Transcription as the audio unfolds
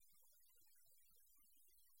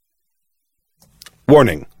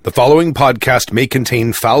Warning, the following podcast may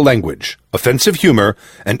contain foul language, offensive humor,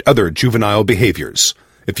 and other juvenile behaviors.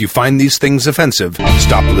 If you find these things offensive,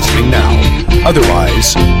 stop listening now.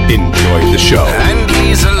 Otherwise, enjoy the show. And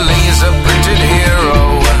he's a laser-printed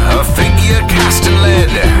hero, a figure cast in lead.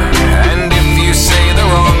 And if you say the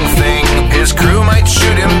wrong thing, his crew might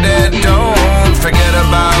shoot him dead. Don't forget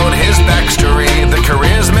about his backstory, the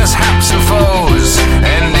careers, mishaps, and foes.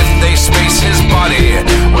 And if they space his body,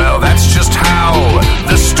 well, that's just how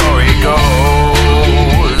the story goes.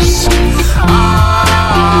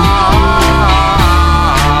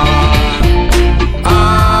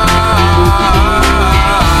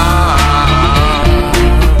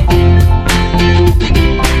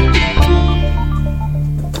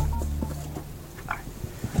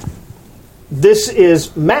 This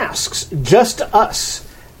is Masks, Just Us,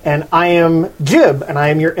 and I am Jib, and I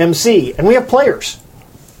am your MC, and we have players.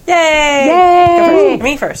 Yay! Yay!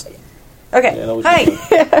 Me first. Okay. Hi,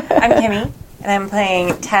 I'm Kimmy, and I'm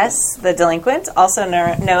playing Tess, the delinquent, also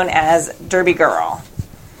known as Derby Girl.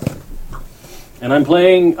 And I'm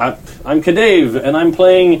playing... I'm Kadave, and I'm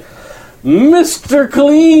playing Mr.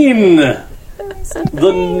 Clean!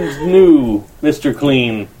 The new Mr.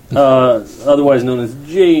 Clean, otherwise known as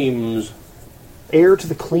James. Heir to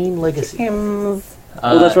the clean legacy. Oh,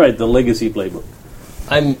 that's right, the Legacy Playbook.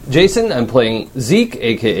 I'm Jason. I'm playing Zeke,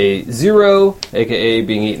 a.k.a. Zero, a.k.a.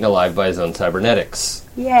 being eaten alive by his own cybernetics.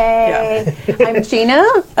 Yay! I'm Gina.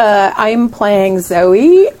 I'm playing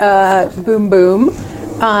Zoe, Boom Boom,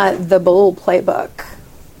 the Bull Playbook.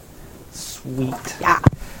 Sweet. Yeah,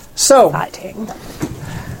 So, exciting.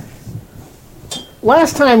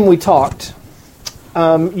 last time we talked,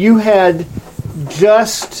 you had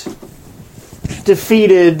just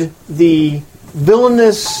defeated the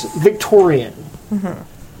villainous Victorian.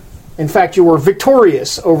 Mm-hmm. In fact, you were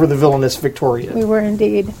victorious over the villainous Victorian. We were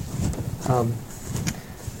indeed.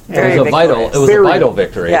 Very It was a victorious. vital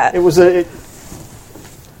victory. Yeah, It was a... It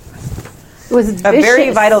was a very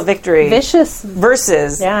vital victory vicious.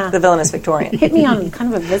 versus Yeah. the villainous Victorian. Hit me on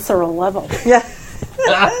kind of a visceral level. Yeah.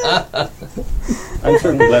 I'm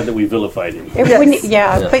certainly glad that we vilified him. But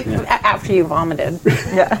after you vomited.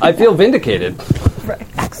 I feel vindicated.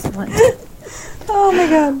 Excellent. Oh my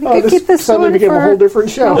god. Oh, keep this suddenly going became a for whole different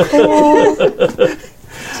show.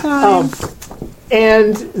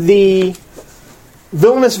 And the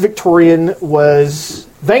villainous Victorian was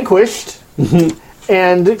vanquished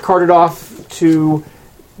and carted off to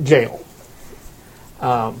jail.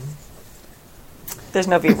 There's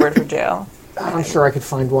no V word for jail. I'm sure I could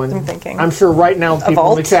find one. I'm thinking. I'm sure right now people in the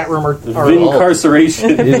vault? chat room are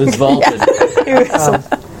Vincarceration. It was vaulted.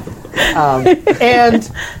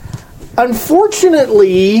 and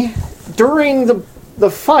unfortunately, during the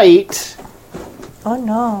fight, Oh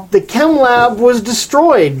no. the chem lab was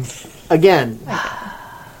destroyed again.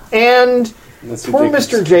 And Mr. poor Jacobs.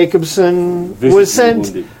 Mr. Jacobson Viciously was sent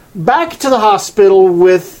wounded. back to the hospital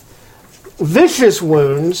with vicious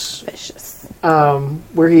wounds, Vicious.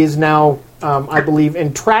 where he is now, I believe,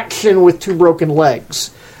 in traction with 2 broken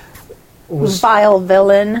legs. Vile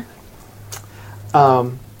villain.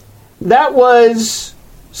 That was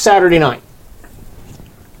Saturday night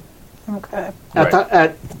Okay.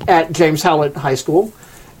 at James Howlett High School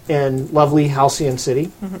in lovely Halcyon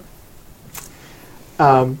City.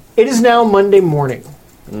 It is now Monday morning.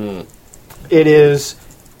 It is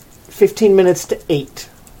 15 minutes to 8,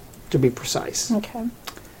 to be precise. Okay.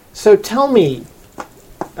 So tell me,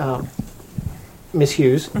 Miss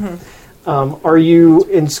Hughes, are you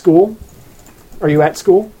in school? Are you at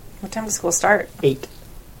school? What time does school start? 8.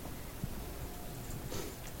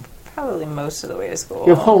 Probably most of the way to school.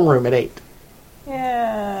 You have homeroom at 8.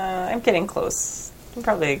 Yeah, I'm getting close. I'm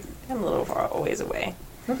a little far a ways away.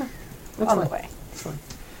 Okay. On the way.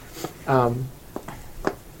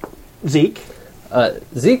 Zeke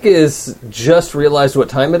Zeke is just realized what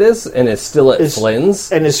time it is and is still at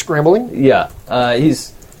Flynn's. and is scrambling. Yeah.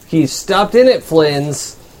 He stopped in at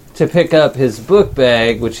Flynn's to pick up his book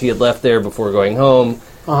bag, which he had left there before going home.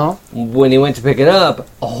 When he went to pick it up,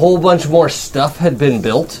 a whole bunch more stuff had been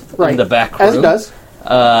built in the back room. As it does.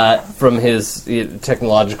 From his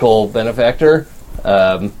technological benefactor.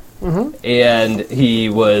 And he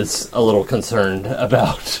was a little concerned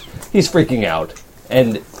about... He's freaking out.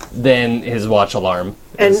 And then his watch alarm.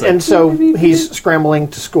 And so he's scrambling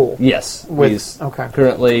to school. Yes. He's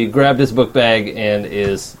currently grabbed his book bag and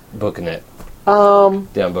is booking it down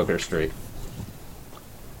Booker Street.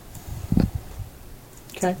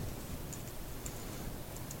 Okay.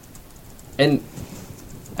 And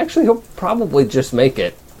actually, he'll probably just make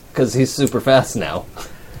it because he's super fast now.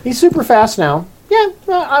 He's super fast now. Yeah,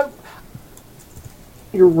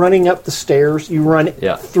 you're running up the stairs. You run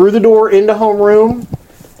Yeah. through the door into homeroom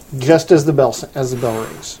just as the bell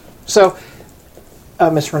rings. So,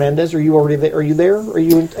 Miss Hernandez, are you already there? Are you there? Are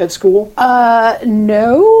you at school?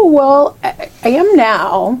 No, well, I am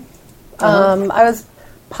now. I was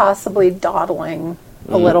possibly dawdling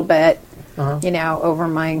a little bit, over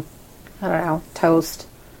my, I don't know, toast in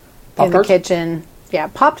the Pop-Tarts? kitchen. Yeah,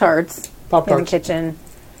 Pop-Tarts in the Pop-Tarts. kitchen,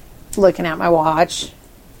 looking at my watch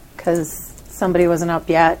because somebody wasn't up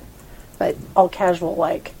yet, but all casual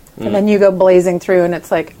like. And then you go blazing through and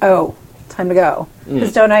it's like, oh, time to go.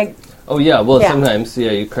 Because don't I... Oh, yeah. Well, Yeah. sometimes,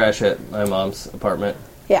 you crash at my mom's apartment.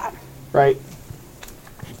 Yeah. Right.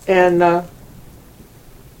 And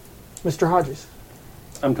Mr. Hodges.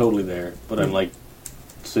 I'm totally there, but I'm like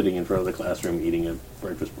sitting in front of the classroom eating a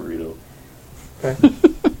breakfast burrito. Okay.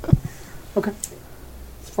 Okay.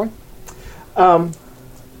 That's fine.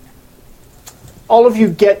 All of you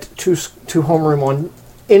get to homeroom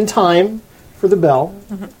in time for the bell.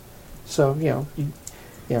 So,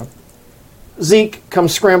 Zeke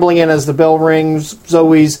comes scrambling in as the bell rings.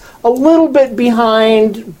 Zoe's a little bit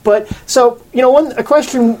behind, but so, a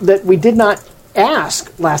question that we did not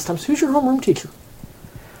ask last time is, who's your homeroom teacher?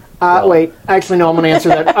 Wait, actually, no, I'm going to answer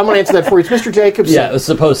that. I'm going to answer that for you. It's Mr. Jacobson. Yeah, it was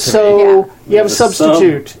supposed to be. So, Yeah. you have a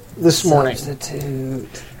substitute this morning.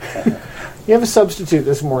 Substitute. You have a substitute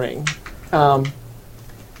this morning.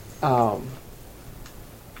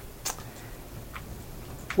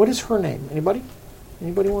 What is her name? Anybody?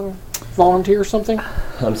 Anybody want to volunteer or something?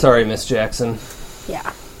 I'm sorry, Miss Jackson. Yeah.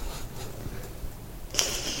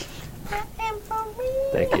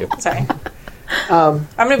 Thank you. Sorry. I'm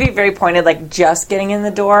going to be very pointed, like just getting in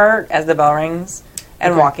the door as the bell rings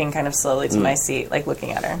and walking kind of slowly to my seat, like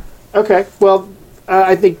looking at her. Okay. Well,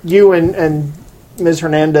 I think you and Ms.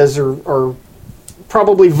 Hernandez are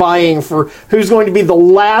probably vying for who's going to be the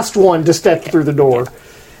last one to step through the door.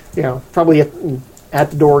 Probably at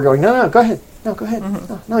the door going, no, go ahead. No, go ahead.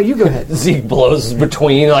 No, you go ahead. Zeke blows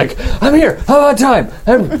between, like, I'm here. How about time?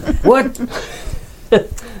 What?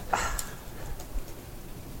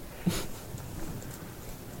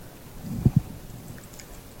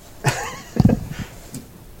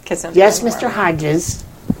 Kiss him. Yes, Mr. Hodges.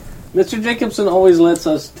 Mr. Jacobson always lets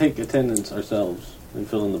us take attendance ourselves and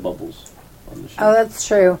fill in the bubbles on the sheet. Oh, that's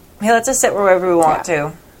true. He lets us sit wherever we want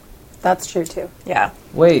to. That's true, too. Yeah.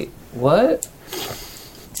 Wait, what?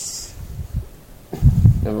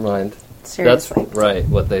 Never mind. Seriously. That's right,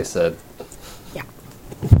 what they said. Yeah.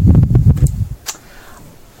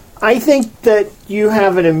 I think that you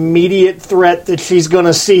have an immediate threat that she's going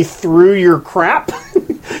to see through your crap.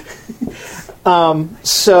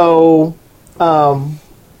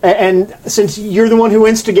 And since you're the one who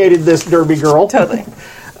instigated this, Derby girl, Totally.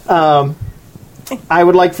 I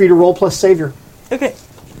would like for you to roll plus savior. Okay.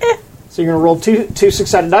 So you're going to roll two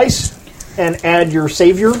six-sided dice and add your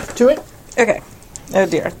savior to it. Okay. Oh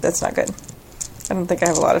dear, that's not good. I don't think I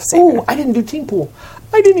have a lot of savior. Oh, I didn't do team pool.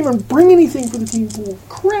 I didn't even bring anything for the team pool.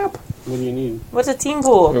 Crap. What do you need? What's a team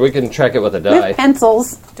pool? We can track it with a We have die.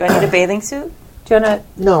 pencils. Do I need a bathing suit? Do you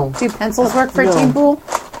want No. to do pencils work for No. a team pool?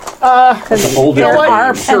 It's a whole You know different what?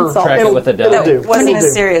 Our game. pencil. Track it with a die. It'll That do. wasn't It'll a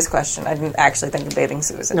do. serious question. I didn't actually think the bathing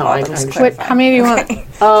suit was No, involved. I I'm just understand. Wait, how many do you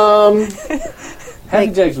want? Happy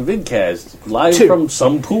Jack's vidcast live Two. from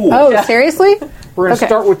some pool. Oh, seriously? We're going to Okay.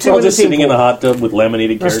 start with two We're in the just team sitting pool. in a hot tub with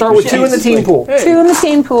laminated We're characters. going to start with two in the team pool. Hey. 2 in the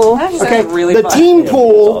team pool. That Okay, sounds really the fun. team Yeah,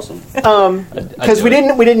 pool, it's awesome. because we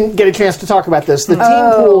didn't get a chance to talk about this. The team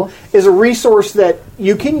Oh. pool is a resource that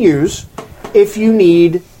you can use if you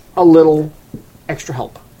need a little extra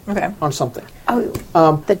help Okay. on something.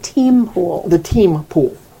 Oh, the team pool. The team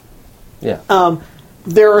pool. Yeah.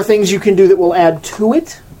 There are things you can do that will add to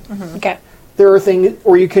it. Okay. There are things,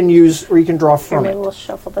 or you can use, or you can draw Here, from maybe it we'll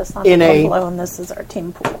shuffle this on In the a- below, and this is our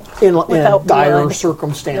team pool. in a Without dire blood.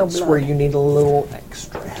 circumstance No blood. where you need a little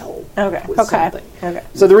extra help. Okay. With Okay. something. Okay.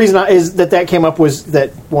 So the reason is that came up was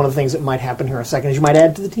that one of the things that might happen here in a second is you might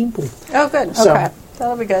add to the team pool. Oh, good. So- Okay.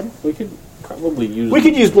 That'll be good. We could probably use We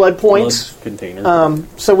could use blood blood points. container.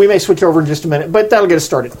 So we may switch over in just a minute, but that'll get us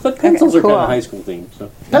started. but pencils are cool. kind of high school themed. So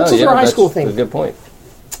Pencils are a high school that's a thing. good point.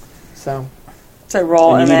 So So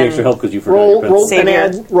roll and and, you need then extra help because you forgot roll, your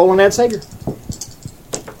pencil. roll and add savior.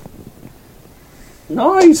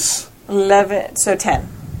 Nice. 11. So 10.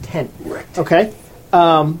 10. Okay.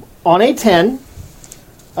 On a 10.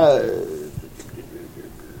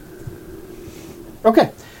 Okay.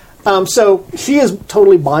 So she is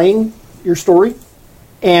totally buying your story,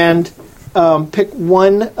 and pick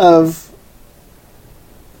one of.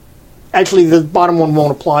 Actually, the bottom one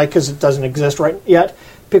won't apply because it doesn't exist right yet.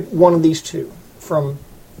 Pick one of these two from.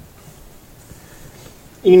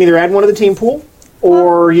 You can either add one to the team pool,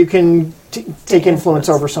 or you can take influence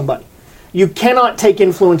over somebody. You cannot take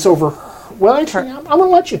influence over her. Well, actually, I'm going to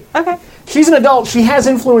let you. Okay. She's an adult. She has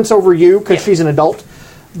influence over you because she's an adult.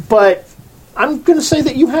 But I'm going to say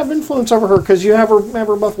that you have influence over her because you have her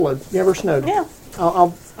buffaloed. You have her snowed. Yeah.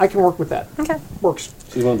 I can work with that. Okay. Works.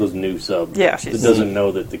 She's one of those new subs. Yeah, That she's- doesn't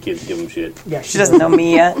know that the kids give them shit. Yeah, She doesn't know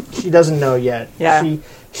me yet. She doesn't know yet. Yeah.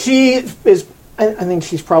 She is. I think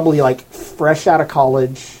she's probably like fresh out of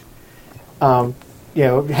college. Hasn't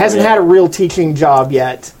had a real teaching job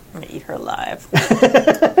yet. I'm gonna eat her alive.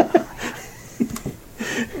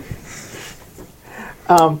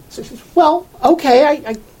 So she says, well, okay,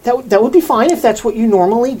 that would be fine if that's what you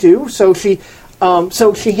normally do. So she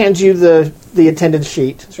hands you the attendance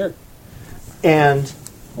sheet, Sure. and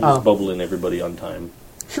I'm just bubbling everybody on time.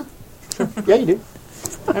 sure, yeah, you do,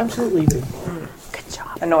 absolutely you do. Good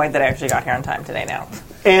job. Annoyed that I actually got here on time today now.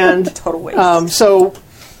 And Total waste. so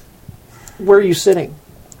where are you sitting?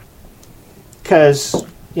 Because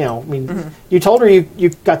you told her you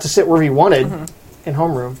got to sit where you wanted in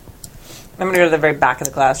homeroom. I'm going to go to the very back of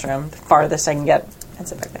the classroom, the farthest I can get, and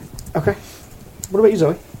sit back there. Okay. What about you,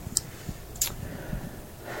 Zoe?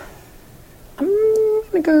 I'm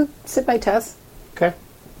going to go sit by Tess. Okay.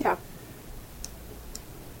 Yeah.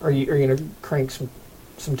 Are you going to crank some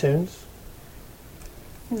tunes?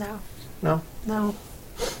 No. No. No.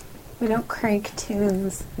 We don't crank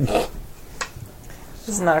tunes. This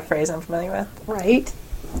is not a phrase I'm familiar with. Right?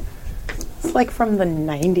 It's like from the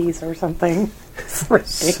 90s or something. It's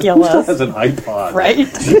ridiculous. As an iPod. Right?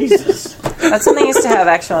 Jesus. That's when they used to have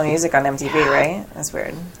actual music on MTV, right? That's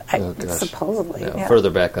weird. Oh, gosh. Supposedly. Yeah, Yeah. further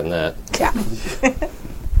back than that. Yeah.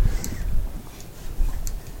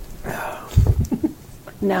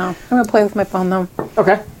 No. I'm going to play with my phone, though.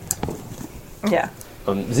 Okay. Yeah.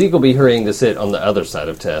 Zeke will be hurrying to sit on the other side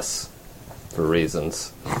of Tess for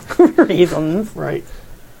reasons. Reasons. Right.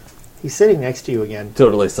 He's sitting next to you again.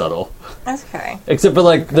 Totally subtle. That's okay. Except for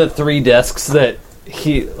like the 3 desks that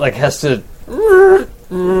he like has to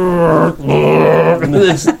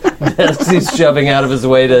this desks he's shoving out of his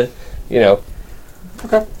way to,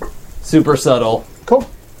 Okay. super subtle.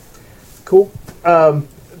 Cool.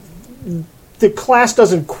 The class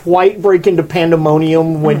doesn't quite break into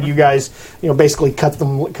pandemonium when you guys, basically cut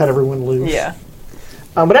everyone loose. Yeah.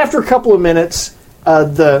 But after a couple of minutes,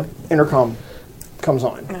 the intercom comes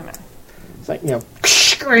on. No. It's like,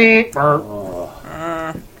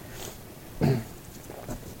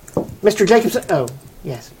 Mr. Jacobson. Oh,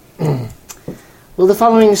 yes. Will the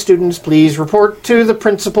following students please report to the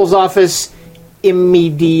principal's office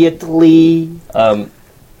immediately?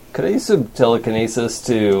 Could I use some telekinesis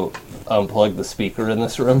to unplug the speaker in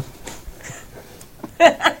this room?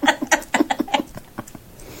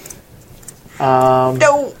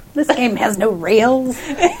 No. This game has no rails.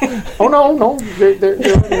 Oh, no. They're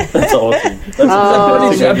That's awesome.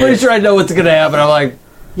 That's I'm pretty sure I know what's going to happen. I'm like,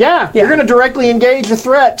 yeah, you're going to directly engage the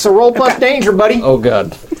threat, so roll plus danger, buddy. oh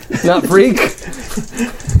god, not freak.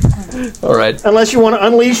 All right. Unless you want to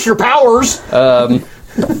unleash your powers.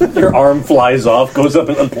 Your arm flies off, goes up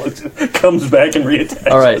and unplugs it, comes back and reattaches.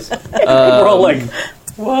 All right. We're all like,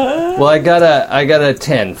 Well, I got a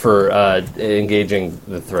 10 for engaging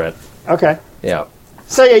the threat. Okay. Yeah,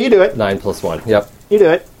 So, yeah, you do it. 9 plus 1. Yep. You do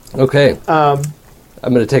it. Okay. I'm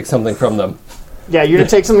going to take something from them. Yeah, you're going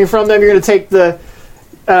to take something from them. You're going to take the...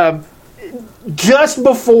 just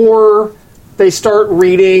before they start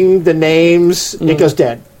reading the names, it goes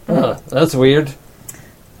dead. That's weird.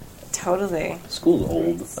 Totally. school's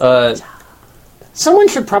old. Someone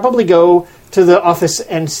should probably go to the office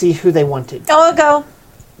and see who they wanted. Oh, I'll go.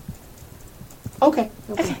 Okay.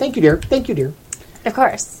 Thank you, dear. Thank you, dear. Of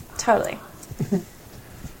course. Totally.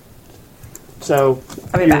 So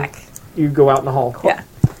I'll be back. you go out in the hall. Yeah.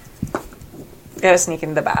 Go sneak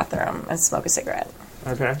into the bathroom and smoke a cigarette.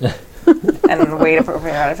 Okay. And wait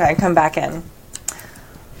appropriate amount of time. Come back in.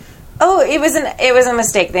 Oh, it was a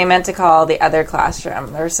mistake. They meant to call the other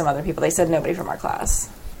classroom. There were some other people. They said nobody from our class.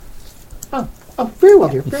 Oh, very well,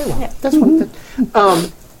 dear. Very well. Yeah. That's what.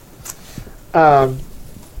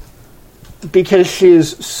 Because she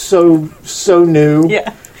is so new.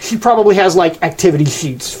 Yeah. She probably has like activity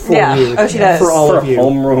sheets for Yeah. you. Oh, she does. For all For of you.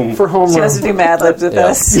 homeroom. For homeroom. She has to do Mad Libs with Yeah.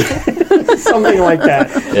 us. Something like that.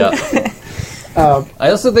 Yeah. I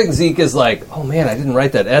also think Zeke is like, oh man, I didn't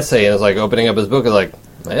write that essay, and is like opening up his book and like,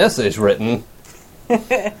 my essay's written,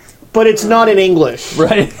 But it's not in English.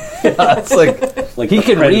 right? Yeah, it's like Like he the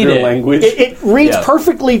can read predator it. language. It reads Yeah.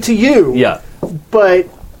 perfectly to you. Yeah. But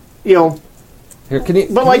Here, can you?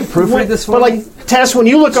 but can like you proofread this for but me? like Tess, when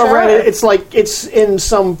you look over at Sure. it, it's like it's in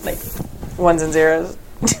some. Ones and zeros.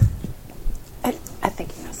 I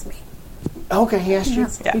think he knows me. Okay, he asked you.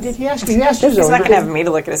 Yes. He did. He asked you. He asked you. He's Zoe. not going to have me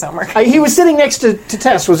to look at his homework. He was sitting next to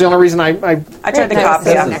Tess. Was the only reason I I tried to No, copy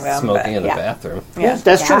it's off not of him. Smoking in the yeah. bathroom. Yeah.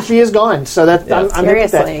 That's true. Yeah. She is gone. So that Yeah. I'm hip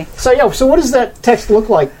with that. Seriously. So what does that text look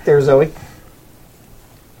like there, Zoe?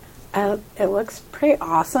 It looks pretty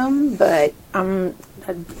awesome, but I'm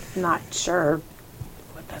not sure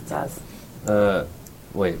what that says.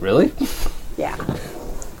 Wait, really? Yeah.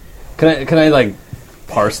 Can I like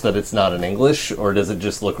parse that it's not in English, or does it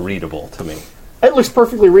just look readable to me? It looks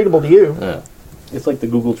perfectly readable to you. Yeah. It's like the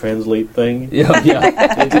Google Translate thing. Yeah.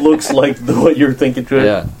 Yeah. It looks like what you're thinking.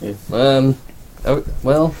 Yeah. Well.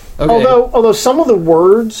 Okay. Although some of the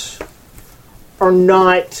words are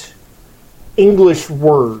not English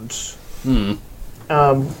words.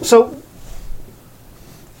 So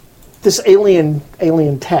this alien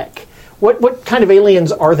tech. What kind of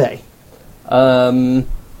aliens are they?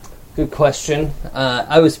 Good question.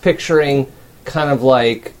 I was picturing kind of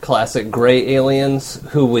like classic gray aliens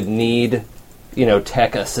who would need,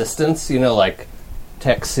 tech assistance, like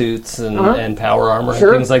tech suits and power armor Sure.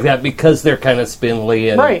 and things like that, because they're kind of spindly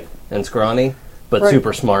and, Right. and scrawny, but Right.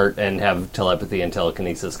 super smart and have telepathy and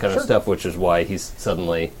telekinesis kind of Sure. stuff, which is why he's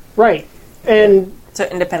suddenly... Right. And So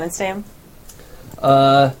Independence Day?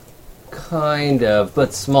 Kind of,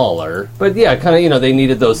 but smaller. But yeah, kind of, they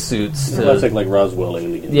needed those suits to... Classic like Roswell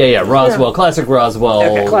alien. Yeah, Roswell, classic Roswell.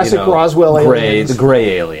 Okay. Classic Roswell gray, aliens. the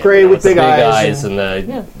gray alien. Gray with the big eyes and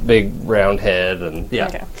the big round head, and yeah.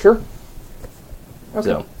 Okay. sure.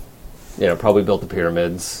 Okay. So, probably built the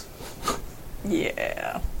pyramids.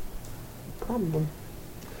 Yeah. Probably.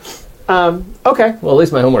 Okay. Well, at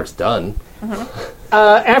least my homework's done.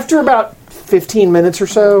 After about 15 minutes or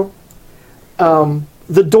so,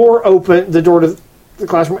 the door to the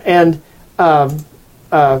classroom, and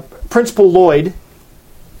Principal Lloyd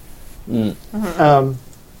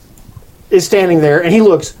is standing there, and he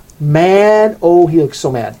looks mad. Oh, he looks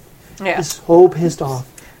so mad. Yeah. He's so pissed off.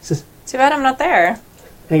 He says, Too bad I'm not there. and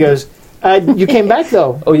he goes, "You came back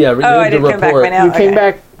though. Oh, yeah, I the did come back report. by now. You came Okay.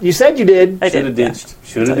 back. You said you did." I Should have did. ditched.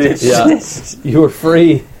 Should have ditched. Yeah. You were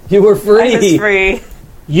free. You were free. I was free.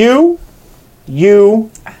 You,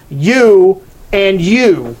 and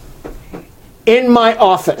you in my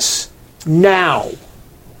office now.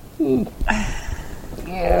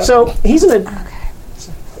 So he's in a.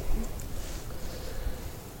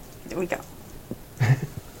 There we go.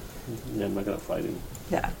 Yeah, I'm not gonna fight him.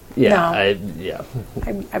 Yeah. Yeah, No.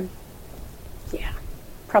 I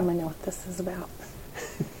probably know what this is about.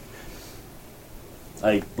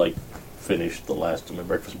 I finished the last of my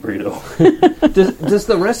breakfast burrito. Does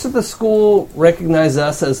the rest of the school recognize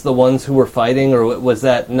us as the ones who were fighting, or was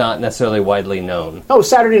that not necessarily widely known? Oh,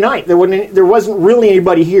 Saturday night. There wasn't really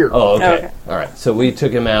anybody here. Oh, okay. Okay. All right. So we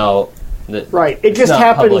took him out. Right. It It's just not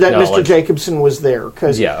happened public that Mr. knowledge. Jacobson was there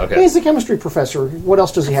because Yeah, okay. he's the chemistry professor. What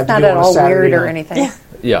else does he have to Not do at on a all Saturday weird or night? anything.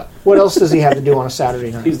 Yeah. What else does he have to do on a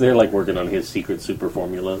Saturday night? He's there working on his secret super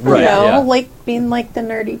formula. Right. yeah. Like being like the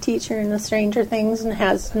nerdy teacher in the Stranger Things and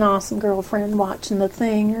has an awesome girlfriend watching the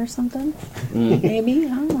thing or something. Maybe, I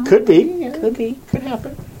don't know. Could be. Yeah. Could be. Could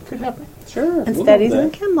happen. Could happen. Sure. Instead, he's in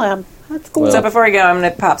that. the chem lab. That's cool. Well- So before we go, I'm going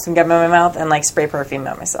to pop some gum in my mouth and spray perfume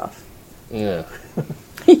at myself. Yeah.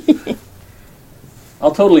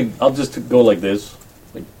 I'll just go like this.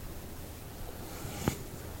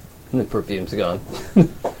 The perfume's gone.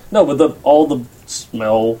 No, but all the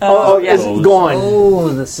smell. Oh, yeah. it's gone. Oh,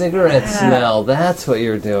 the cigarette smell. That's what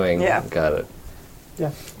you're doing. Yeah. Got it.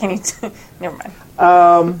 Yeah. Can you? Never mind.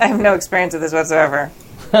 I have no experience with this whatsoever.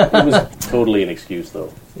 It was totally an excuse,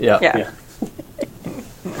 though. Yeah. Yeah.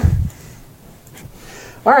 Yeah.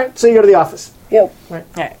 All right. So you go to the office. Yep. All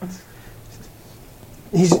right.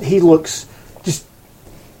 He looks just.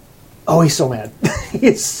 Oh, he's so mad. He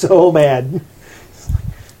is so mad.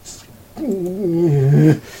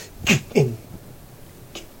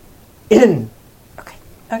 In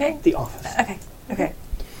Okay. the office. Okay. Okay.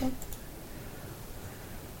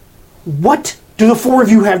 What do the four of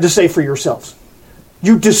you have to say for yourselves?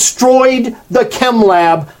 You destroyed the chem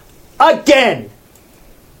lab again.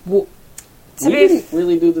 To We be didn't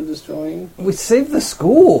really do the destroying. We saved the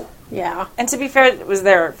school. Yeah. and to be fair, it was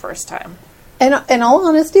their first time. And in all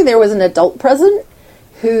honesty, there was an adult present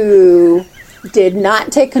who did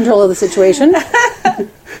not take control of the situation.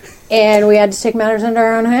 And we had to take matters into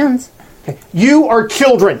our own hands. You are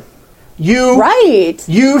children. Right.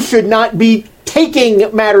 You should not be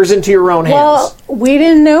taking matters into your own hands. Well, we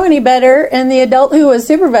didn't know any better, and the adult who was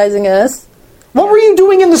supervising us. What were you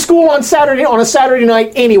doing in the school on a Saturday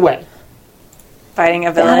night anyway? Fighting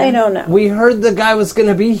a villain. I don't know. We heard the guy was going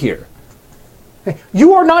to be here.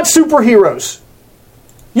 You are not superheroes.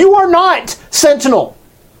 You are not Sentinel.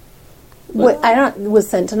 What, I don't. Was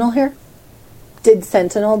Sentinel here? Did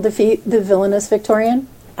Sentinel defeat the villainous Victorian?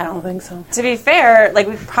 I don't think so. To be fair, like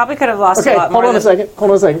we probably could have lost Okay, a lot more. hold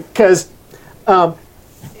on a second. Because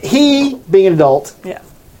he, being an adult, Yeah.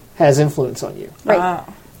 has influence on you. Right.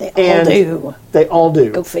 Oh. They all And do. they all do.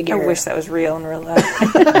 Go I figure. wish that was real in real life.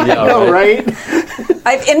 Yeah, No, right?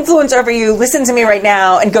 I have influence over you. Listen to me right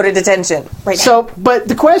now and go to detention right now. So, but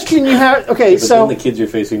the question you have, okay, But so then the kids you're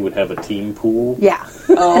facing would have a team pool. Yeah.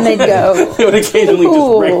 And they'd go. They would occasionally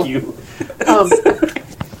Ooh. just wreck you.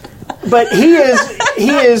 but he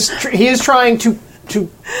is trying to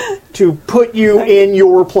put you in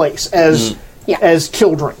your place as Yeah. as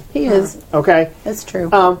children. He is. Okay, That's true.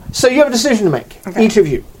 so you have a decision to make, each of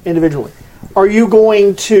you individually. Are you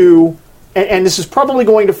going to, and this is probably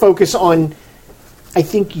going to focus on, I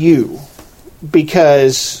think you,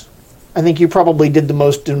 because I think you probably did the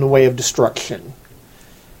most in the way of destruction.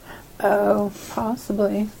 Oh,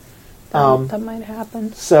 possibly. That might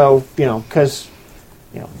happen. So because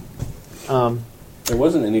There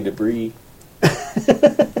wasn't any debris.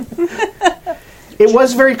 it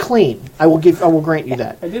was very clean. I will grant you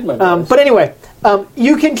that. I did my best. But anyway,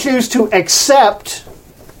 you can choose to accept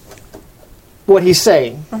what he's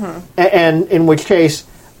saying, and in which case,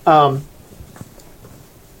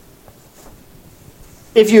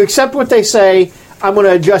 if you accept what they say, I'm going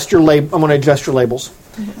to adjust your I'm going to adjust your labels.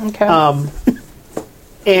 Okay.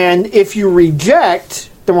 And if you reject,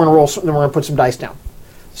 then we're going to roll. Then we're going to put some dice down.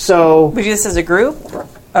 So, we do this as a group?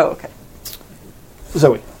 Oh, okay.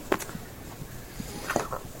 Zoe.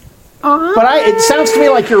 But it sounds to me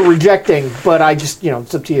like you're rejecting, but I just,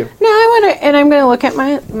 it's up to you. No, I want to, and I'm going to look at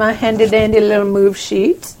my handy dandy little move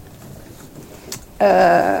sheet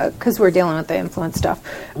because we're dealing with the influence stuff.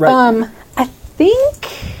 Right. I think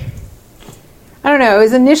I don't know. I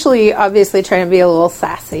was initially obviously trying to be a little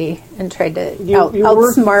sassy and tried to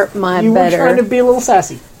outsmart my you better. were trying to be a little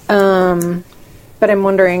sassy. But I'm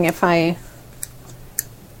wondering if I'm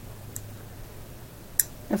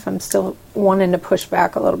still wanting to push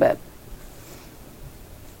back a little bit.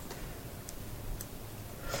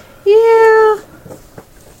 Yeah.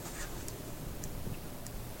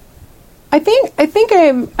 I think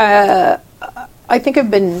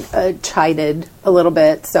I've been chided a little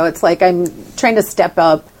bit, so it's like I'm trying to step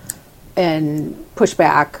up and push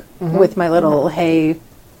back with my little, hey,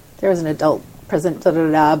 there was an adult present,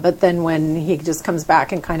 da-da-da, but then when he just comes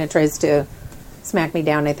back and kind of tries to smack me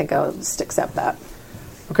down, I think I'll just accept that.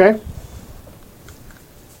 Okay.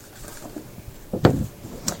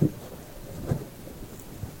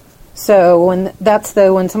 So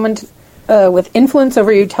when someone with influence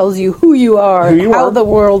over you tells you who you are, how the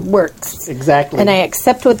world works. Exactly. And I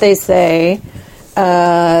accept what they say,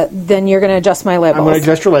 then you're going to adjust my labels. I'm going to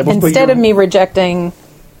adjust your labels. Instead of me rejecting,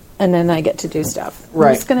 and then I get to do stuff. Right.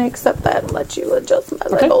 I'm just going to accept that and let you adjust my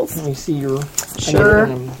Okay. labels. Let me see your... Sure.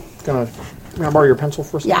 I'm going to... Can I borrow your pencil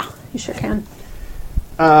for a second? Yeah, you sure can.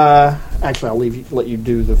 Actually, I'll let you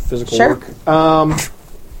do the physical Sure. work.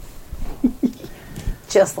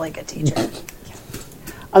 Just like a teacher.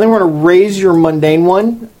 I think we're going to raise your mundane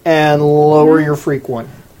one and lower your freak one.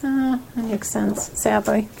 That makes sense,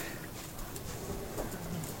 sadly.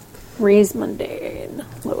 Raise mundane,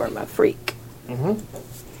 lower my freak.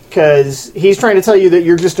 Because he's trying to tell you that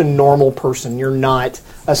you're just a normal person. You're not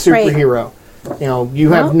a superhero.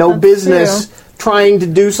 You have no that's business true. trying to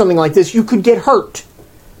do something like this. You could get hurt.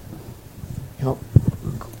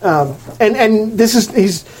 And this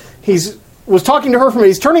is he's was talking to her from.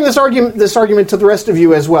 He's turning this argument to the rest of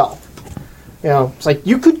you as well. It's like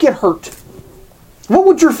you could get hurt. What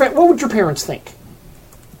would your parents think?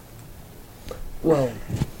 Well,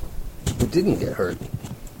 we didn't get hurt.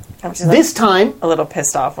 I'm just This time, a little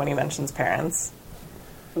pissed off when he mentions parents.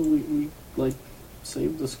 We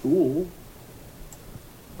saved the school.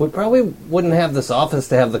 We probably wouldn't have this office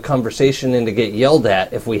to have the conversation and to get yelled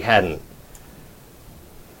at if we hadn't.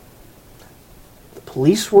 the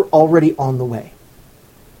police were already on the way.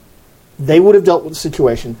 They would have dealt with the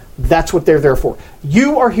situation. That's what they're there for.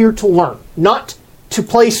 You are here to learn, not to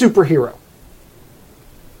play superhero.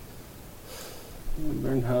 We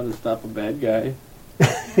learned how to stop a bad guy.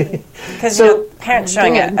 Because So- parents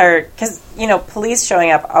showing up, or because police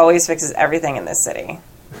showing up always fixes everything in this city.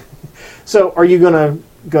 So, are you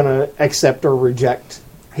gonna accept or reject?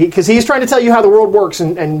 Because he's trying to tell you how the world works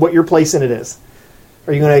and what your place in it is.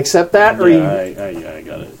 Are you going to accept that? Or Yeah, I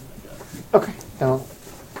got it. Okay. Now,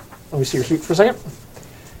 let me see your sheet for a second.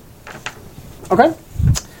 Okay.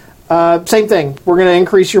 Same thing. We're going to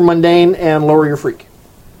increase your mundane and lower your freak.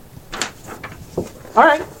 All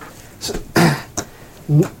right. So,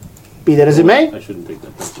 be that as it may. I shouldn't take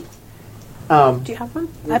that pencil. Do you have one?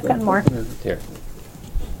 I've got more. Here.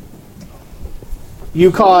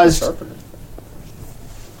 You caused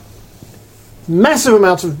massive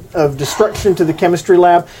amounts of destruction to the chemistry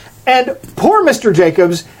lab, and poor Mr.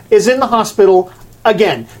 Jacobs is in the hospital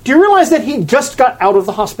again. Do you realize that he just got out of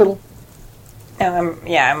the hospital?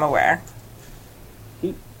 I'm aware.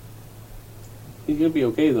 He's gonna be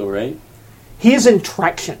okay though, right? He is in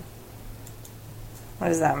traction. What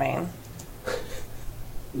does that mean?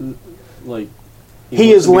 Like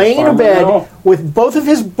He is laying in a bed now? with both of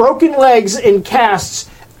his broken legs in casts,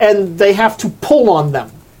 and they have to pull on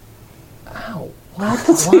them. Ow. What?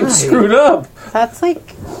 Seems screwed up. That's like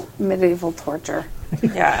medieval torture.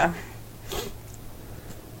 Yeah.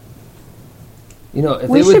 You know, if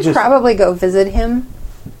We they would should just... probably go visit him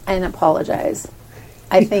and apologize.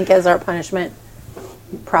 I think as our punishment,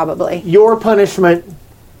 probably. Your punishment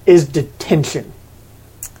is detention.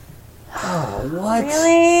 What?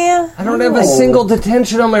 Really? I don't have a single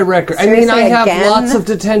detention on my record. I mean, I Seriously, have again? lots of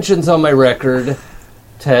detentions on my record.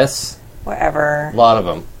 Tess, Whatever. a lot of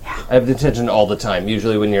them. I have detention all the time,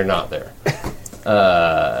 usually when you're not there.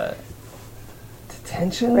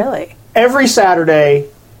 Detention? Really? Every Saturday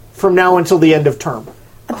from now until the end of term.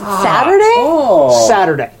 Saturday? Oh,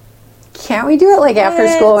 Saturday. Can't we do it like after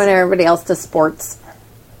What? school when everybody else does sports?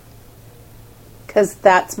 Because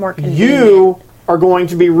that's more convenient. You are going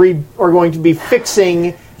to be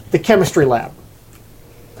fixing the chemistry lab.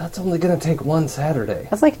 That's only going to take one Saturday.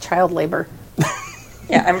 That's like child labor.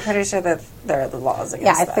 Yeah, I'm pretty sure that there are the laws Yeah,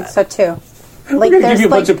 against I that. think so too. we're Like gonna give there's you a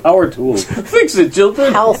like bunch of power tools. Fix it,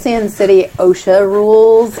 children. Halcyon City OSHA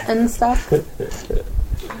rules and stuff.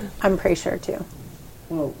 I'm pretty sure too.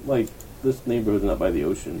 Well, like this neighborhood's not by the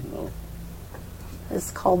ocean, no.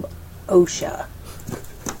 It's called OSHA,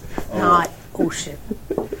 not ocean.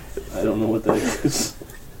 I don't know what that is.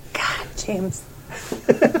 God, James,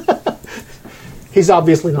 He's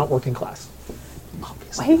obviously not working class.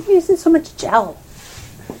 Obviously. why are you using so much gel?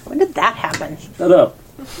 When did that happen? Shut up.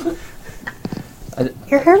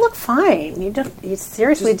 Your hair looked fine. You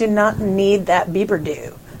seriously do not need that Bieber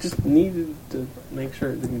dew. Just needed to make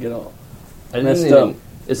sure it didn't get all I didn't messed even- up.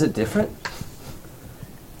 Is it different?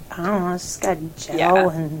 I don't know. It's just got gel Yeah.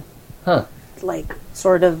 and Huh. like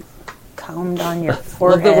sort of combed on your Love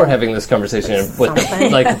forehead. that we're having this conversation with the,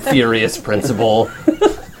 Something. like, furious principal.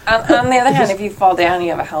 On the other hand, if you fall down, you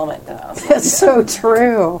have a helmet now. So That's so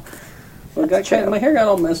true. Well, my hair got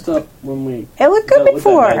all messed up when we. It looked dealt good with that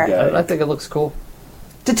before. bad guy. I think it looks cool.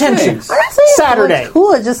 Detention. Thanks. I'm not saying Saturday. It looks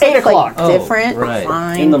cool. It just 8 looks o'clock. like different. Oh, right.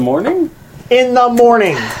 Fine. In the morning? In the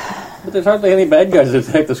morning. But there's hardly any bad guys that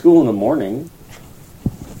attack the school in the morning.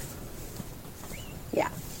 yeah.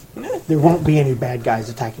 There won't be any bad guys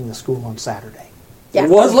attacking the school on Saturday. Yeah. It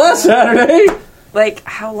was last Saturday. like,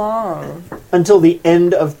 how long? Until the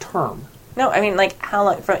end of term. No, I mean, like, how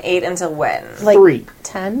long? From 8 until when? Like 3.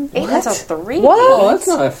 10? 8 until 3? Oh, that's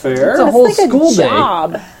not fair. It's a That's whole like school a day.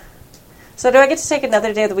 job. So do I get to take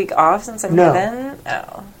another day of the week off since I'm No. here then?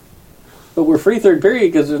 Oh, But we're free third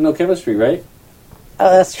period because there's no chemistry, right? Oh,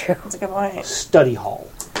 that's true. that's a good point. Study hall.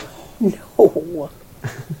 No.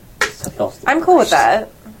 I'm cool with that.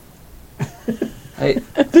 I,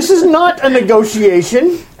 This is not a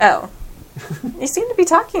negotiation. Oh. You seem to be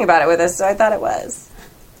talking about it with us, so I thought it was.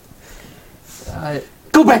 I,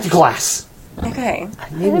 Go back to class. Okay. I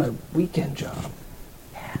need my weekend job.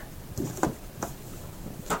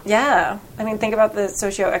 Yeah. I mean, think about the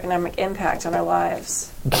socioeconomic impact on our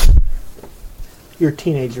lives. You're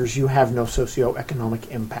teenagers. You have no socioeconomic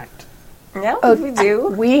impact. Yeah, Oh, we do.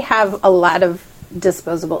 We have a lot of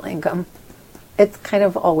disposable income. It's kind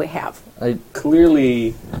of all we have. I,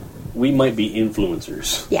 Clearly, we might be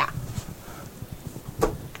influencers. Yeah.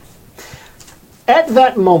 At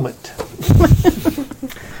that moment,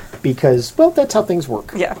 because, well, that's how things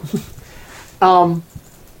work. Yeah.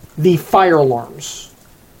 The fire alarms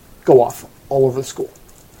go off all over the school.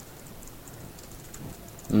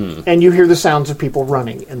 And you hear the sounds of people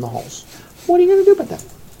running in the halls. What are you going to do about that?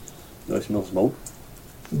 Do I smell smoke?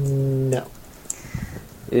 No.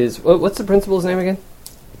 what's the principal's name again?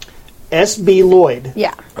 S.B. Lloyd.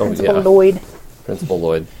 Yeah. Oh, Principal yeah. Lloyd. Principal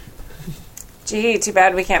Lloyd. Gee, too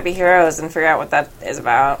bad we can't be heroes and figure out what that is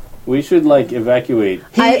about. We should, like, evacuate.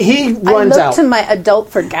 He I runs look out. to my adult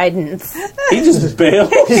for guidance. He just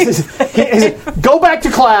bailed. Go back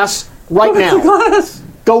to class right now. Class.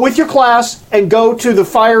 Go with your class and go to the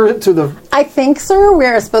fire, to the, I think, sir, we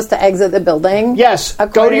are supposed to exit the building. yes, go to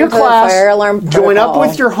According your to the class, fire alarm join up protocol.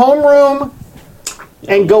 with your homeroom,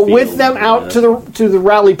 and go with them out to the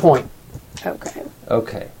rally point. Okay.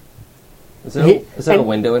 Okay. Is there a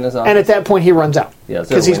window in his office? And at that point, he runs out Yeah, is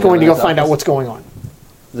there a because he's window going to in go his find out office? what's going on.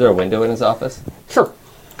 Is there a window in his office? Sure.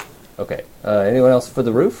 Okay. Anyone else for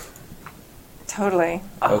the roof? Totally.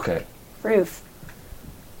 Okay. Roof.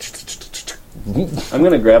 I'm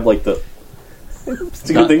gonna grab like the. It's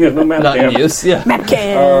a good thing there's no map. Not in damn. use. Yeah.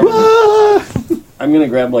 I'm gonna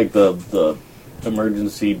grab like the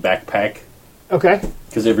emergency backpack Okay.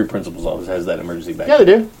 because every principal's office has that emergency backpack. Yeah, they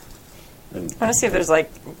do. I want to see if there's like,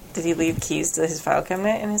 did he leave keys to his file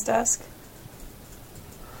cabinet in his desk?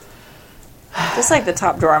 Just like the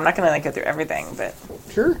top drawer. I'm not going to like go through everything, but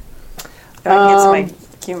Sure. if I can get to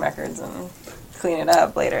my Q records and clean it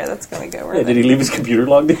up later, that's going to go worth Yeah, did he leave his computer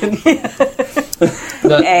logged in?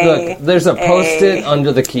 Look, there's a post-it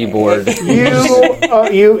under the keyboard.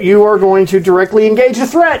 You are going to directly engage a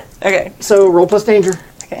threat. Okay. So roll plus danger.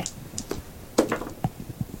 Okay.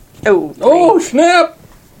 Oh. Oh snap!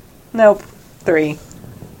 Nope. 3.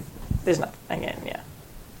 There's not. Again, yeah.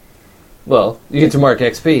 Well, you get to mark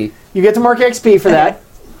XP. You get to mark XP for that.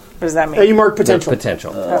 What does that mean? You mark potential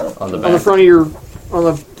Potential on the back. on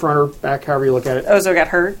the front or back, however you look at it. Oh, so I got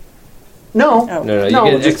hurt? No. Oh. No, you No,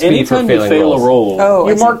 get just XP for Anytime you failing fail rolls. a roll, Oh,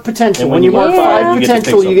 You I see. mark potential. And When you mark mark 5 you get to pick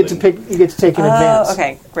potential, you get to something. pick. You get to take an advance. Oh,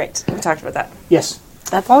 okay. Great. We talked about that. Yes.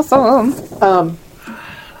 That's awesome.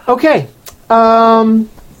 Okay.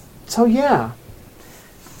 So yeah.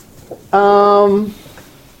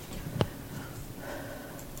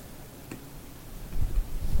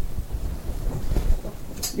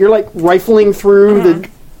 You're like rifling through the,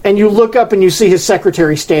 and you look up and you see his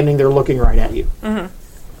secretary standing there looking right at you.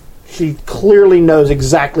 She clearly knows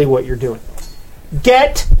exactly what you're doing.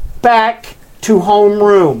 Get back to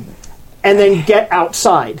homeroom, and then get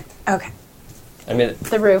outside. Okay. I mean,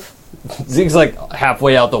 The roof. Zeke's like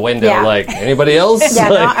halfway out the window. Yeah. Like, anybody else? Yeah,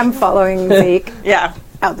 no, Like- I'm following Zeke Yeah.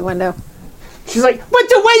 out the window. She's like, "What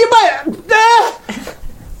the way you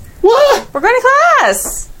what? We're going to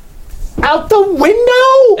class. Out the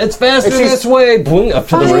window?" It's faster And she's- this way. Boom, up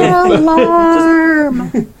to the roof. Fire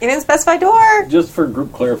alarm! You didn't specify door. just for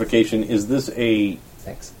group clarification, is this a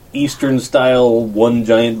Thanks. Eastern style one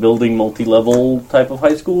giant building multi-level type of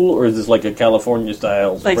high school, or is this like a California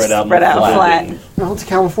style Like spread out flat. buildings? Well, it's a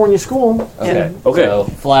California school. Okay. Okay. So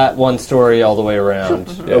flat, one story all the way around.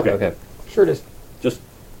 Yeah, Okay. Okay. Sure it is. Just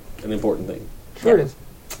an important thing. Sure it is.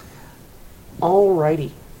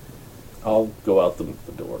 Alrighty. I'll go out the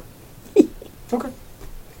door. Okay.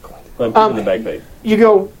 I'm taking the backpack. You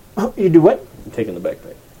go. You do what? I'm taking the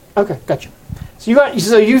backpack. Okay, gotcha.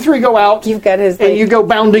 So you three go out, You've got his. and you go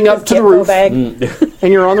bounding up to the roof, bag.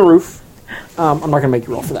 and you're on the roof. I'm not going to make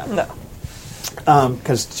you roll for that. No.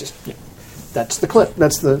 Because it's just that's the clip.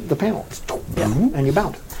 That's the panel. And you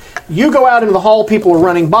bound. You go out into the hall. People are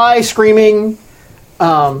running by, screaming,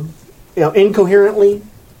 incoherently,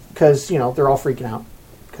 because they're all freaking out.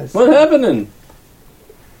 Because What happening?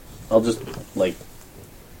 I'll just like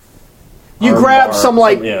you arm grab bar, some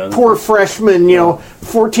poor freshman,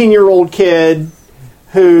 14-year-old kid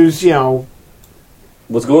who's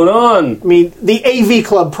what's going on? I mean, the AV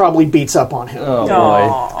club probably beats up on him. Oh, boy.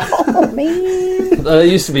 Oh, man. It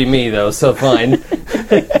used to be me, though, so fine.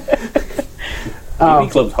 AV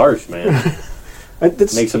Club's harsh, man.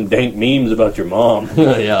 That's- Make some dank memes about your mom.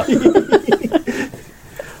 Yeah.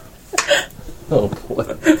 Oh, boy.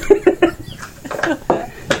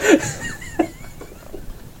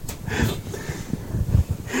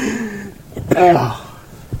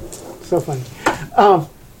 So funny.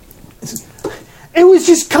 It was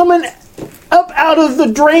just coming up out of the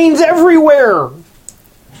drains everywhere.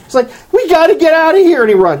 It's like, we got to get out of here. And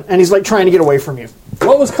he run. And he's like trying to get away from you.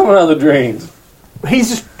 What was coming out of the drains? He's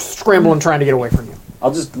just scrambling trying to get away from you.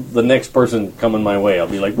 I'll just, the next person coming my way, I'll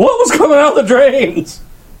be like, what was coming out of the drains?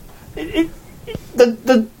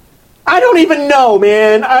 I don't even know,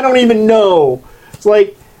 man. I don't even know. It's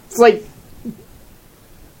like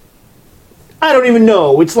I don't even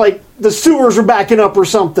know. It's like the sewers are backing up or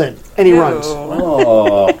something. And he runs.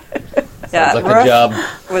 Oh, Yeah, Sounds like a Roof job.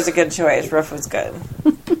 was a good choice. Roof was good.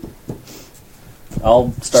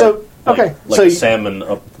 I'll start So, okay, like so salmon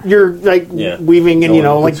up. You're like Yeah. weaving and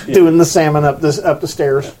Going- yeah. doing the salmon up the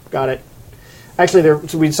stairs. Got it. Actually,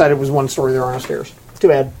 so we decided it was one story. There are no stairs. Too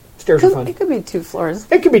bad. Stairs are fun. It could be 2 floors.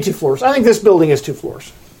 It could be 2 floors. I think this building is 2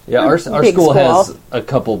 floors. Yeah, our Big school has school. a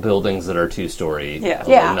couple buildings that are 2-story. Yeah.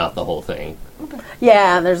 although Yeah. Not the whole thing.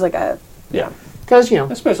 Yeah, there's like a. Yeah. Because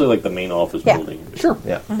Especially like the main office Yeah. building. sure.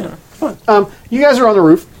 Yeah. You guys are on the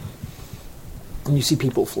roof, and you see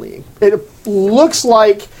people fleeing. It looks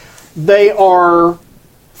like they are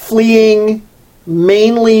fleeing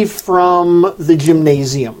mainly from the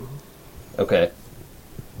gymnasium. Okay.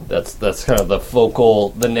 That's kind of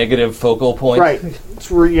the negative focal point. Right.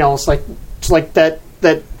 It's where, it's like that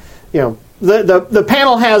the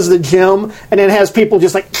panel has the gym, and it has people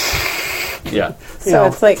just like. Yeah. So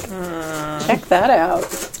it's like, check that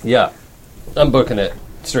out. Yeah. I'm booking it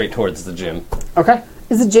straight towards the gym. Okay.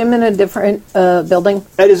 Is the gym in a different building?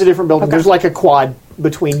 That is a different building. Okay. There's like a quad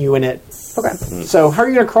between you and it. Okay. So how are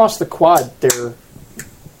you going to cross the quad there?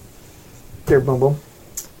 There, Boom Boom.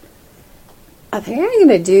 I think I'm going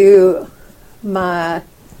to do my,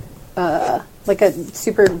 like a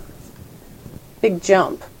super big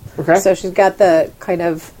jump. Okay. So she's got the kind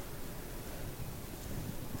of,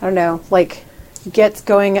 I don't know, like gets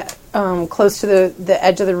going close to the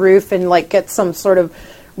edge of the roof and like gets some sort of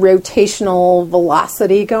rotational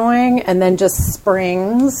velocity going and then just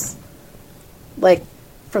springs like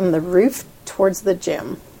from the roof towards the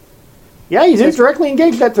gym. Yeah, you did directly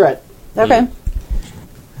engage that threat. Okay.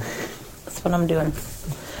 That's what I'm doing.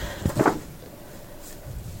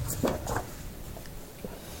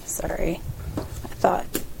 Sorry. I thought,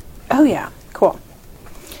 oh yeah, cool.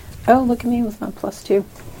 Oh, look at me with my +2.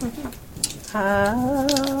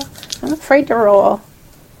 I'm afraid to roll.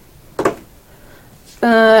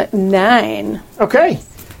 9. Okay.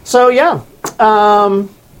 So, yeah. Oh,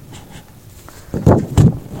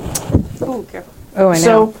 careful. Oh, I know.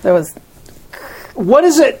 So- that was What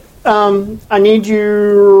is it? I need you...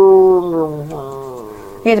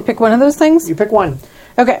 you had to pick one of those things? You pick one.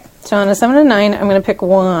 Okay. So on a 7 and 9, I'm going to pick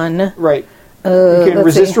one. Right. You can let's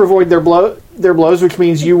resist see. or avoid their blows, which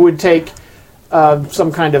means you would take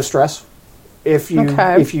some kind of stress if you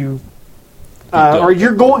Okay. or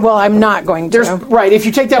you're going. Well, I'm not going There's to. right. If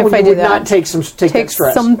you take that If one, I you do would that, not take Take that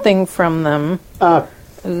stress. something from them.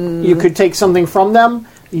 You could take something from them.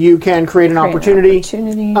 You can create an opportunity.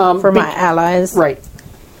 For my allies. Right.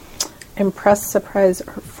 Impress, surprise,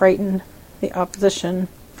 or frighten the opposition.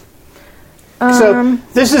 So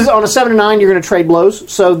this is on a 7 and 9. You're going to trade blows.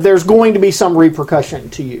 So there's going to be some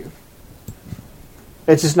repercussion to you.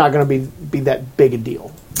 It's just not going to be that big a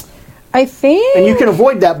deal. I think. And you can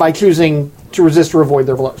avoid that by choosing to resist or avoid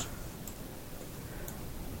their blows.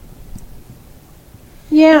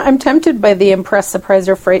 Yeah, I'm tempted by the impress, surprise,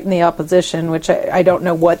 or frighten the opposition, which I don't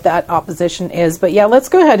know what that opposition is. But yeah, let's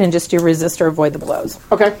go ahead and just do resist or avoid the blows.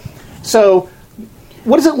 Okay. So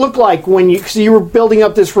what does it look like when you... So you were building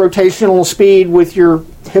up this rotational speed with your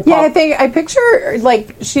hip-hop... Yeah, I picture,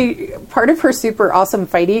 like, part of her super awesome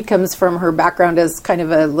fighty comes from her background as kind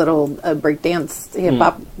of a little breakdance,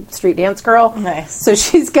 hip-hop, street dance girl. Nice. So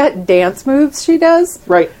she's got dance moves she does.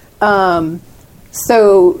 Right.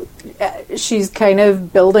 So she's kind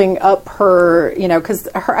of building up her, because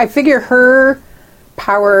I figure her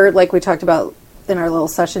power, like we talked about in our little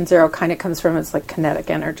session 0, kind of comes from its like kinetic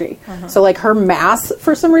energy. So like her mass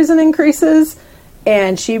for some reason increases,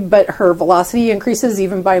 but her velocity increases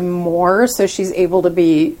even by more, so she's able to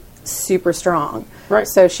be super strong. Right.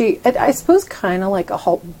 So I suppose, kind of like a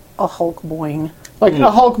Hulk boing. Like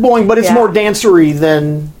a Hulk boing, but it's Yeah. more dancery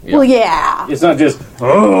than... Well, yeah. It's not just.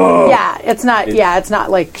 Yeah, it's not. Yeah, it's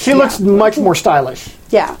not like She looks much more stylish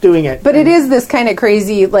doing it. But it is this kind of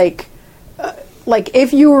crazy, like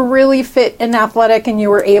if you were really fit and athletic and you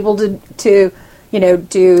were able to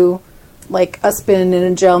do like a spin and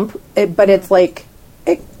a jump, but it's like.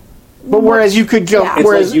 But whereas you could jump, Yeah. It's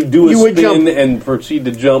whereas like you do a would spin jump, and proceed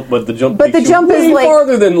to jump, but the jump. But the takes you jump is way like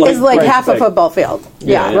farther than like half a like- football field.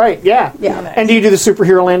 Yeah, right? Yeah, Yeah. And do you do the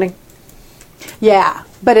superhero landing? yeah.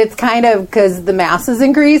 But it's kind of because the mass is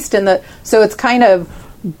increased so it's kind of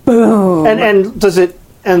boom. And does it?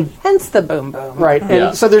 And Hence the boom boom. right, and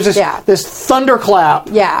Yeah. so there's this Yeah. this thunderclap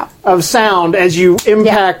Yeah. of sound as you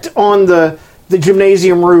impact on the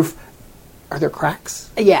gymnasium roof. Are there cracks?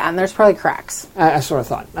 Yeah, and there's probably cracks. I sort of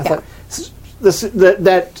thought. I Yeah. thought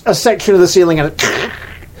that a section of the ceiling and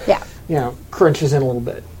Yeah. crunches in a little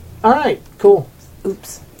bit. All right, cool,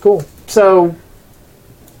 Oops. cool. So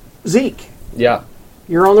Zeke, Yeah.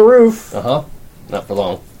 you're on the roof. Not for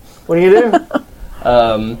long. What do you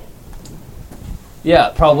do? Yeah,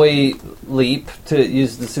 probably leap to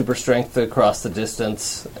use the super strength to cross the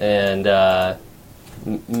distance, and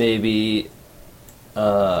maybe.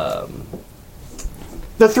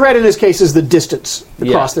 The threat in this case is the distance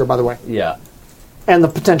across there, by the way, Yeah. and the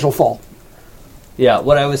potential fall. Yeah,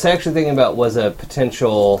 what I was actually thinking about was a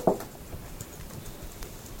potential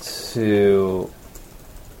to...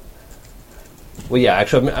 Well, yeah,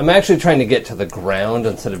 actually, I'm actually trying to get to the ground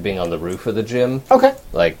instead of being on the roof of the gym. Okay.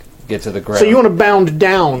 Like, get to the ground. So you want to bound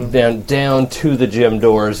down. down to the gym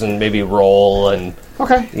doors and maybe roll and,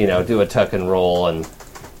 Okay. do a tuck and roll and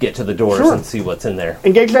get to the doors Sure. and see what's in there.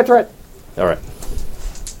 Engage that threat. All right.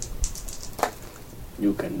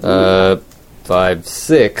 You can. Do 5,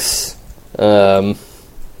 6.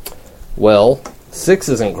 Well, 6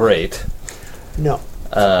 isn't great. No.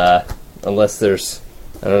 Unless there's,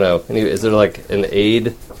 I don't know. Is there like an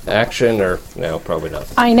aid action or no? Probably not.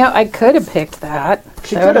 I know. I could have picked that.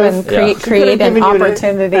 She That would have could've. been Yeah. She create could've an given you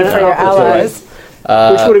opportunity an for your opportunity. allies.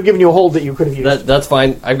 Which would have given you a hold that you could have used. That's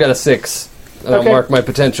fine. I've got a 6. I'll Okay. mark my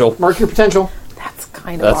potential. Mark your potential. That's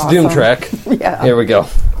kind of That's awesome. Doom Track. Yeah. Here we go.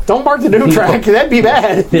 Don't mark the doom track. That'd be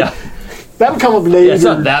bad. Yeah. That would come up Yeah, later. it's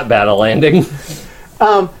not that bad a landing.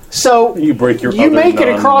 So You break your you other make it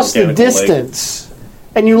across the non-mechanical leg. distance,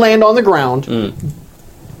 and you land on the ground, Mm.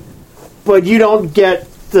 but you don't get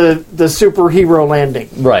the superhero landing.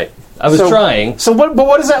 Right. I was So- trying. So what? But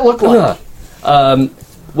what does that look like?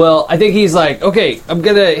 Well, I think he's like, okay, I'm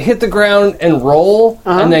gonna hit the ground and roll,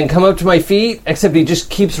 and then come up to my feet. Except he just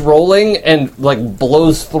keeps rolling and like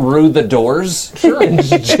blows through the doors. Sure. And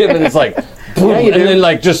Jim is like, boom, Yeah, you and do. then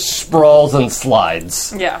like just sprawls and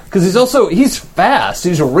slides. Yeah. Because he's fast.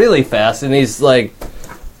 He's really fast, and he's like,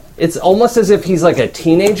 it's almost as if he's like a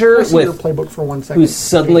teenager See your with playbook for 1 second. who's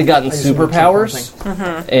suddenly gotten I just wanna check superpowers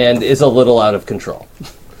something. and is a little out of control.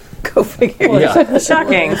 Go figure. Yeah.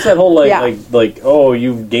 Shocking. It's that whole Yeah. oh,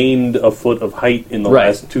 you've gained a foot of height in the Right.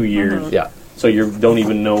 last 2 years. Yeah. So you don't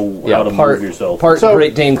even know how to move yourself. Part So-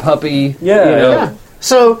 Great Dane puppy. Yeah, you know. Yeah.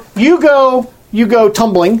 So you go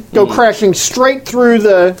tumbling, go crashing straight through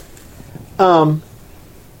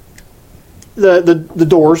the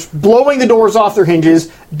doors, blowing the doors off their hinges,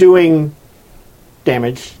 doing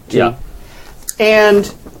damage. Yeah.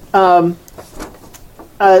 And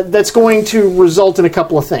that's going to result in a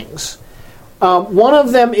couple of things. One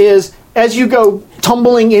of them is, as you go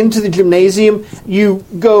tumbling into the gymnasium, you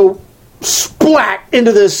go splat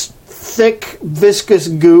into this thick, viscous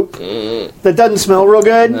goop that doesn't smell real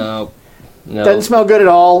good. No. Doesn't smell good at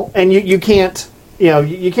all, and you can't,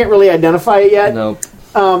 you can't really identify it yet. No.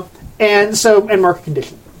 And mark a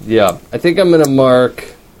condition. Yeah. I think I'm going to mark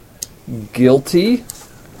guilty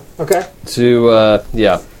Okay. to,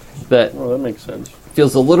 that Oh, that makes sense.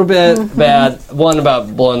 feels a little bit bad. One,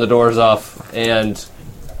 about blowing the doors off, and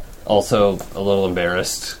also a little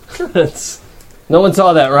embarrassed. No one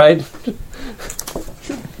saw that, right?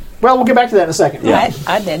 Well, we'll get back to that in a second. Yeah.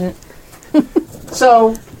 I didn't.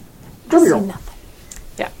 So, Derby Girl.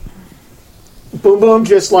 Yeah. Boom Boom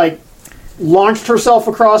just like launched herself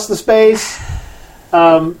across the space.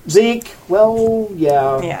 Zeke, well,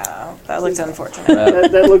 yeah. Yeah. That looks unfortunate.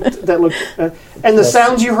 That looked, and the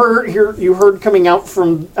sounds you heard coming out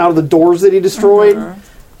of the doors that he destroyed.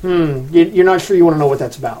 You're not sure you want to know what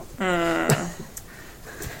that's about.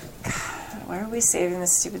 Why are we saving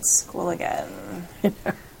this stupid school again?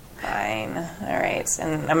 Fine. All right.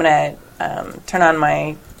 And I'm going to turn on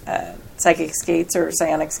my psychic skates or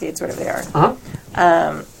psionic skates, whatever they are. Uh-huh.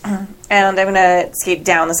 And I'm going to skate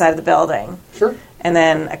down the side of the building Sure. and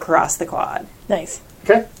then across the quad. Nice.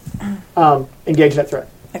 Okay. Engage that threat.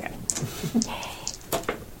 Okay.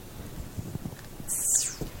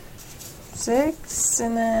 6,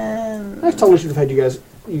 and then... I totally should have had you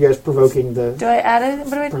guys provoking the Do I add it?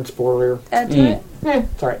 What do I principal earlier. add to it?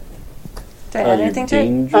 It's all right. Do I add anything to it?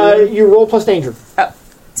 Danger? You roll plus danger. Oh,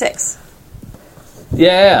 6.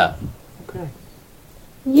 Yeah. Okay.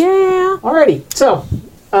 Yeah. Alrighty. So,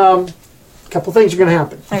 a couple things are going to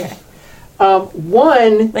happen. Okay.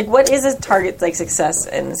 One, Like, what is a target, like, success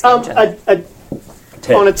in this game? Jen?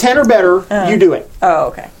 on a 10 or better, you do it. Oh,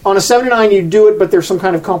 okay. On a 7 to 9, you do it, but there's some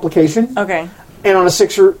kind of complication. Okay. And on a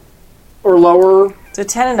 6 or lower, So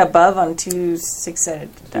 10 and above on 2 6-sided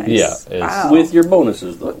dice. Yeah, it's- Wow. With your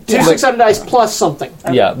bonuses, though. 2 6-sided dice plus something.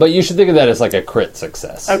 Yeah, but you should think of that as like a crit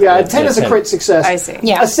success. Yeah, a 10 is a crit success. I see.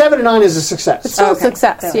 Yeah. A 7 to 9 is a success. Still Okay.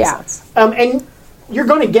 success. That makes Yeah. sense. And you're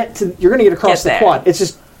going to get across Get the there. quad. It's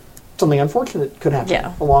just something unfortunate could happen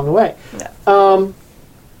Yeah. along the way. Yeah.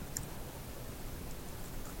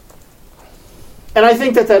 And I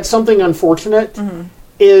think that something unfortunate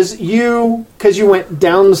is because you went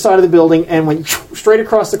down the side of the building and went straight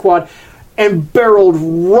across the quad and barreled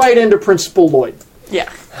right into Principal Lloyd. Yeah.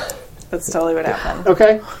 That's totally what happened.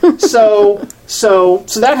 Okay, so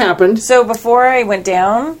that happened. So before I went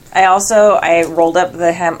down, I rolled up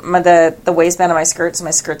the waistband of my skirt, so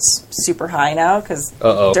my skirt's super high now because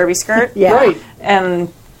Uh-oh. derby skirt. Yeah. Right,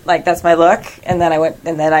 And like that's my look. And then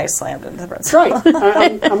I slammed into the principal.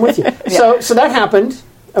 right. I'm with you. So that happened.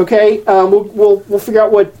 Okay, we'll figure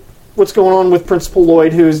out what's going on with Principal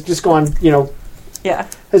Lloyd, who's just gone. Yeah.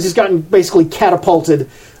 Has just gotten basically catapulted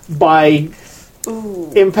by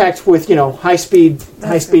impact with high speed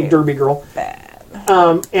great. Derby Girl. Bad.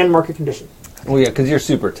 And market condition. Well, yeah, because you're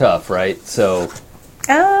super tough, right? So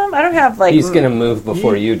I don't have like. he's going to move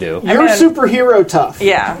before you do. You're superhero tough.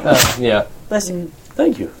 Yeah. Yeah. Listen.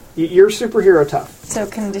 Thank you. You're superhero tough. So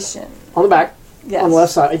condition. On the back. Yes. on the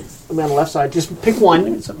left side. On the left side, just pick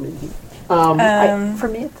one, For me, it's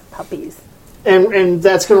the puppies. and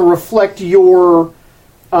that's going to reflect your,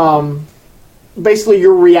 basically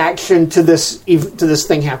your reaction to this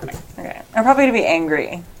thing happening. Okay. I'm probably going to be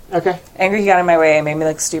angry. Okay. Angry he got in my way, made me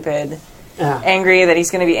look stupid. Yeah. Angry that he's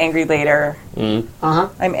going to be angry later.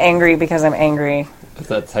 I'm angry because I'm angry.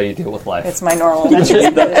 That's how you deal with life. It's my normal. That's your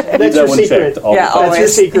one secret. checked all Yeah, the time. That's your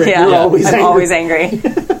always. secret. Yeah. You're always I'm angry. always angry.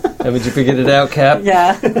 Haven't you figured it out, Cap?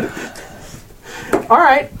 Yeah. All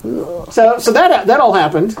right. So that all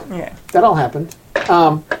happened. Okay. That all happened.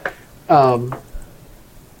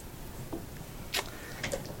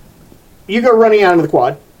 You go running out into the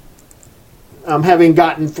quad, having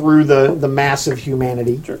gotten through the mass of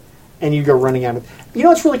humanity, Sure. and you go running out of. You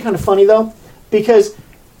know, it's really kind of funny though, because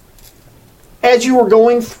as you were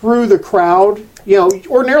going through the crowd, you know,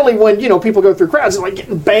 ordinarily when people go through crowds, it's like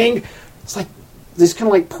getting banged. It's like this kind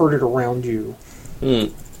of like parted around you.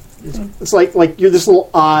 It's like you're this little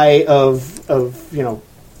eye of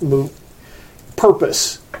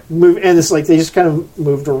purpose, and it's like they just kind of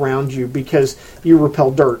moved around you because you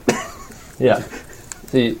repel dirt. Yeah.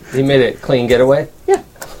 So you made it clean getaway? Yeah.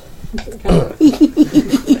 And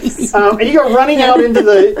you go running out into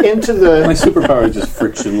the. My superpower is just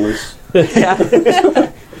frictionless.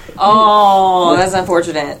 Yeah. Oh, that's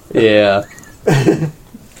unfortunate. Yeah.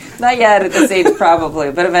 Not yet at this age,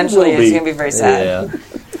 probably, but eventually Will be. it's going to be very sad. Yeah.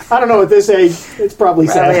 I don't know at this age. It's probably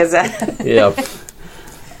Probably sad. is sad.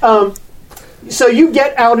 So Yeah. you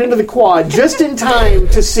get out into the quad just in time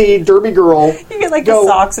to see Derby Girl You get like Go. the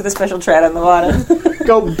socks with a special tread on the bottom.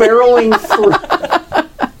 go barreling through.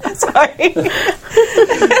 Sorry.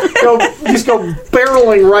 go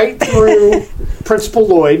barreling right through Principal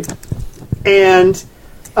Lloyd, and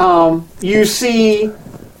you see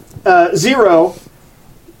Zero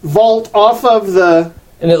vault off of the.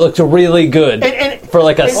 And it looked really good And for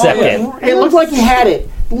like a second. It looked like he had it.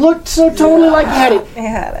 Looked so totally like he had it. I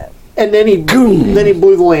had it. And then he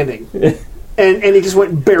blew the landing, and he just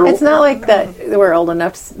went barrel. It's not like that we're old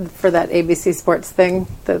enough for that ABC Sports thing,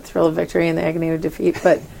 the thrill of victory and the agony of defeat,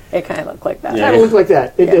 but it kind of looked like that. It kind of looked like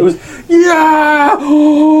that. It It was yeah.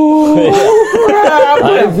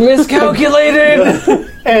 I've miscalculated!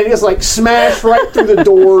 And it's like smash right through the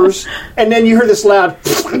doors, and then you hear this loud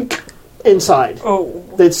inside. Oh.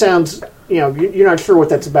 That sounds, you're not sure what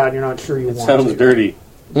that's about. You're not sure you want. sounds to. dirty.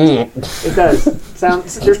 It does.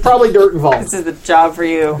 There's probably dirt involved. This is the job for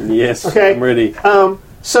you. Yes, Okay. I'm ready.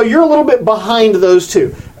 So you're a little bit behind those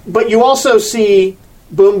two, but you also see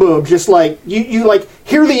Boom Boom. Just like you like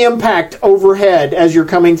hear the impact overhead as you're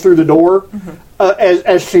coming through the door,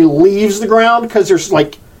 as she leaves the ground because there's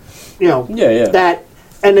like, Yeah. that,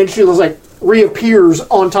 and then she was like reappears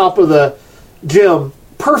on top of the gym.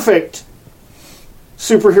 Perfect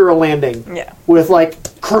superhero landing. Yeah. With like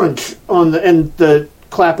crunch on the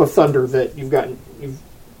clap of thunder that you've gotten.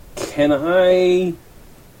 Can I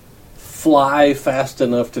fly fast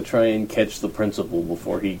enough to try and catch the principal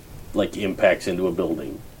before he impacts into a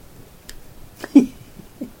building?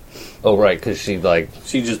 Oh, right, because she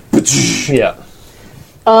She just yeah.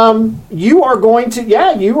 You are going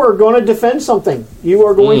to defend something. You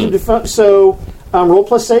are going to defend. So roll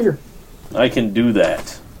plus savior. I can do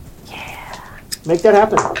that. Make that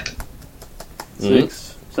happen.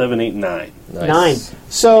 6, 7, 8, 9. Nice. 9.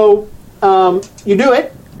 So you do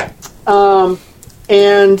it.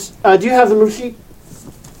 And do you have the move sheet?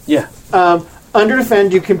 Yeah. Under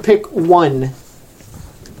defend, you can pick one.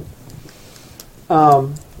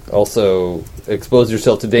 Also, expose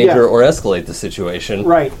yourself to danger Yeah. or escalate the situation.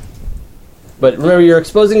 Right. But remember, you're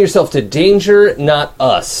exposing yourself to danger, not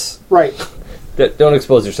us. Right. Don't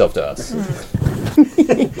expose yourself to us.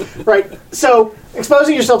 Right. So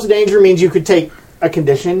exposing yourself to danger means you could take a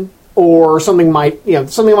condition, or something might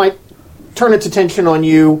turn its attention on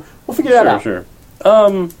you. We'll figure that out. Sure.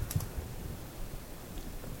 That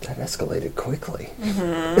escalated quickly.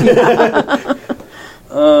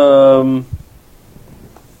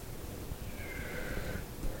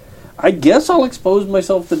 I guess I'll expose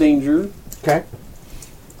myself to danger. Okay.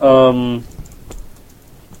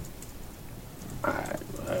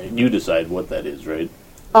 You decide what that is, right?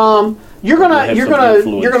 You're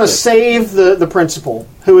gonna save the principal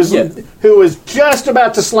who is just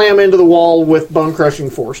about to slam into the wall with bone crushing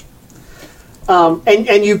force.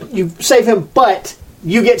 And you save him, but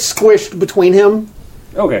you get squished between him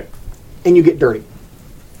Okay. and you get dirty.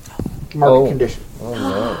 Mark a condition. Oh,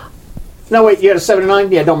 no. No, wait, you had a 7 and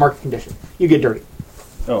 9? Yeah, don't mark a condition. You get dirty.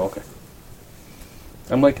 Oh, okay.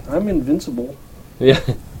 I'm invincible. Yeah.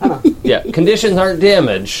 Yeah, conditions aren't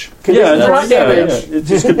damage. Conditions Yeah, are not damage. It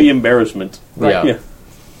just could be embarrassment. Yeah.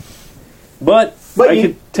 But I you-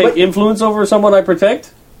 could take but- influence over someone I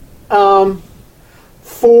protect?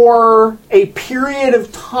 For a period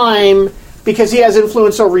of time, because he has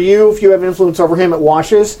influence over you, if you have influence over him, it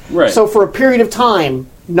washes. Right. So for a period of time,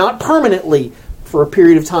 not permanently, for a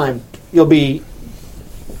period of time, he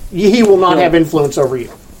will not have influence over you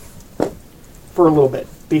for a little bit,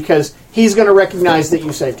 because he's going to recognize that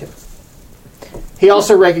you saved him. He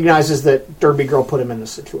also recognizes that Derby Girl put him in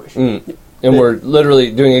this situation. And we're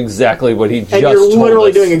literally doing exactly what he just And told you're literally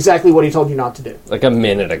us, doing exactly what he told you not to do. like a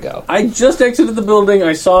minute ago. I just exited the building.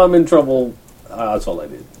 I saw him in trouble. That's all I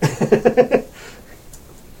did.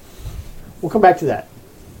 We'll come back to that.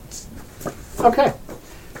 Okay.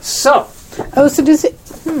 So, Oh, so does it?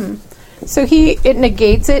 So it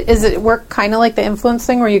negates it. Does it work kind of like the influence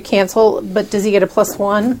thing, where you cancel, but does he get a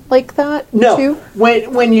 +1 like that? no. Too?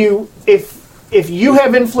 When you if you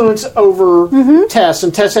have influence over Tess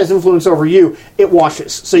and Tess has influence over you, it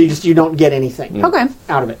washes. So you don't get anything Okay.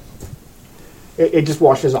 out of it. It just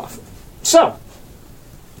washes off. So,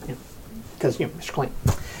 because Mr. Clean.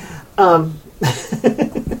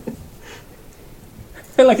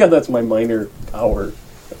 I like how that's my minor power.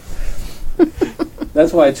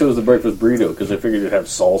 That's why I chose the breakfast burrito, because I figured it'd have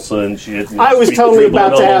salsa and shit. And I was sweet totally dribbling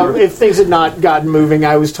about to all have, over. if things had not gotten moving,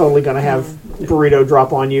 I was totally going to have burrito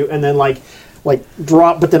drop on you and then like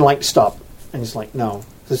drop, but then like stop. And it's like, no.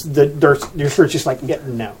 Your shirt's just like,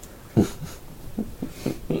 no.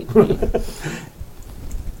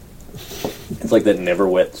 It's like that never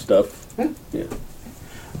wet stuff. Yeah.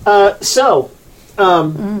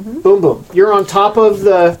 Boom, boom. You're on top of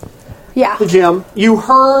the Yeah. gym. You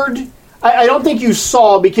heard, I don't think you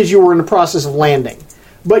saw because you were in the process of landing,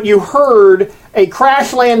 but you heard a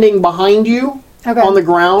crash landing behind you on the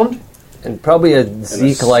ground. And probably a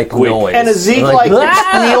Zeke-like squeak. noise. And a Zeke-like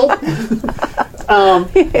squeal.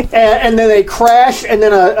 And then they crash, and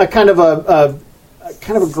then a kind of a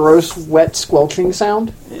gross, wet, squelching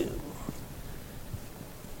sound.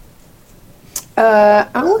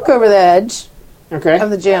 I'll look over the edge Okay. of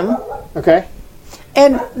the gym, Okay.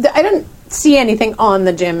 and I don't see anything on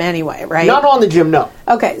the gym anyway, right? Not on the gym, no.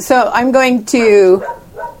 Okay, so I'm going to.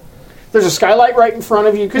 There's a skylight right in front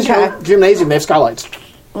of you because Okay. gymnasium, they have skylights.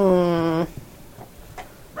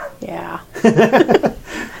 Yeah.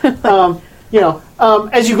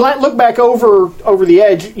 As you look back over the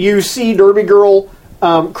edge, you see Derby Girl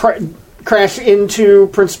crash into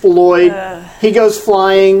Principal Lloyd. He goes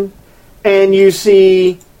flying, and you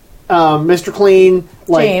see Mr. Clean,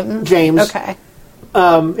 James. Okay.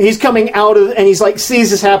 He's coming out of, and he's like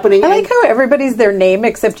sees this happening. I like how everybody's their name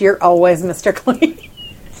except you're always Mr. Clean.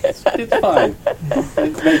 It's fine.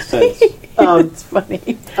 It makes sense. It's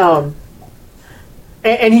funny.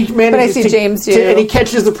 And he manages But I see James, too. and he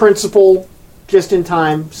catches the principal just in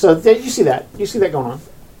time. So you see that. You see that going on.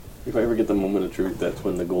 If I ever get the moment of truth, that's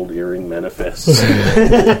when the gold earring manifests.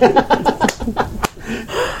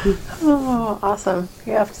 Oh, awesome.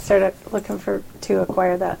 You have to start looking to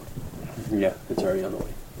acquire that. Yeah, it's already on the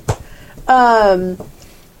way.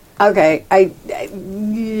 Okay.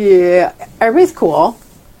 Yeah, everybody's cool.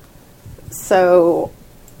 So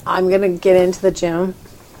I'm going to get into the gym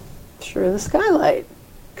through the skylight,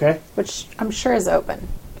 Okay. which I'm sure is open.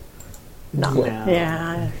 No.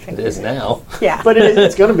 Yeah, I think It is now. Yeah. But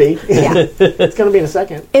it's going to be. yeah. It's going to be in a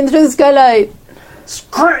second. Into the skylight.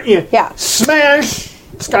 Yeah. Smash.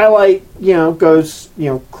 Skylight, goes,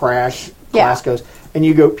 crash. Glass goes. And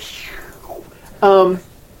you go. From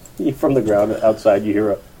the ground outside, you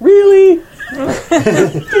hear a, really?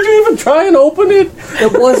 Did you even try and open it?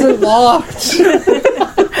 It wasn't locked.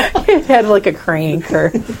 It had like a crank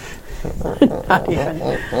or not even.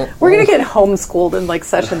 We're gonna get homeschooled in like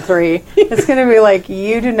session 3. It's gonna be like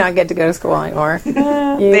you do not get to go to school anymore. They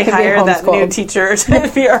can be hired that new homeschooled. teacher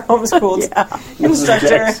to be our homeschooled instructor,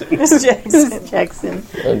 Jackson. Miss Jackson. Jackson.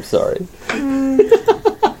 I'm sorry.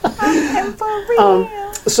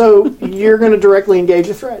 So you're going to directly engage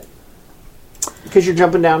a threat. Because you're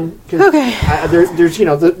jumping down. Okay. There's,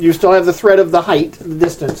 you still have the threat of the height, the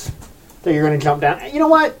distance that you're going to jump down. You know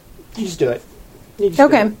what? You just do it. You just do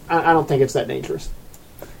Okay. it. I don't think it's that dangerous.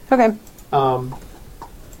 Okay.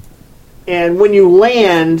 And when you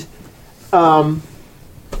land, I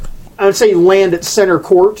would say you land at center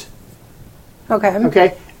court. Okay.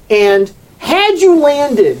 Okay? And had you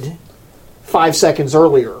landed 5 seconds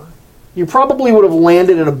earlier, you probably would have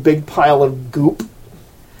landed in a big pile of goop.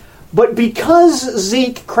 But because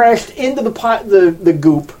Zeke crashed into the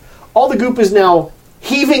goop, all the goop is now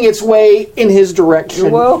heaving its way in his direction.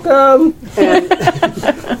 You're welcome.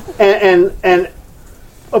 And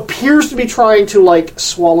appears to be trying to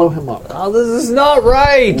swallow him up. Oh, this is not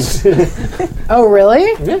right. Oh,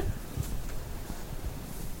 really? Yeah.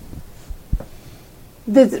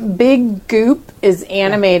 this big goop is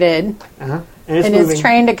animated, And and moving. it's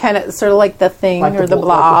trying to kind of sort of like the thing Like or the like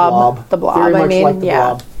blob. The blob. Very I much mean, like the yeah.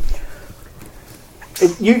 blob.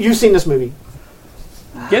 You've seen this movie.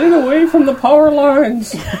 Getting away from the power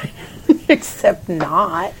lines. Except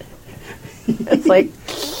not. It's like,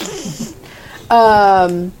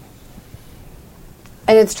 and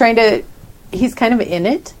it's trying to. He's kind of in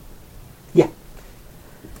it. Yeah.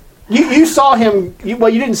 You saw him. You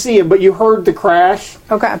didn't see him, but you heard the crash,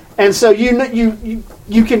 Okay. and so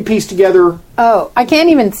you can piece together. Oh, I can't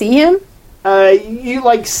even see him.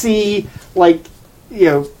 You see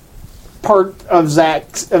part of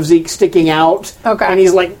Zeke sticking out. Okay. And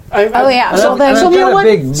he's like, Oh, yeah. So, So then- so I've you know got what? a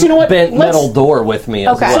big So you know what? bent Let's- metal door with me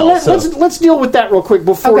as Okay. well. So let's deal with that real quick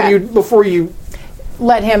before Okay. you.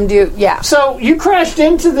 Let him do. Yeah. So you crashed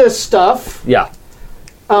into this stuff. yeah.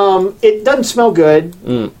 It doesn't smell good.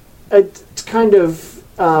 It's kind of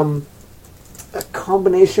a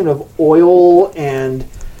combination of oil and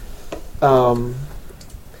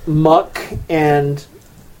muck and.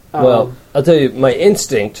 Well, I'll tell you, my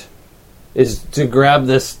instinct is to grab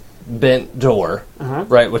this bent door,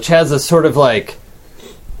 right, which has a sort of like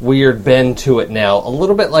weird bend to it now, a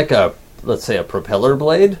little bit like let's say a propeller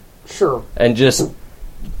blade, Sure. and just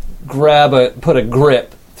put a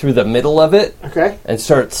grip through the middle of it Okay. and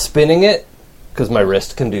start spinning it, because my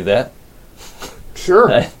wrist can do that. Sure.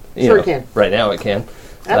 You Sure know, it can. Right now it can.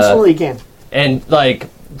 Absolutely can. And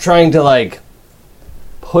trying to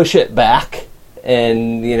push it back,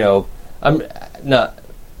 and I'm not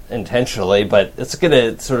intentionally, but it's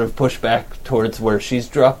gonna sort of push back towards where she's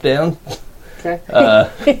dropped down. Okay.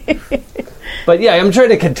 But yeah, I'm trying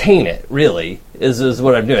to contain it. Really, is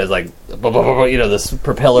what I'm doing. It's like this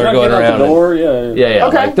propeller Not going get out around. the door, Yeah.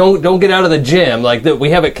 Okay. Like, don't get out of the gym. We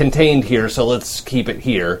have it contained here, so let's keep it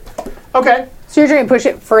here. Okay. So you're trying to push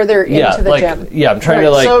it further Yeah, into the gym. yeah. I'm trying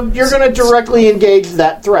Right, to so you're going to directly engage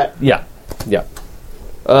that threat. Yeah.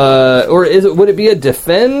 Or would it be a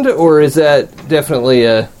defend, or is that definitely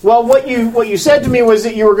a? Well, what you said to me was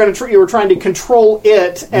that you were going to you were trying to control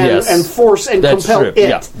it and, Yes. and force and That's compel true. it.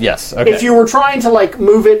 Yeah. Yes. Okay. If you were trying to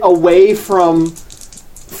move it away from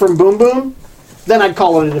Boom Boom, then I'd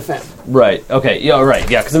call it a defend. Right. Okay. Yeah. Right.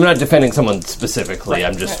 Yeah. Because I'm not defending someone specifically.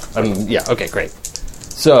 I'm just. Yeah. Okay. Great.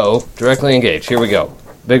 So directly engage. Here we go.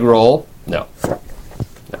 Big roll. No.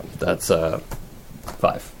 That's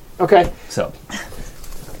 5. Okay. So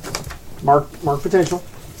Mark potential.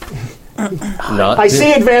 not. I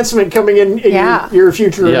see advancement coming in Yeah. your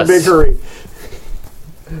future in a Yes. big hurry.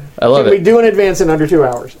 I love Can we it. do an advance in under 2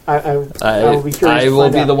 hours? I will be curious. I to will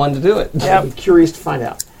find be out. the one to do it. I'm curious to find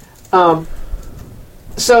out.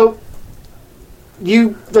 So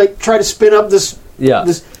you try to spin up this. Yeah.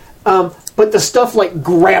 But the stuff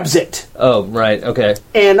grabs it, Oh. Right. Okay.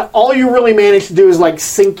 and all you really manage to do is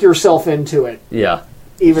sink yourself into it Yeah.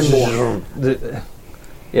 even more.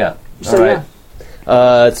 Yeah. So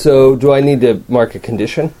All right. So do I need to mark a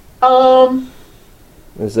condition?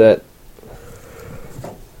 Is that?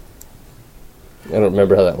 I don't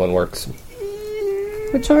remember how that one works.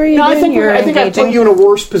 Which one are you No, doing? I think You're I put engaging? you in a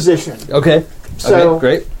worse position. Okay. So- okay.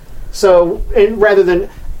 Great. So, and rather than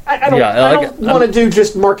I don't, Yeah, I like don't want to do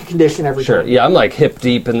just mark a condition every Sure. time. Yeah, I'm hip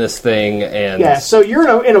deep in this thing, and Yeah. So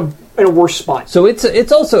you're in a worse spot. so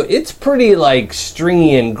it's pretty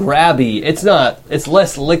stringy and grabby. It's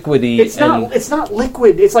less liquidy. It's not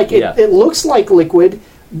liquid. It's Yeah. it looks like liquid,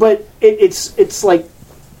 but it's like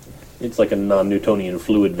It's like a non-Newtonian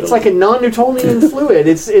fluid. it's like a non-Newtonian fluid.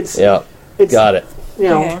 It's Yeah. It's, Got it.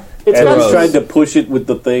 Okay. It's As got I this- tried to push it with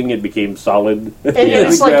the thing, it became solid. and It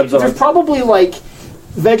it's grabs there's on. probably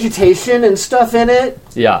vegetation and stuff in it,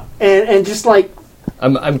 Yeah. and just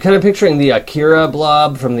I'm kind of picturing the Akira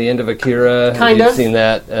blob from the end of Akira. Kind Have you of. seen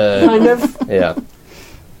that? kind of, Yeah.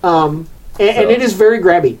 and it is very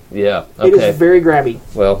grabby. Yeah. It Okay. is very grabby.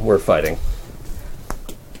 Well, we're fighting.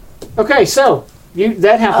 Okay, so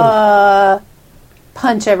that happened.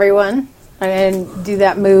 Punch everyone and do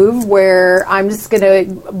that move where I'm just going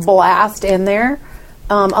to blast in there.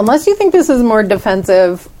 Unless you think this is more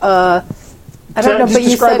defensive, I don't know. Just But you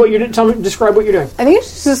describe said what you're doing. Describe what you're doing. I think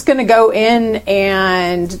it's just going to go in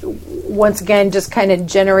and once again just kind of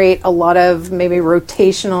generate a lot of maybe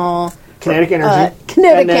rotational Kinetic energy.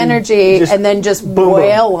 kinetic And then energy, just and then just boom.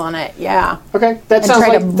 wail on it. Yeah. Okay, that And sounds try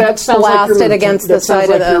like to that sounds blast like your it move. against That the sounds side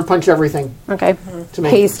like of your the- punch everything. Okay. To me.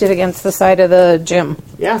 Paste it against the side of the gym.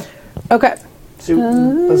 Yeah. Okay.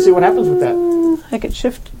 Let's see what happens with that. I could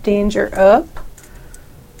shift danger up.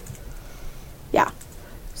 Yeah.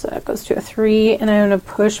 So that goes to a 3, and I'm going to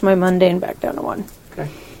push my mundane back down to 1. Okay.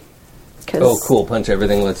 'cause- Oh, cool. Punch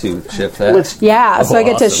everything lets you shift that. Yeah, so I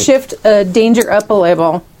get to awesome. shift danger up a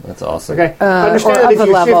level. That's awesome. Okay. Understand or that if up a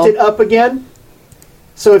you level. shift it up again,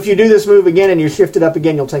 so if you do this move again and you shift it up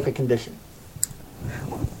again, you'll take a condition.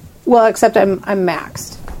 Well, except I'm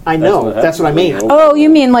maxed. I know. That's what I mean. Oh, you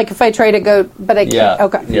mean like if I try to go, but I Yeah. can't.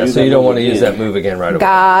 Okay. Yeah, so you don't want to use that move again right away.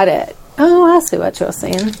 Got it. Oh, I see what you're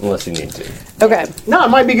saying. Unless you need to. Okay. No, it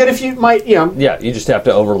might be good if you might, Yeah, you just have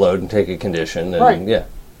to overload and take a condition. And, Right. Yeah.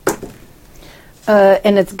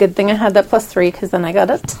 And it's a good thing I had that +3 because then I got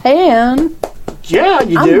a 10. Yeah,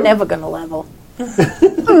 you I'm do. never going to level.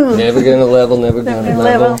 Never gonna level, never gonna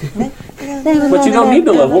level. But you don't need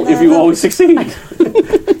to level if you always succeed.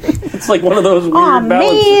 It's like one of those weird Aw,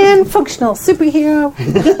 balances. man, functional superhero.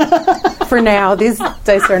 For now, these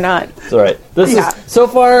dice are not. It's all right. This Yeah. is so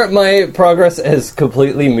far. My progress has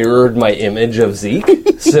completely mirrored my image of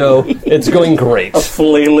Zeke, so it's going great. A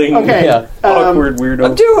flailing, Okay. Yeah. awkward weirdo.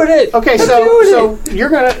 I'm doing it. Okay, so you're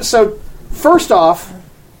gonna. So first off,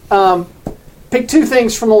 pick 2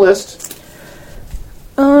 things from the list.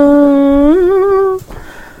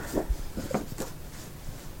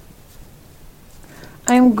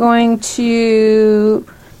 I'm going to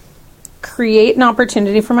create an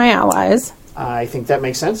opportunity for my allies. I think that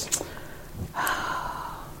makes sense.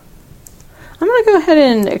 I'm going to go ahead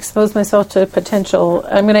and expose myself to potential.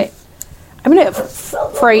 I'm going to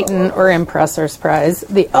frighten or impress or surprise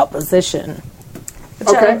the opposition.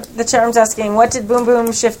 The charm's asking, what did Boom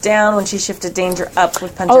Boom shift down when she shifted danger up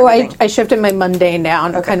with punch Oh, everything? I shifted my mundane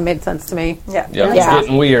down. It kind of made sense to me. Yeah. Yeah, it's Yeah.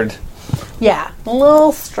 getting weird. Yeah, a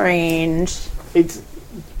little strange. It's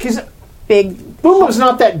because Big. Boom Boom's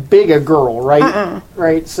not that big a girl, right?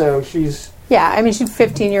 Right. So she's Yeah, I mean, she's a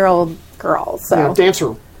 15-year-old girl, so.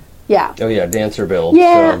 dancer. Yeah. Oh yeah, dancer build.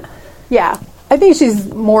 Yeah. So. Yeah. I think she's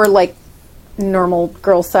more like normal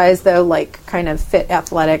girl size, though, like kind of fit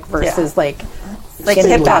athletic versus like skinny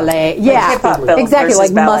hip-hop. ballet. Yeah. hip-hop build exactly, versus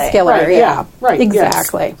like ballet. muscular. Right, yeah. yeah, right, yeah.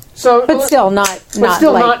 Exactly. So, But still not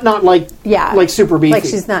like. not like Yeah. like super beefy. Like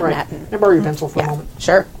she's not right. netting. Can I borrow your pencil for a Yeah. moment?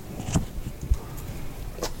 Sure.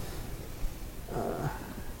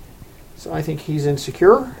 So I think he's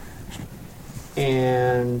insecure,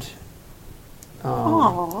 and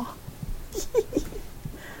Aw.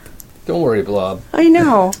 Don't worry, Blob. I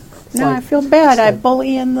know. No, like- I feel bad. I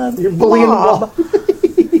bully in the. you're bullying blob. the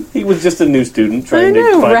ball. He was just a new student trying I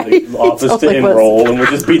know, to find right? the office He totally to was. enroll, and we're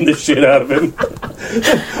just beating the shit out of him. He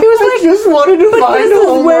was I just wanted to like, find "This is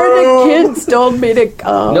homeroom. where the kids told me to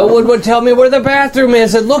come." No one would tell me where the bathroom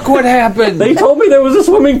is, and look what happened. They told me there was a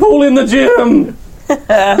swimming pool in the gym. Oh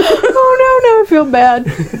no, I feel bad.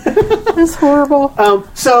 That's horrible.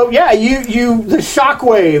 So yeah, you the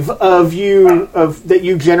shockwave of that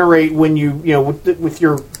you generate when you with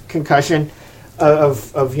your concussion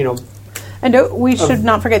of And we should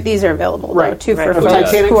not forget these are available Right. though too Right. for Of folks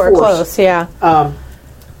Titanic who are Force. close. Yeah.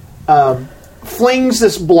 flings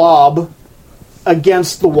this blob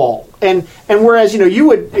against the wall, and whereas you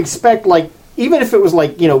would expect like even if it was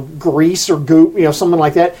like grease or goop something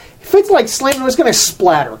like that, if it's like slamming, it's going to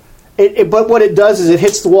splatter. But what it does is it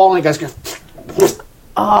hits the wall and it goes.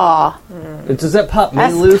 Does that pop me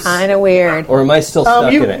That's loose, kind of weird. or am I still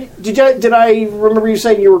stuck in it? Did I remember you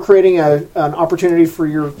saying you were creating an opportunity for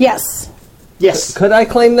your? Yes. Yes, Could I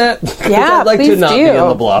claim that? 'Cause Yeah, I'd like to please not be do. in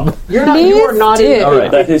the blob. you're not. You are Please not. In do. All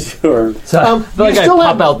right. That is your... So I feel like I still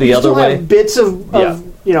pop out the you other still way, have bits of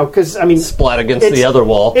because I mean splat against it's- the other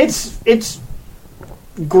wall. it's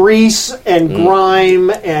grease and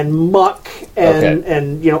grime and muck and Okay.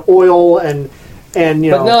 and oil and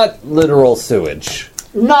But not literal sewage.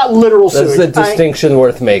 not literal That's sewage. a distinction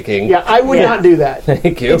worth making. Yeah, I would not do that.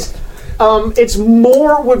 Thank you. It's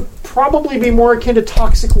more would probably be more akin to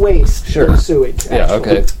toxic waste Sure. than sewage. Yeah,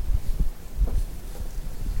 actually. okay.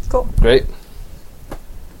 Cool. Great.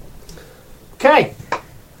 Okay.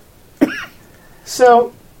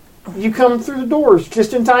 So you come through the doors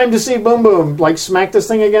just in time to see Boom Boom like smack this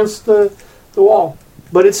thing against the wall,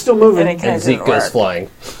 but it's still moving. And it kinda And Zeke didn't goes work. flying.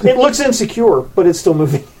 It looks insecure, but it's still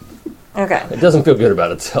moving. Okay. It doesn't feel good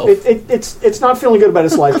about itself. It's not feeling good about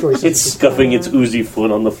its life choices. It's scuffing its oozy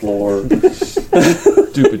foot on the floor.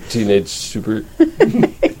 Stupid teenage super.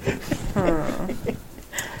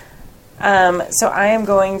 So I am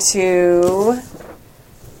going to...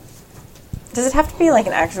 Does it have to be like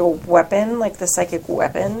an actual weapon, like the psychic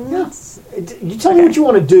weapon? Yeah. You tell me what you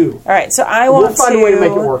want to do. All right, so I We'll want find a way to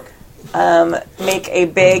make it work. make a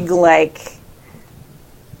big like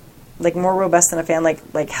more robust than a fan,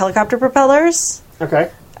 like helicopter propellers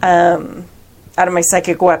Okay. out of my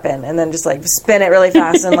psychic weapon, and then just like spin it really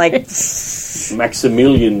fast and like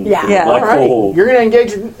Maximilian. Yeah. Yeah. Black All right. hole. You're going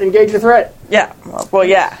to engage a threat. yeah, well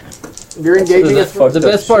yeah. You're engaging a threat. The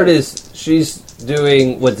best part is she's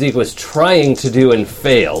doing what Zeke was trying to do and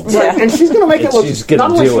failed. Right, and she's going to make it look. She's gonna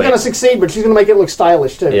Not only do she's going it. to succeed, but she's going to make it look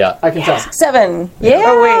stylish too. Yeah. I can tell. 7. Yeah.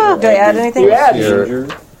 Oh wait, do I add anything? You add You're-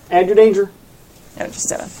 add your danger. No, just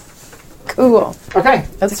 7. Cool. Okay,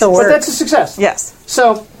 That's the but word. that's a success. Yes.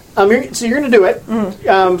 So, you're going to do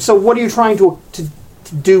it. So, what are you trying to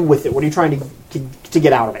do with it? What are you trying to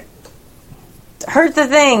get out of it? Hurt the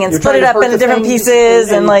thing and You're split trying it to up hurt into the different thing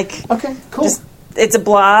pieces and like Okay, cool. just it's a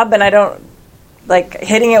blob and I don't like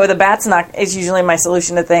hitting it with a bat's not is usually my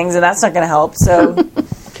solution to things and that's not going to help. So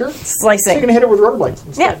Sure. So slicing. you're going to hit it with rubber blades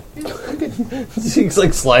instead. Yeah. Zeke's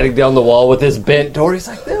like sliding down the wall with his bent door. He's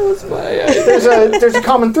like, that was my idea. There's a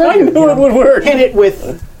common thread. I here, knew it would work. Hit it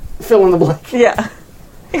with fill in the blank. Yeah.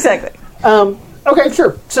 Exactly. Okay,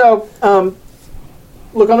 sure. So,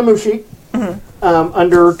 look on the move sheet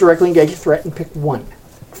under directly engage a threat and pick one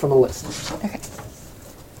from the list. Okay.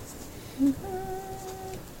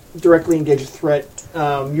 Directly engage a threat.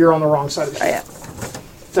 You're on the wrong side of the Oh sheet. yeah.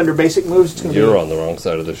 It's under basic moves. It's going to You're be on the wrong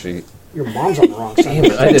side of the sheet. your mom's on the wrong side. Damn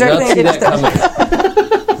it, I did not Directly see that engage coming.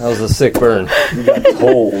 That was a sick burn. You got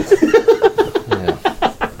told.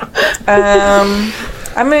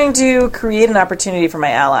 I'm going to create an opportunity for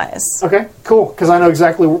my allies. Okay, cool. Because I know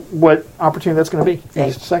exactly what opportunity that's going to be in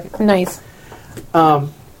just a second. Nice.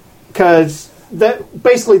 Because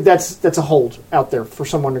that's a hold out there for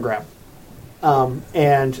someone to grab,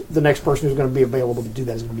 and the next person who's going to be available to do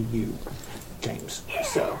that is going to be you, James.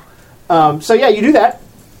 So yeah, you do that,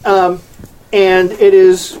 and it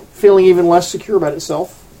is feeling even less secure about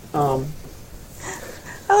itself. I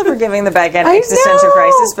love forgiving the back end I existential know.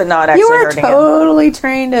 crisis, but not actually You are hurting it. totally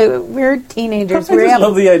trying to. We're teenagers. I We just have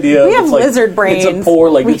love the idea. we of have it's like, lizard brains. It's a poor,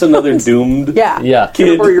 like We it's another have- doomed Yeah. Yeah.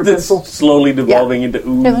 kid Borrow your that's pencil. slowly devolving into ooze.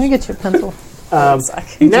 Here, let me get you a pencil. He just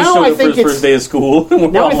Now showed I up for think his first day of school. And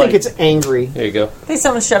we're Now all I think like, it's angry. There you go. I think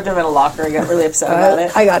someone shoved him in a locker and got really upset about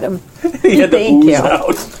it. I got him. he had to Thank ooze you.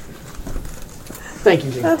 out. Thank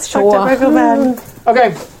you, James. That's Sure. fucked up. I feel bad.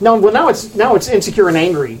 Okay, now it's insecure and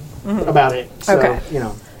angry about it. So, Okay. you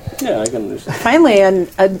know. Yeah, I can understand. Finally, an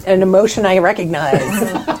emotion I recognize.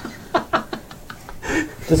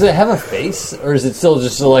 Does it have a face, or is it still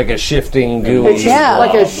just like a shifting goo? It's just Yeah.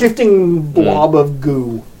 like a shifting blob of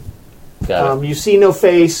goo. Got it. You see no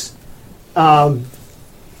face, although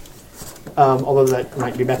that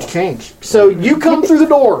might be about to change. So you come through the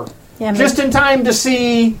door Yeah, just in time to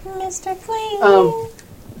see Mr. Clean.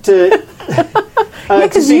 to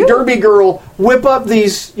 'cause see you- Derby Girl whip up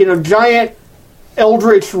these giant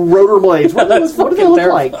eldritch rotor blades. What do they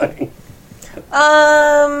look like? Terrifying.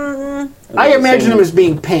 I imagine them as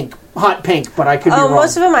being pink, hot pink, but I could be wrong.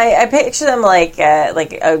 Most of them, I picture them like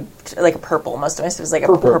a purple. Most of my stuff is like a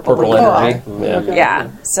purple. Purple yellow. energy. Yeah. Okay. Yeah.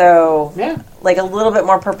 So Yeah. like a little bit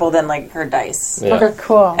more purple than like her dice, Yeah. Okay.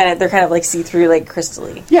 Cool. and they're kind of like see through, like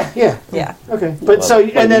crystally. Yeah. Yeah. Okay. But so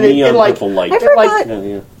Like and then it neon like purple light. I it like forgot. Yeah,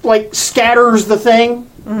 yeah. like scatters the thing,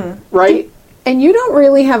 right? And you don't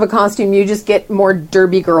really have a costume. You just get more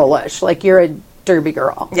Derby Girl-ish. Like you're a Derby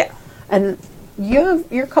Girl. Yeah. And you have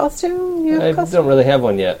your costume? You have I a costume? don't really have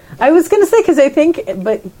one yet. I was going to say, because I think,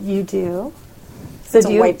 but you do. So It's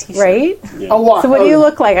do a you, white t-shirt. right? Oh, what? So what do you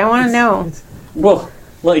look like? I want to know. Well,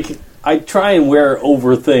 like, I try and wear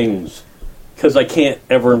over things because I can't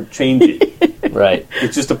ever change it. Right.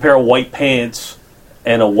 It's just a pair of white pants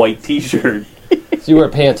and a white T-shirt. So you wear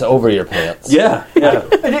pants over your pants. Yeah, yeah.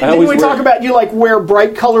 Didn't we talk about you like wear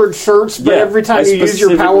bright colored shirts, but Yeah, every time I you use your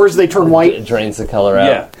specifically- powers, they turn It white? drains the color out.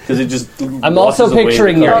 Yeah, because it just. I'm also washes away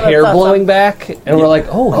picturing the your color. hair that's blowing back, and we're like,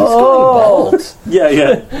 oh, he's going bald. Yeah,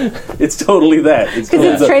 yeah. It's totally that. It's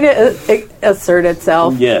Because it's trying to assert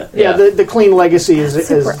itself. Yeah. Yeah, the clean legacy is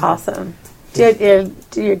Super awesome. Do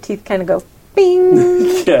your teeth kind of go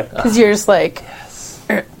bing? Yeah. Because you're just like,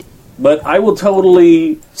 But I will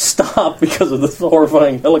totally stop because of this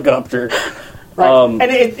horrifying helicopter. right.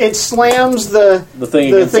 And it slams the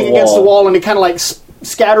thing against the against the wall. wall, and it kind of like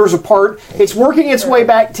scatters apart. It's working its way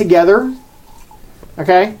back together.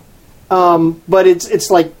 Okay, but it's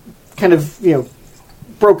like kind of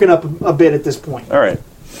broken up a bit at this point. All right.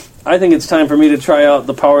 I think it's time for me to try out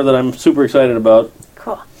the power that I'm super excited about.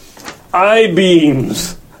 cool. Eye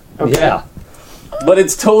beams. Yeah. But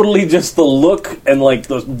it's totally just the look and like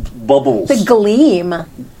those bubbles. The gleam.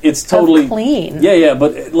 It's totally clean. Yeah,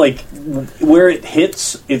 but like where it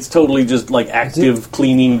hits, it's totally just like active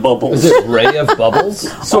cleaning bubbles. Is it ray of bubbles?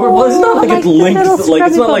 So it's not like like it's linked. little Like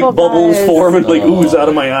it's not like scrubby bubble bubbles guys. form and like ooze out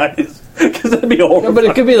of my eyes. Because that'd be horrible. No, but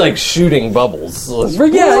it could be like shooting bubbles.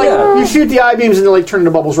 Yeah. You shoot the eye beams and they like turn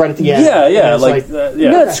into bubbles right at the end. Yeah, yeah, And it's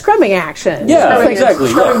No, it's scrubbing action. Yeah, Scrubbing- exactly.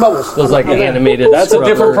 Scrubbing yeah. bubbles. Those like Okay. animated. That's a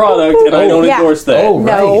different product, and I don't yeah. endorse that. Oh, right.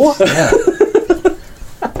 No. Yeah.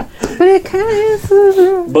 But it kind of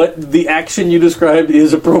is. But the action you described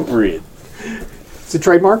is appropriate. Is it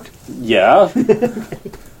trademarked? Yeah.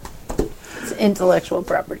 It's intellectual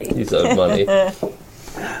property. He's owed money.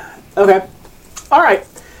 Okay. All right.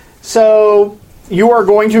 So you are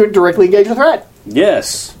going to directly engage the threat.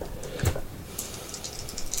 Yes.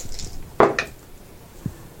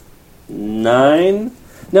 9.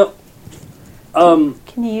 No.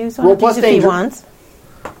 Can you use one Roll of plus these if he danger. wants?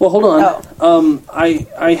 Well, hold on. Oh.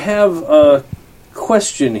 I have a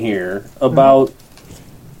question here about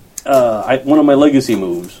one of my legacy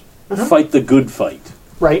moves. Fight the good fight.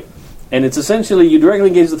 Right. And it's essentially you directly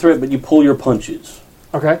engage the threat, but you pull your punches.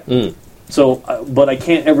 Okay. So, but I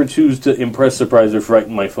can't ever choose to impress, surprise, or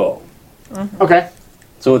frighten my foe. Okay.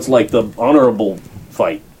 So it's like the honorable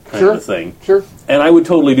fight kind Sure. of thing. Sure. And I would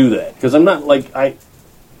totally do that because I'm not like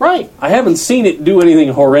Right. I haven't seen it do anything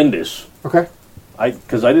horrendous. Okay.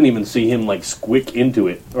 Because I didn't even see him like squick into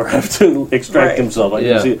it or have to extract Right. himself.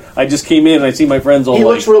 Yeah. I just came in and I see my friends all He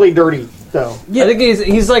like, looks really dirty, though. I think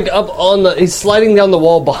he's like up on the. He's sliding down the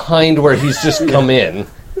wall behind where he's just come in.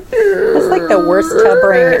 That's like the worst tub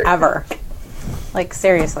ring ever. Like,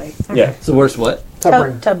 seriously. yeah, It's the worst what? Tub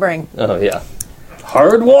ring. Tub ring. Oh yeah.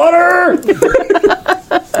 hard water.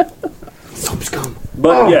 Soap scum.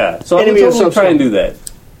 But yeah, so I would Enemy of totally soap try and scum. do that.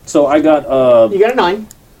 So I got You got a 9.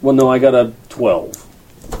 well, no, I got a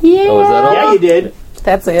 12. Yeah. Oh, is that all? Yeah, you did.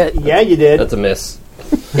 That's it. Yeah, you did. That's a miss.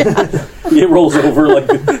 It rolls over like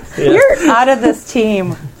You're out of this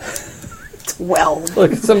team. 12.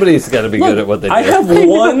 Look, somebody's got to be good at what they do. I have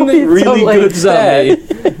one really so good stat,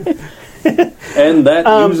 Somebody. and that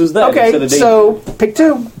uses that instead Okay, of danger. so pick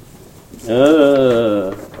 2.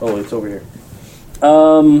 Oh, it's over here.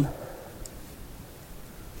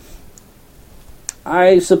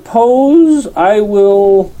 I suppose I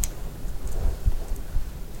will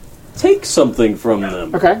take something from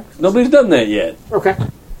them. Okay. Nobody's done that yet. Okay.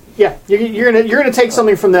 Yeah, you're gonna take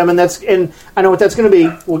something from them, and I know what that's gonna be.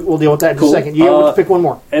 We'll deal with that in Cool. a second. You have to pick one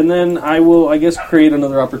more. And then I will, I guess, create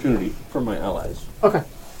another opportunity for my allies. Okay.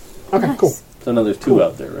 Okay. Cool. So now there's 2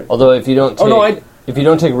 out there, right? Although if you don't take, Oh, no, if you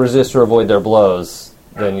don't take resist or avoid their blows,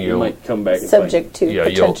 then You you might come back and Subject to yeah,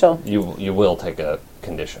 potential. you will take a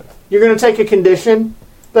condition. You're gonna take a condition.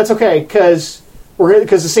 That's okay because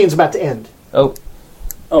the scene's about to end. Oh,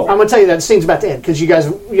 I'm gonna tell you that the scene's about to end because you guys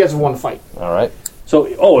have won the fight. all right. So,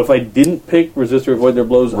 if I didn't pick resist or avoid their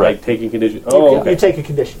blows, Right. I take a condition. Oh, You okay. take a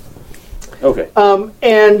condition. Okay.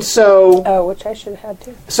 And so Oh, which I should have had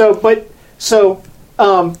to.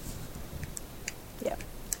 Yeah.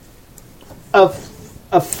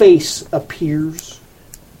 a face appears.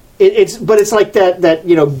 It's like that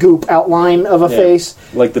goop outline of a Yeah. face,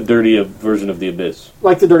 Like the dirty version of the Abyss.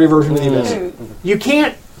 like the dirty version of the Abyss. You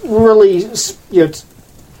can't really,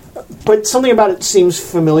 but something about it seems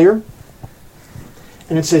familiar,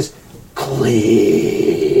 and it says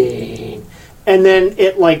clean, and then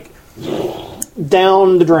it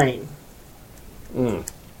down the drain.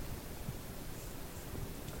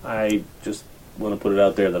 I just want to put it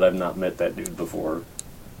out there that I've not met that dude before.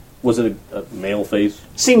 Was it a male face?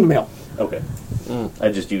 Seemed male. Okay. I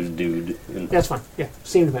just used dude. That's fine. Yeah,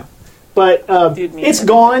 seemed male. But Dude, me it's either.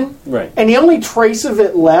 gone, Right. and the only trace of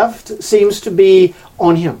it left seems to be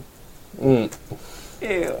on him. Ew.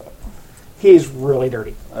 He is really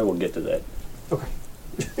dirty. I will get to that. Okay.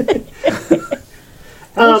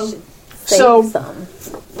 Save so- some.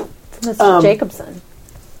 Mr. Jacobson.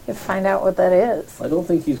 You find out what that is. I don't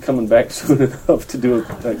think he's coming back soon enough to do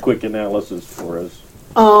a quick analysis for us.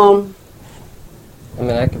 I mean,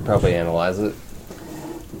 I could probably analyze it.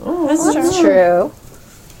 That's true.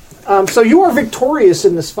 So you are victorious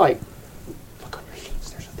in this fight. Look on your sheets.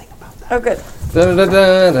 There's a thing about that. Oh, good.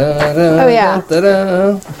 Oh, yeah.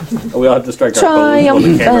 We all have to strike our pose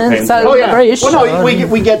when the camera Triumphant pans out. Oh yeah. Celebration. Well, no,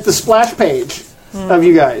 we get the splash page of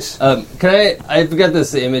you guys. Can I've got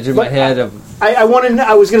this image in my But head of. I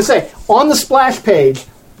was going to say on the splash page,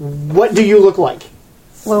 what do you look like?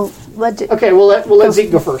 Well, Okay, we'll let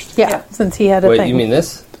Zeke go first. yeah, since he had a Wait, thing. you mean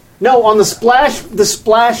this? No, on the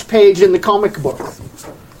splash page in the comic book.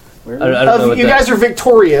 I don't know what You that- guys are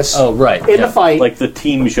victorious Oh, right. in yeah. the fight. Like the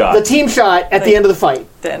team shot. the team shot at the end of the fight.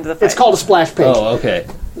 The end of the fight. It's called a splash page. Oh, okay.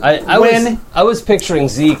 I was picturing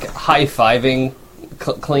Zeke high fiving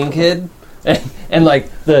Clean Kid, and like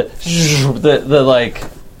the like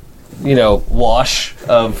wash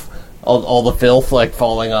of all the filth like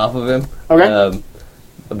falling off of him. Okay.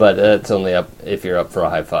 But it's only up if you're up for a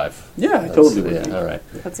high five. Yeah, I totally would. Yeah, all right.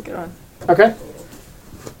 That's a good one. Okay.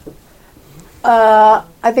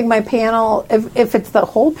 I think my panel, if it's the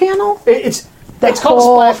whole panel, It's called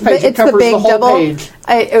whole- a splash page. It it's the covers big the whole double. page.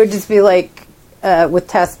 It would just be like with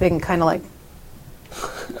Tess being kind of like,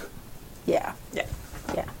 yeah, Yeah.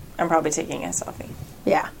 yeah, I'm probably taking a selfie.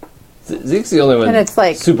 yeah. Zeke's the only one And it's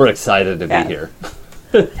like- super excited to Yeah. be here.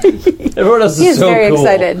 Everyone else is He's so very cool.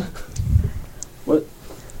 excited.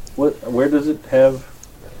 Where does it have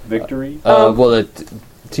victory? Well, the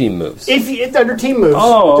team moves. If you, it's under team moves,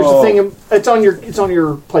 Oh. there's a thing. It's on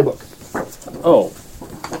your playbook. Oh,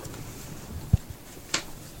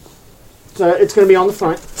 So it's going to be on the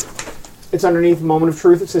front. It's underneath Moment of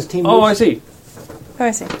Truth. It says team moves. oh, I see. Oh,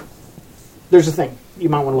 I see. There's a thing you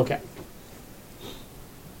might want to look at.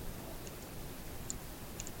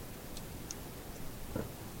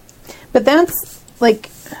 But that's like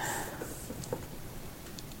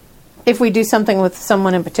if we do something with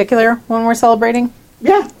someone in particular when we're celebrating.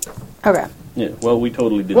 Yeah. Okay. Yeah. Well, we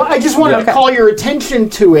totally did. Well, I just wanted to Okay. call your attention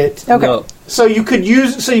to it, Okay. No, so you could do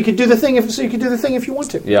the thing if you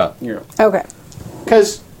want to. yeah. Yeah. Okay.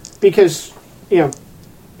 Because you know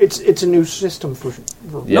it's a new system for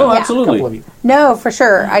Yeah. No, a absolutely. couple of you. No, for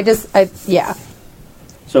sure. Yeah.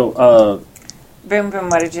 So, Boom Boom,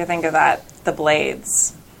 what did you think of that? The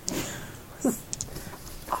blades.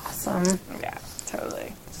 Awesome. Yeah,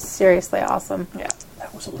 totally. Seriously awesome. Yeah.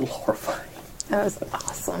 that was a little horrifying. That was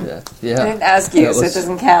awesome. Yeah. I Yeah. didn't ask you, That so it was-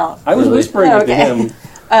 doesn't count. I was Really? whispering it to Okay.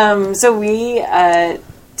 him. So we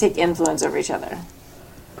take influence over each other.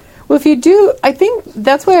 Well, if you do, I think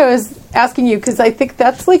that's why I was asking you, because I think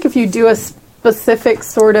that's like if you do a specific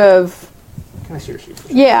sort of, Can I see your sheet?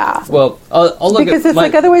 yeah. Well, I'll look Because at it's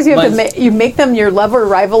like otherwise you have to you make them your love or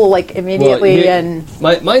rival like immediately, and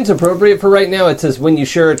mine's appropriate for right now. It says when you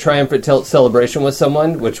share a triumphant celebration with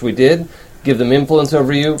someone, which we did, give them influence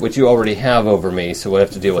over you, which you already have over me, so we'll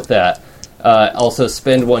have to deal with that. Also,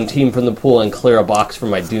 spend one team from the pool and clear a box from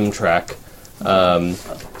my Doom track.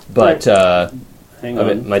 But Hang I on.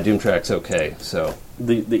 mean, my Doom track's okay, so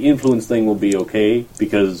The influence thing will be okay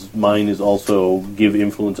because mine is also give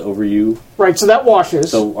influence over you. Right, so that washes.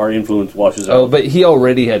 So our influence washes oh, out. but he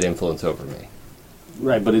already had influence over me.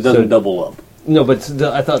 Right, but it doesn't So- double up. No, but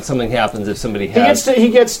I thought something happens if somebody he has.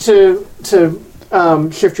 gets to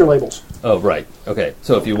shift your labels. Oh, right. Okay.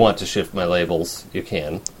 So if you want to shift my labels, you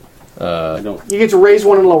can. I don't. You get to raise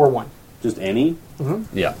one and lower one. Just any.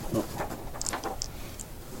 Yeah.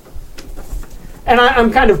 And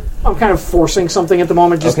I'm kind of forcing something at the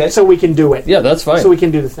moment just Okay. so we can do it. Yeah, that's fine. So we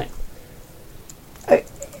can do the thing.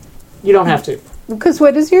 You don't have to. because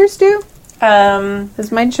what does yours do? Um,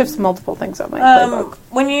 Because mine shifts multiple things on my playbook.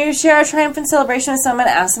 when you share a triumphant celebration with someone,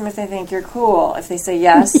 ask them if they think you're cool. If they say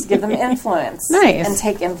yes, give them influence. Nice. And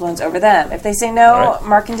take influence over them. If they say no, All right.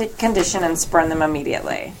 mark condition and spurn them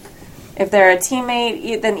immediately. If they're a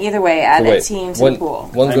teammate, then either way, add So a wait, team to one, the pool.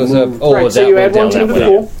 one I goes up. moved- Oh, Right, that so you went add one down team that to the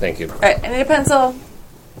way. pool. Thank you. All right, I need a pencil.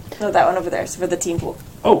 No, that one over there. So for the team pool.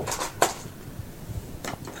 Oh.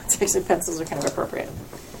 It's actually pencils are kind of appropriate.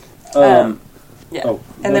 Um, Yeah. Oh,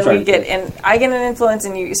 And I'm then sorry. we get in. I get an influence,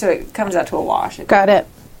 and you. So it comes out to a wash. Got it.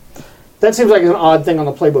 That seems like an odd thing on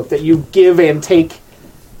the playbook that you give and take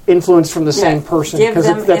influence from the same Yeah, person give because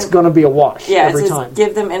them that's in- going to be a wash Yeah, every it says time.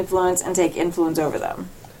 give them influence and take influence over them.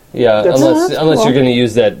 Yeah, That's- unless that's unless cool. you're going to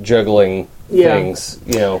use that juggling Yeah. things,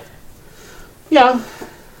 you know, Yeah,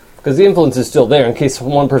 because the influence is still there. In case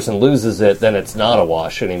one person loses it, then it's not a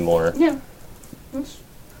wash anymore. yeah.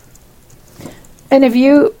 And if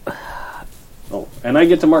you, Oh, and I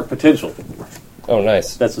get to mark potential. Oh,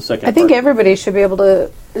 nice. That's the second. I think part. everybody should be able to.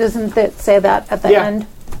 Doesn't it say that at the Yeah. end?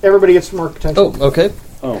 Everybody gets more potential. Oh, okay.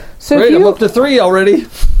 Oh, So Great, if I'm you up to 3 already.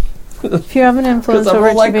 if you have an influence Because I over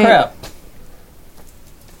roll like teammate- crap.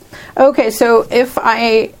 Okay, so if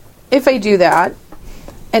I do that,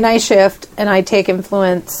 and I shift and I take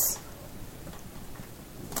influence,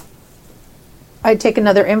 I take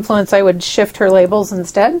another influence. I would shift her labels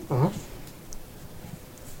instead.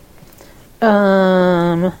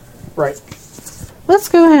 Right. Let's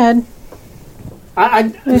go ahead.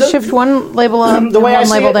 Shift one label up the way and I one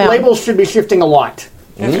see label it, down. labels should be shifting a lot.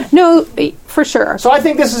 No, for sure. So I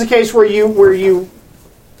think this is a case where you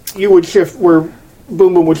would shift where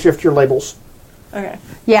Boom Boom would shift your labels Okay.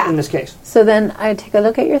 Yeah. in this case. So then I take a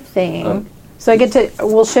look at your thing. So I get to.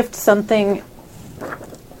 We'll shift something.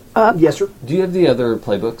 Yes, sir. Do you have the other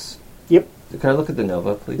playbooks? Yep. Can I look at the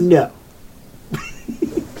Nova, please? No.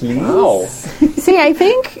 Please. wow. See, I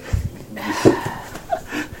think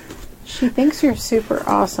she thinks you're super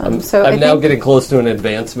awesome. So I'm I now think, getting close to an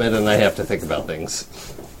advancement, and I have to think about things.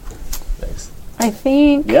 Thanks. I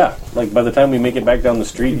think. Yeah, like by the time we make it back down the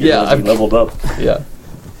street, you're Yeah, gonna be leveled up. Yeah.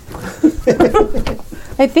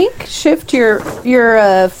 I think shift your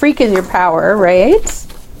freak is your power, right?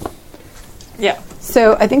 Yeah.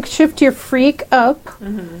 So I think shift your freak up,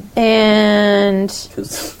 and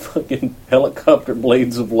Because fucking helicopter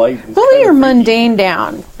blades of light. is probably kinda your freaky. mundane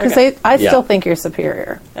down because Okay. I Yeah. still think you're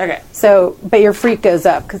superior. Okay. So, but your freak goes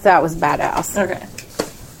up because that was badass. Okay.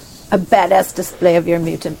 A badass display of your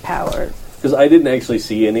mutant power. Because I didn't actually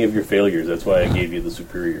see any of your failures. That's why I gave you the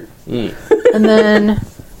superior. And then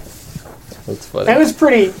That's funny. That was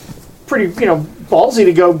pretty, ballsy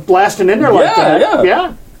to go blasting in there like Yeah, that.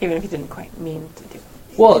 yeah. Even if you didn't quite mean to do it.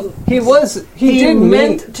 Well, he He did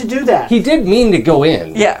meant mean to do that. he did mean to go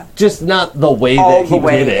in. Yeah. Just not the way All that he the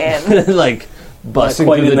way did it. Like busting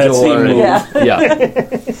quite through in the that same door. move.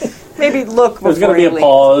 Yeah. Maybe look before There's going to be you a leave.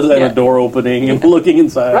 pause and Yeah. a door opening and looking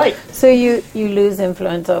inside. Right. so you lose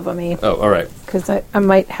influence over me Oh, all right. because I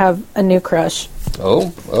might have a new crush.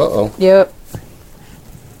 Oh, uh-oh. Yep,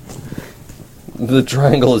 The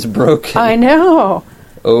triangle is broken. I know.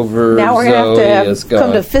 Over Now we're gonna Zoe have is to come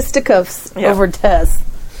gone. to fisticuffs Yeah. over Tess.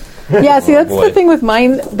 Yeah, see, that's boy. the thing with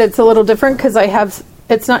mine that's a little different because I have.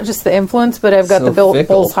 It's not just the influence, but I've got So the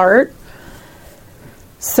fickle. bull's heart.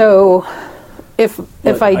 So, if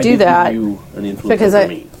But I do did that, give you an influence because over I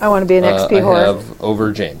me. want to be an XP I whore have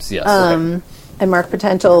over James, yes. and mark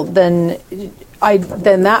potential, then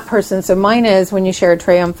that person. So mine is when you share a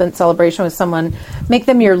triumphant celebration with someone, make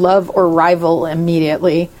them your love or rival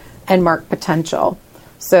immediately, and mark potential.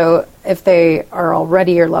 So if they are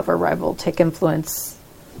already your love or rival, take influence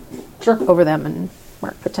Sure. over them and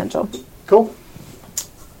mark potential. Cool.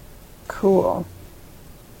 Cool.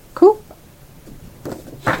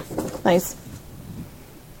 Nice.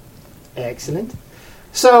 Excellent.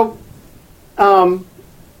 So,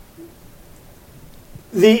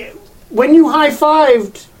 when you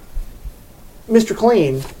high-fived Mr.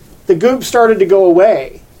 Clean, the goop started to go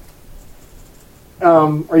away. Are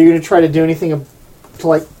you going to try to do anything to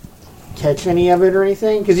like catch any of it or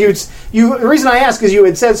anything? Because the reason I asked is you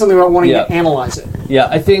had said something about wanting Yeah. to analyze it. Yeah,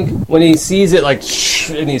 I think when he sees it, like,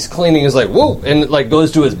 and he's cleaning, he's like, whoa, and like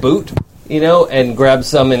goes to his boot, and grabs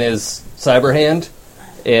some in his cyber hand,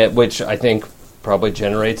 which I think probably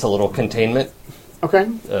generates a little containment, Okay.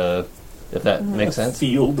 if that makes sense.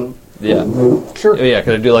 Field of Yeah. Sure. Yeah,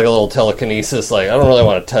 could I do like a little telekinesis? Like, I don't really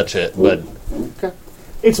want to touch it, but Okay.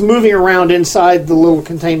 It's moving around inside the little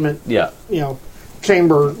containment, yeah,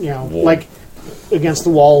 chamber, like against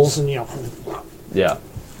the walls and yeah.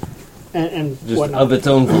 and Just whatnot. of its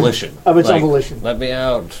own volition. Of its own Like, volition. Let me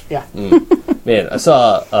out. Yeah. Man, I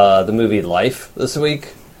saw the movie Life this week,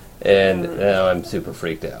 and now I'm super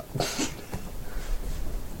freaked out.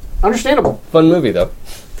 Understandable. Fun movie, though.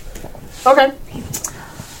 Okay.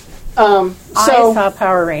 I So saw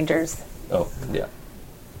Power Rangers. Oh, yeah.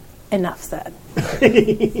 Enough said.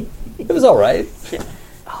 It was all right.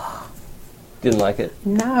 Didn't like it.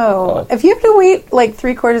 No. Oh. If you have to wait like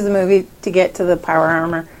 3/4 of the movie to get to the power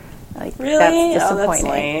armor, like Really? that's Oh, that's disappointing.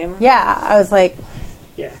 lame. Yeah, I was like,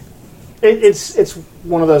 yeah, it's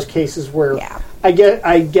one of those cases where Yeah. I get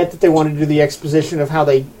that they want to do the exposition of how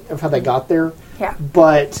they got there. yeah.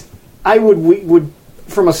 But I would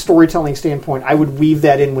from a storytelling standpoint, I would weave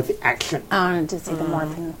that in with the action, I wanted to see the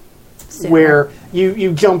morphing sooner. where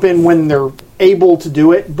you jump in when they're able to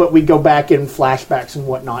do it, but we go back in flashbacks and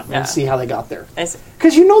whatnot Yeah. and see how they got there. I see.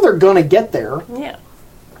 Because they're going to get there. Yeah.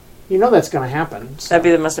 That's going to happen. So That'd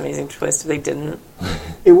be the most amazing twist if they didn't.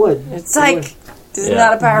 it would. It's It like, would. this is Yeah.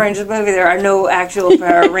 not a Power Rangers movie. There are no actual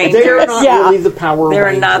Power Rangers. They're not Yeah. really the Power They are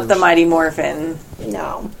Rangers. not the Mighty Morphin.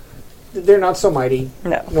 No. They're not so mighty,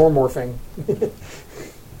 No. nor morphing.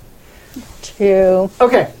 True.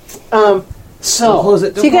 Okay. So Close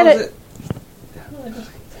it. So you Don't gotta- close it.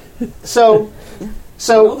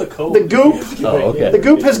 So the code. the goop Oh, okay. the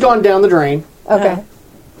goop has gone down the drain, Okay.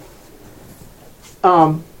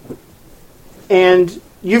 and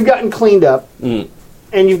you've gotten cleaned up, Mm.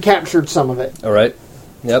 and you've captured some of it. All right.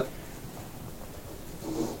 Yep.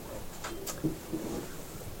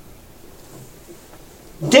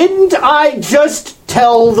 Didn't I just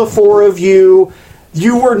tell the four of you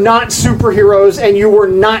were not superheroes and you were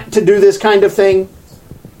not to do this kind of thing?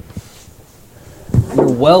 You're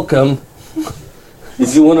welcome.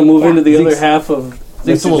 Did you want to move into the other Zeke's- half of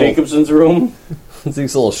Zeke's a Mr. little- Jacobson's room?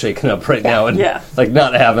 Zeke's a little shaken up right now and Yeah. like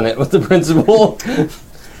not having it with the principal. Good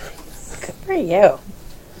for you.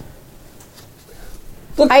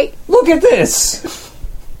 Look at this.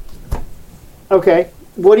 Okay.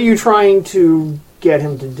 What are you trying to get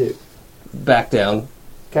him to do? Back down.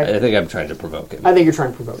 Okay. I think I'm trying to provoke him. I think you're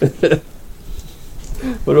trying to provoke him.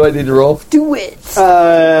 What do I need to roll? Do it.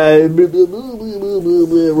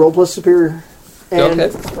 Roll plus superior. And,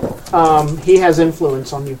 Okay. he has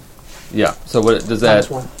influence on you. Yeah. So what does that?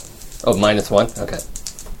 -1. Oh, -1. Okay.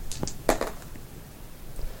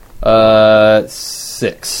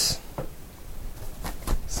 6.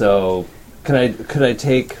 So could I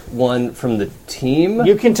take one from the team?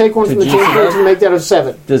 You can take one from the To team G7? to make that a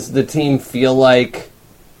 7. Does the team feel like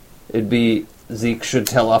it'd be Zeke should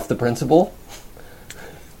tell off the principal?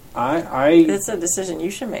 It's a decision you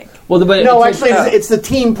should make. Well, but No, actually, it's the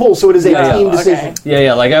team pool, so it is a team okay. decision.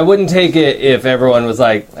 yeah. Like I wouldn't take it if everyone was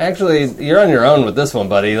like, actually, you're on your own with this one,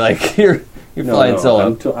 buddy. Like you're flying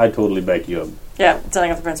solo. I totally back you up. Yeah, telling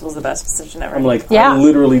off the principal is the best decision ever. I'm like, Yeah. I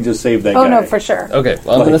literally just saved that guy. Oh, no, for sure. Okay,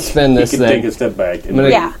 well, I'm going to spin this He can thing. take a step back. I'm going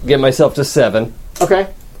to Yeah. get myself to 7. Okay.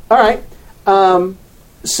 All right.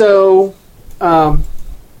 So,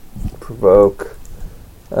 Provoke.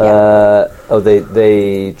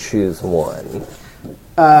 They choose one.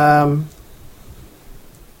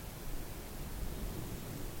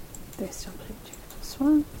 They still put this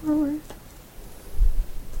one forward.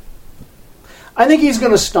 I think he's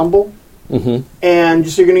going to stumble, and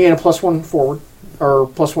so you're going to get a +1 forward, or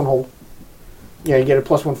 +1 hold. Yeah, you get a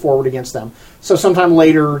 +1 forward against them. So sometime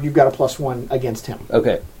later, you've got a +1 against him.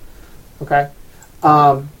 Okay. Okay?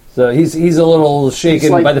 So he's a little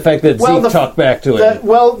shaken like- by the fact that well, Zeke talked back to him.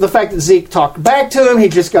 The fact that Zeke talked back to him, he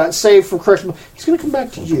just got saved from crushing. He's going to come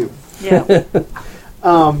back to you. yeah.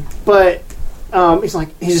 But he's like,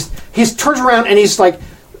 he turns around and he's like,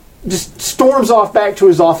 just storms off back to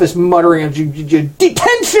his office, muttering,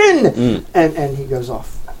 "Detention!" And he goes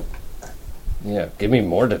off. Yeah, give me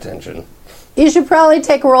more detention. You should probably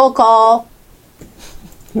take a roll call.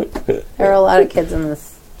 There are a lot of kids in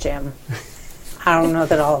this gym. I don't know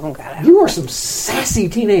that all of them got it. You are some sassy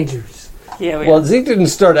teenagers. Yeah, Well, Zeke didn't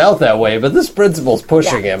start out that way, but this principal's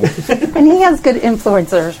pushing him. And he has good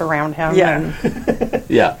influencers around him. Yeah. And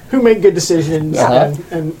Yeah. Who make good decisions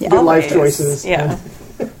and good life Always. choices. Yeah.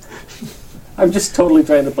 I'm just totally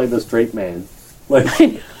trying to play the straight man. Like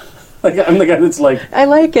I'm the guy that's like, I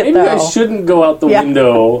like it, maybe though. I shouldn't go out the Yeah.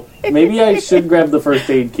 window. Maybe I should grab the first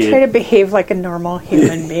aid Try to kit. behave like a normal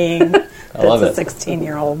human being. I love That's it. a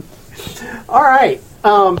 16-year-old. All right.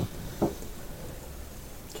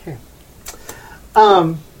 Okay.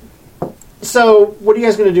 So what are you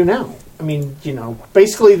guys going to do now? I mean,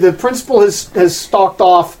 basically the principal has stalked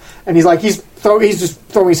off, and he's like he's just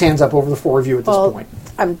throwing his hands up over the four of you at this point.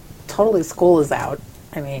 I'm totally, school is out.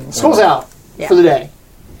 I mean, School's out for the day.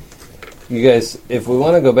 You guys, if we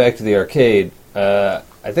want to go back to the arcade, I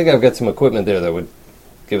think I've got some equipment there that would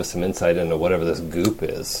give us some insight into whatever this goop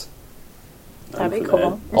is. that'd be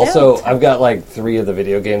cool. Also, I've got like 3 of the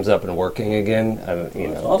video games up and working again. I don't,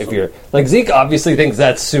 awesome. if you're like Zeke, obviously thinks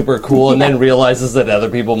that's super cool, and then realizes that other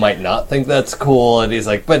people might not think that's cool, and he's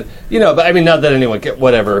like, but I mean, not that anyone can,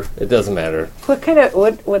 whatever, it doesn't matter. What kind of,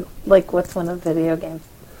 what's one of the video games?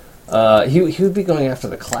 He would be going after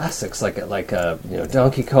the classics, like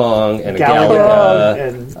Donkey Kong and Galaga Galaga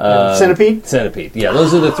and Centipede. Centipede. Yeah,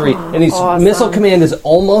 those are the 3. And he's Awesome. Missile Command is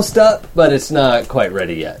almost up, but it's not quite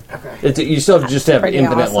ready yet. Okay. You still just have pretty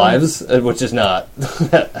infinite awesome. lives, which is not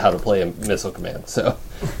how to play a Missile Command. So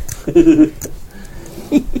You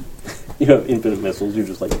have infinite missiles. You're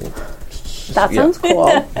just like, That sounds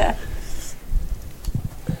cool.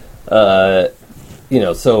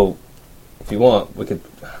 So if you want, we could.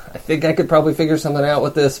 I think I could probably figure something out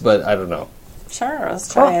with this, but I don't know. Sure,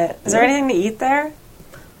 let's try it. Is there anything to eat there?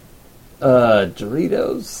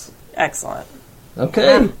 Doritos. Excellent.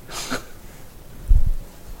 Okay.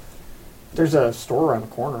 There's a store around the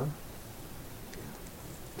corner.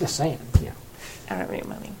 Just saying. Yeah. I don't have any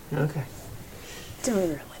money. Okay. Do we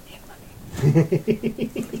really need money?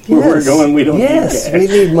 where we're going, we don't need Yes, cash. we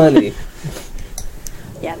need money.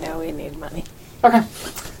 Yeah, no, we need money. Okay.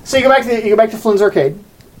 So you go back to Flynn's arcade.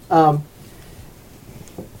 I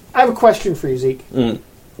have a question for you, Zeke.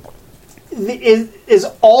 Is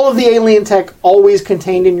all of the alien tech always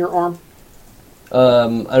contained in your arm?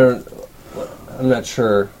 I'm not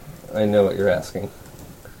sure. I know what you're asking.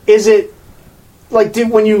 Is it like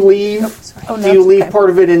when you leave? Oh, do no, you it's leave okay. part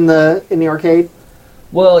of it in the arcade?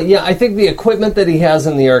 Well, yeah, I think the equipment that he has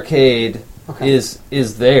in the arcade Okay.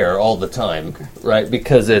 is there all the time, right?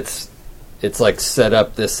 Because it's like set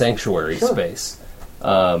up this sanctuary space,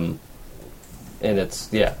 and it's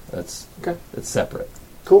Okay. it's separate,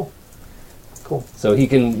 Cool. so he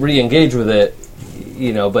can re-engage with it,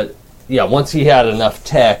 But yeah, once he had enough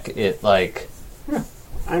tech, it like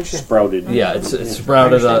I understand. Sprouted. yeah, it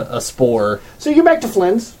sprouted a spore. So you get back to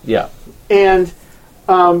Flynn's, Yeah, and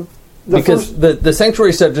Because the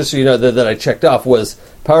Sanctuary stuff, just so you know, that I checked off was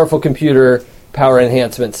powerful computer, power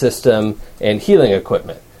enhancement system, and healing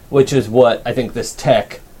equipment, which is what I think this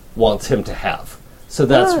tech wants him to have. So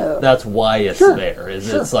that's why it's there.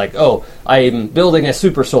 It's like, oh, I'm building a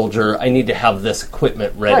super soldier. I need to have this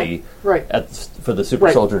equipment ready for the super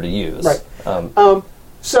soldier to use. Right.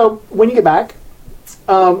 So when you get back,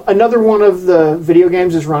 another one of the video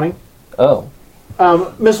games is running. Oh.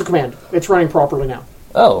 Missile Command. It's running properly now.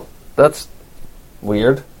 Oh, that's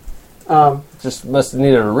weird. Just must have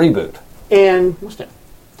needed a reboot. And must have.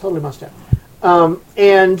 Totally must have.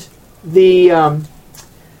 And the...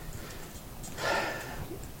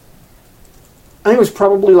 I think it was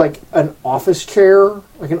probably like an office chair,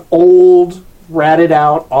 like an old, ratted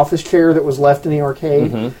out office chair that was left in the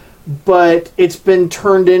arcade. But it's been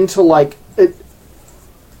turned into like, it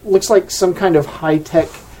looks like some kind of high-tech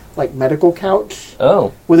like medical couch.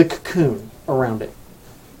 Oh. With a cocoon around it.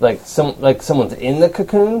 Like someone's in the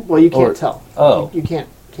cocoon? Well, you can't tell. Oh. You can't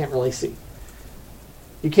really see.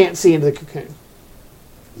 You can't see into the cocoon.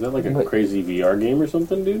 Is that like a crazy VR game or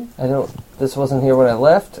something, dude? This wasn't here when I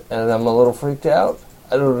left, and I'm a little freaked out.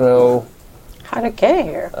 I don't know. How'd it get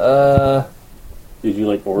here? Did you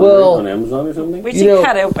like order it on Amazon or something? We should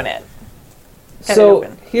cut open it.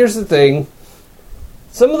 Here's the thing.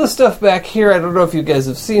 Some of the stuff back here, I don't know if you guys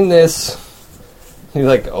have seen this. He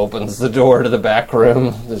like opens the door to the back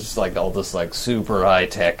room. There's just like all this like super high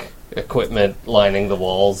tech equipment lining the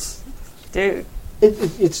walls. Dude.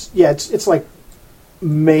 It's like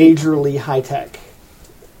majorly high tech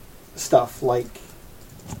stuff, like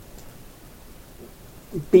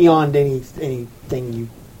beyond anything you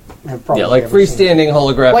have probably like ever freestanding seen.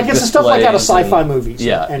 Holographic like it's the stuff like out of sci-fi movies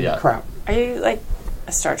and crap. Are you like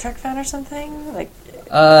a Star Trek fan or something? Like,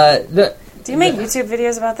 do you make YouTube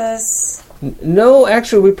videos about this? No,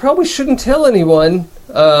 actually, we probably shouldn't tell anyone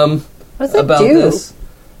about this.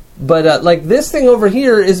 But like this thing over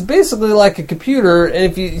here is basically like a computer, and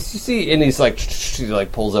if you see, and he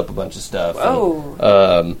like pulls up a bunch of stuff.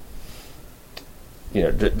 Oh.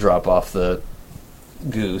 And, drop off the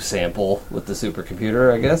goo sample with the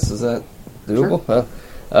supercomputer. I guess is that doable? Sure.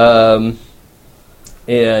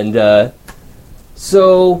 Huh?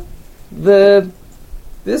 So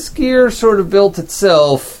this gear sort of built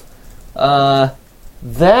itself.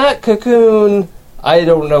 That cocoon, I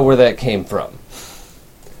don't know where that came from.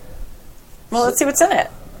 Well, let's see what's in it.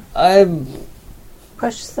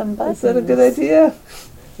 Push some buttons. Is that a good idea?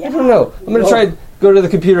 Yeah. I don't know. I'm going to try and go to the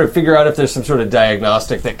computer and figure out if there's some sort of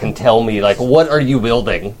diagnostic that can tell me, like, what are you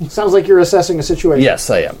building? Sounds like you're assessing a situation. Yes,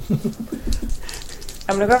 I am.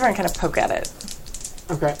 I'm going to go over and kind of poke at it.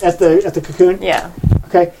 Okay, at the cocoon? Yeah.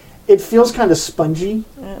 Okay, it feels kind of spongy.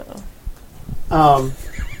 Yeah.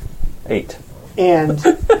 8. And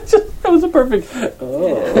that was a perfect.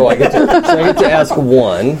 Oh, I get to ask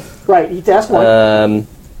one. Right, you get to ask one.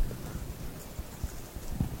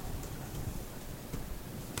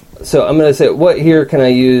 So I'm going to say, what here can I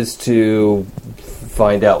use to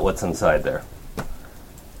find out what's inside there?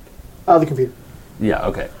 The computer. Yeah.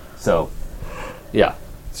 Okay. So, yeah,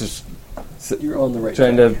 it's just you're on the right.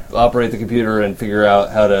 Trying to operate the computer and figure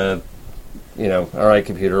out how to, all right,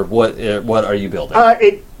 computer, what are you building?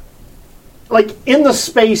 Like in the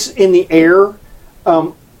space in the air,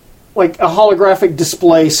 like a holographic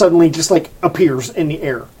display suddenly just like appears in the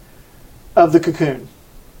air of the cocoon.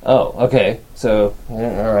 Oh, okay. So,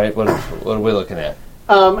 all right. What are we looking at?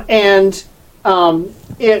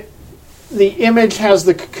 The image has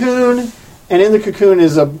the cocoon, and in the cocoon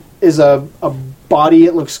is a body.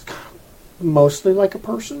 It looks mostly like a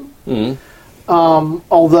person. Mm-hmm.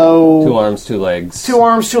 Although 2 arms, 2 legs. 2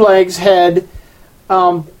 arms, 2 legs, head.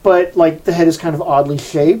 But like the head is kind of oddly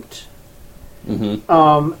shaped.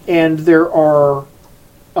 Mm-hmm. And there are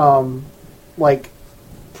like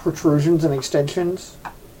protrusions and extensions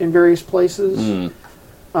in various places. Mm.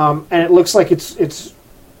 And it looks like it's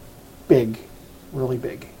big, really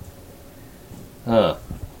big. Huh.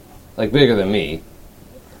 Like bigger than me.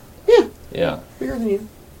 Yeah. Yeah. Bigger than you.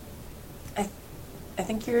 I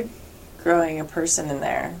think you're growing a person in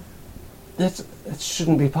there. That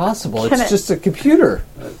shouldn't be possible. It's just a computer.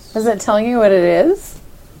 Is it telling you what it is?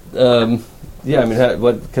 Yeah, I mean,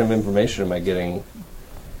 what kind of information am I getting?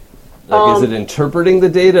 Like, is it interpreting the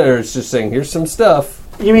data, or it's just saying, here's some stuff?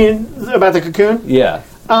 You mean about the cocoon? Yeah.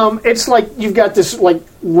 It's like you've got this like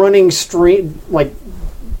running stream, like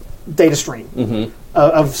data stream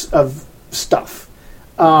of stuff,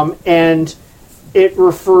 and it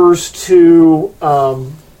refers to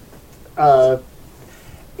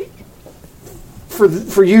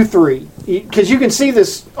for you three, because you can see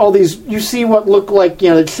all these. You see what look like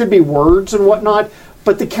it should be words and whatnot,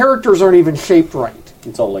 but the characters aren't even shaped right.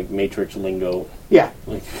 It's all like Matrix lingo. Yeah,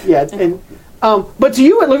 Like, yeah, and but to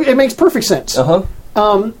you it makes perfect sense.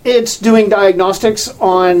 It's doing diagnostics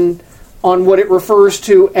on what it refers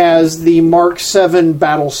to as the Mark 7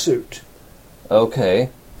 battle suit. Okay,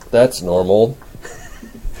 that's normal.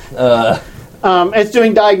 It's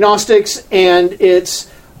doing diagnostics and it's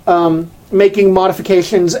making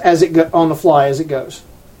modifications as it on the fly as it goes.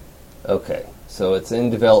 Okay, so it's in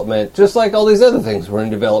development, just like all these other things were in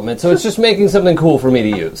development. So it's just making something cool for me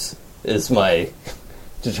to use. Is my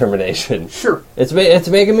determination. Sure. It's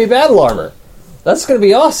making me battle armor. That's going to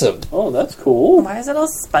be awesome. oh, that's cool. Why is it all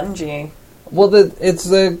spongy? Well, it's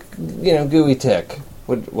the GUI tech.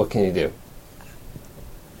 What can you do?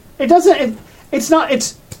 It doesn't. It's not.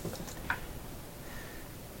 It's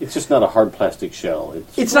just not a hard plastic shell.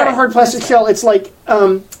 It's not a Right, hard plastic that's shell. It's like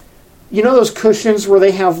those cushions where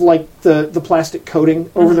they have like the plastic coating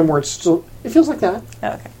over them, where it's still. It feels like that. Oh,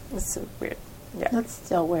 okay, that's so weird. Yeah, That's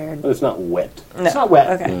still weird. But it's not wet. no. It's not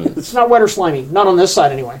wet. Okay, It's not wet or slimy. Not on this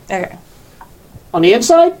side anyway. okay. On the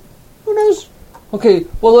inside, who knows? Okay,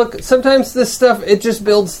 well look, sometimes this stuff, it just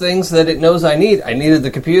builds things that it knows I need. I needed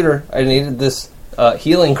the computer. I needed this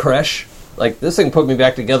healing crush. Like, this thing put me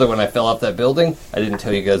back together when I fell off that building. I didn't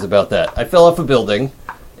tell you guys about that. I fell off a building,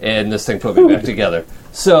 and this thing put me back together.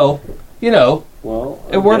 So, Well,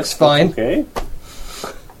 It works fine. Okay.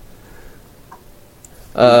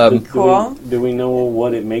 Cool. Do we know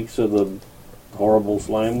what it makes of the horrible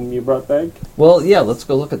slime you brought back? well, yeah, let's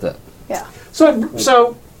go look at that. Yeah.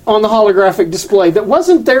 So on the holographic display that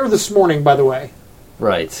wasn't there this morning, by the way,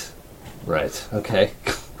 Right, okay.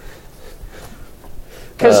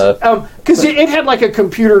 because it had like a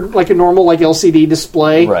computer, like a normal like LCD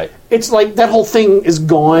display. Right. It's like that whole thing is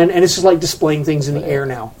gone, and it's just like displaying things in the air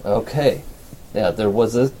now. Okay. Yeah, there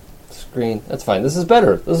was a screen. That's fine. This is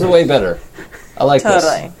better. This is way better. I like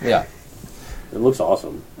Totally. this. Yeah. It looks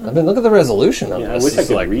awesome. I mean, look at the resolution on Yeah, I this. wish I It's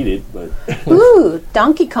could like, read it, but Ooh,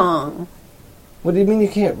 Donkey Kong. what do you mean you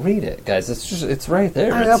can't read it, guys? It's right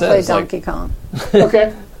there. I'm It gonna play says, like, Donkey Kong.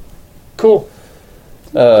 Okay, cool.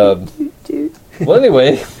 Dude. well,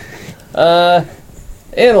 anyway,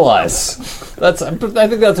 analyze. I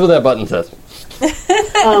think that's what that button says.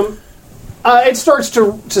 It starts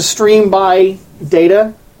to stream by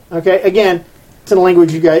data. Okay, again, it's in a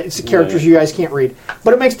language it's the characters Right. you guys can't read,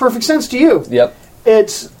 but it makes perfect sense to you. Yep.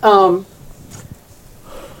 It's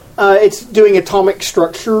doing atomic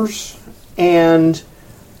structures and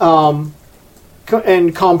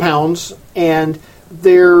and compounds, and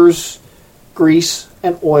there's grease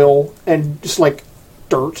and oil and just like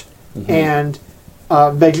dirt and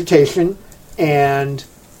vegetation and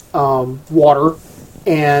water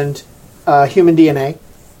and human DNA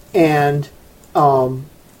and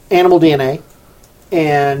animal DNA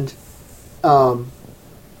and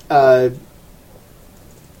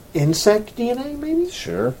insect DNA, maybe?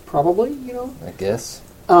 Sure. Probably, I guess.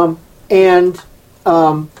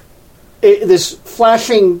 This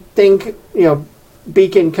flashing thing,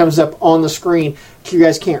 beacon comes up on the screen that you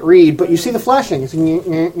guys can't read, but you see the flashing. It's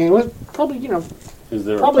probably, is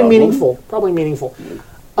there probably a problem? meaningful. Probably meaningful. Is it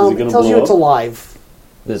It gonna tells you blow it's up? alive.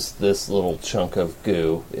 This little chunk of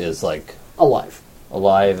goo is like Alive.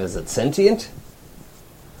 alive. Is it sentient?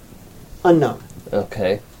 Unknown.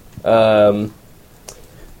 Okay.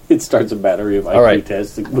 It starts a battery of IQ All right.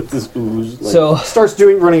 tests with this ooze. Like, So Starts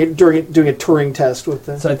doing a Turing test with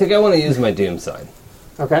the. I think I want to use my Doom sign,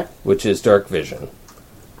 Okay. which is dark vision.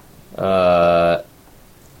 If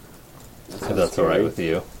that's all right scary. with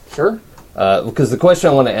you. Sure. Because the question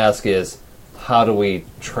I want to ask is, how do we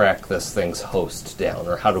track this thing's host down,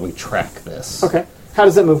 or how do we track this? Okay. How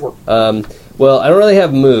does that move work? Well, I don't really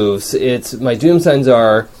have moves. It's my Doom signs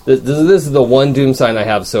are. This is the one Doom sign I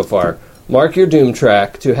have so far. Mark your Doom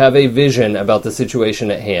track to have a vision about the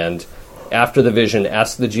situation at hand. After the vision,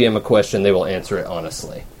 ask the GM a question. They will answer it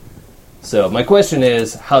honestly. So my question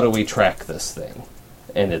is, how do we track this thing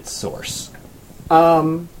and its source?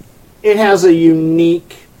 It has a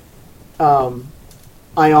unique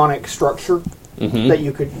ionic structure that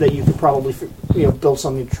you could probably build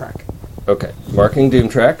something to track. Okay, marking Doom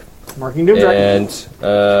track. Marking Doom track. And We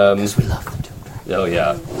love the Doom track. oh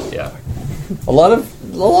yeah. A lot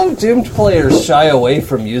of Doomed players shy away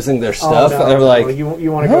from using their stuff. No, They're no, like, you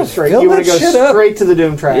want to "No, go straight. fill You want to that go shit up." straight to the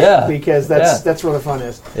Doom track. Yeah. Because Yeah. that's where the fun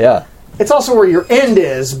is. yeah, It's also where your end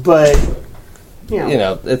is, but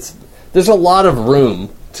there's a lot of room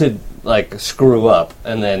to like screw up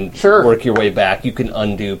and then Sure. work your way back. You can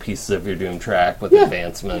undo pieces of your Doom track with Yeah.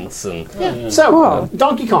 advancements and yeah. So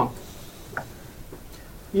Donkey Kong.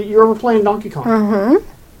 You ever playing Donkey Kong?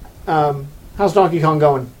 Mm-hmm. How's Donkey Kong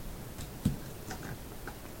going?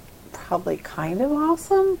 probably kind of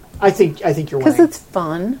awesome I think you're because winning. it's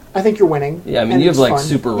fun. I think you're winning. Yeah, I mean, and you have it's like fun.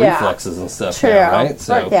 super Yeah. reflexes and stuff True. now, right?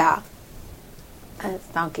 So Right. Yeah. And it's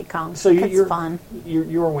Donkey Kong. So it's you're fun.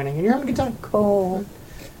 You're winning, and you're having a good time. Cool.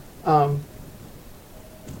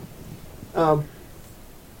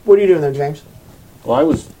 What are you doing there, James? Well, I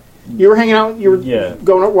was You were hanging out. You were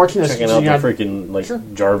going out watching this. checking so out you the got- freaking like Sure.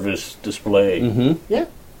 Jarvis display. Yeah.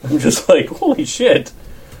 I'm just like, holy shit!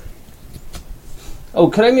 Oh,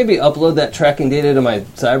 could I maybe upload that tracking data to my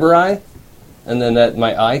Cyber Eye, and then that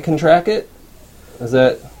my eye can track it? Is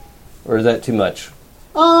that, or is that too much?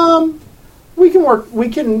 We can work. We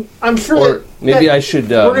can. I'm sure Or that maybe that I should.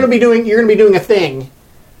 we're going to be doing. You're going to be doing a thing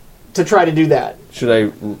to try to do that. Should I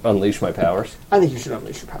unleash my powers? I think you should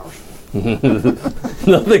unleash your powers.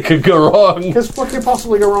 Nothing could go wrong. Because what could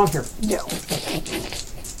possibly go wrong here? Yeah.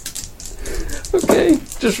 Okay,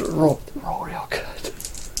 just roll real good.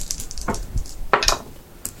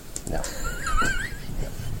 No.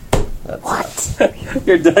 What?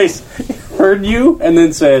 Your dice heard you and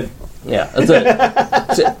then said, Yeah, it's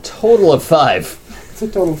a total of 5. It's a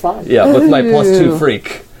total of 5. Yeah, with my +2 Ooh.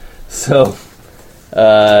 freak. So,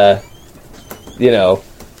 you know.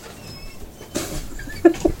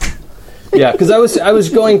 Yeah, because I was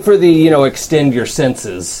going for the, extend your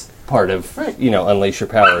senses part of, Right. unleash your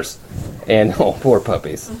powers. And, oh, poor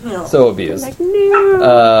puppies. So abused. Like,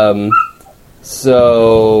 no.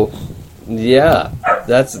 So, yeah,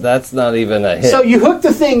 that's not even a hit. So you hook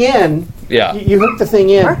the thing in. Yeah. You hook the thing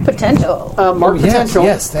in. Mark potential. Mark Yes, potential.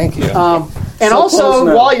 yes, thank you. And close also,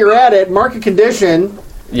 now. while you're at it, mark a condition.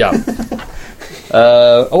 Yeah.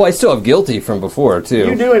 I still have guilty from before, too.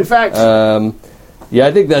 You do, in fact. Yeah,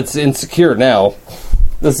 I think that's insecure now.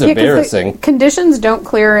 This is Yeah, 'cause the embarrassing. conditions don't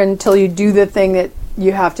clear until you do the thing that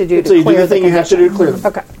you have to do so to you clear do the thing you have to do to clear them.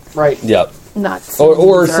 Okay. Right. Yep. Not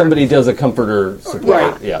Or Caesar. somebody does a comforter support.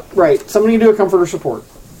 Right. Yeah. Right. Somebody can do a comforter support.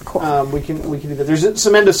 Cool. We can do that. There's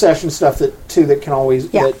some end of session stuff that can always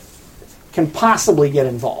Yeah. that can possibly get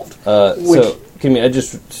involved. So, I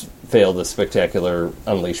just failed the spectacular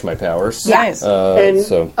unleash my powers. Yes. And,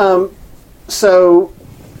 So, So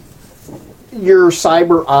your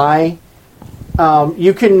cyber eye,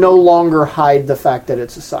 you can no longer hide the fact that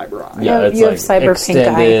it's a cyber eye. yeah, You- it's you have like cyber pink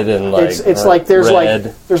extended and like It's like there's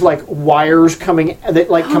red. like wires coming that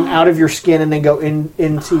like come out of your skin and then go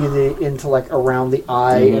into like around the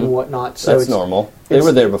eye and whatnot. So That's it's normal. They it's-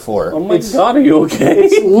 were there before. "Oh my god, are you okay?"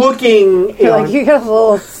 It's looking. You're like, you got a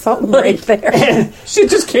little something right there. Shit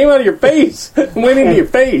just came out of your face, and went into your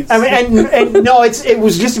face. I mean, and no, it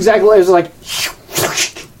was just exactly. It was like.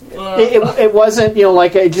 It wasn't,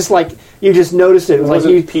 like it just like you just noticed it. It was it like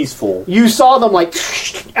wasn't peaceful. you saw them like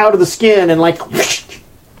out of the skin and like. I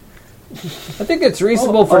think it's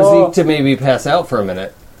reasonable for Zeke to maybe pass out for a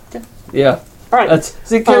minute. Yeah. All right.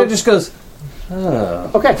 Zeke kind of just goes,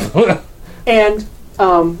 Okay. And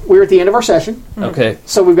we're at the end of our session, okay.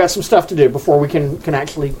 so we've got some stuff to do before we can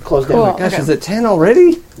actually close Cool. down. Gosh, is it 10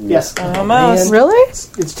 already? Yes, Almost. Really?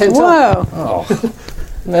 it's 10 till. Whoa. Oh,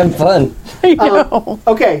 I'm having fun. I know.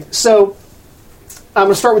 Okay, so I'm going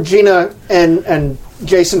to start with Gina and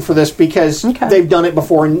Jason for this because Okay. they've done it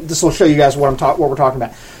before, and this will show you guys what we're talking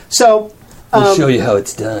about. So. We'll show you how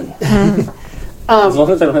it's done. As long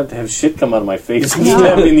as I don't have to have shit come out of my face and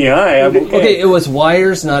stab me in the eye, I'm okay. Okay, it was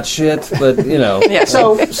wires, not shit, but, Yeah.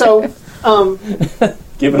 So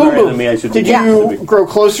Given Boom, our boom. enemy, I should Did be you specific. grow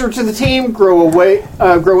closer to the team, grow away,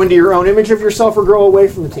 grow into your own image of yourself, or grow away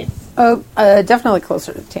from the team? Oh, definitely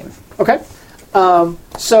closer to the team. Okay.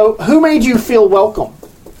 So who made you feel welcome?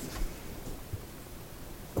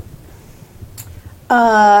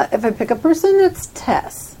 If I pick a person, it's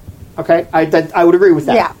Tess. Okay, I would agree with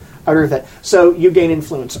that. Yeah. I would agree with that. So you gain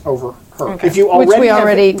influence over her. Okay. If you Which we already have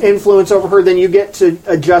already- influence over her, then you get to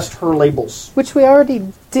adjust her labels. Which we already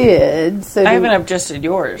did. So I do- haven't adjusted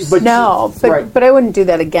yours. But No, right. but I wouldn't do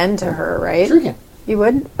that again to her, right? Sure you can. You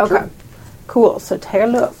would? Okay. Sure. Cool. So take a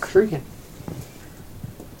look. Sure you can.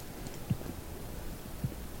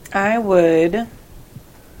 I would.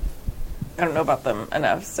 I don't know about them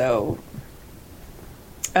enough, so.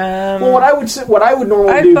 Well, what I would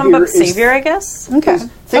normally I'd do bump here up is Savior, I guess. Okay.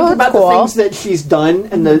 think Oh, about that's cool. the things that she's done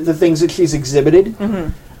and the things that she's exhibited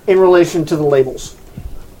in relation to the labels.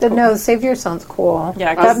 No, Savior sounds cool.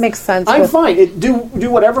 Yeah, 'cause that makes sense. I'm with fine. Do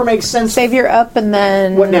whatever makes sense. Savior up and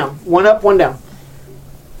then What down? One up, one down.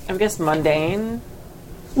 I guess mundane,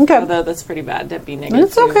 Okay. although that's pretty bad to be negative.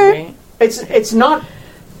 It's okay. It's not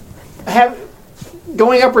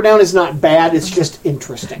going up or down is not bad. It's just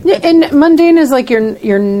interesting. Yeah, and mundane is like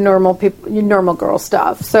your normal people, your normal girl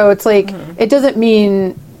stuff. So it's like it doesn't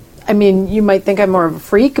mean. I mean, you might think I'm more of a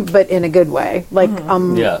freak, but in a good way. Like,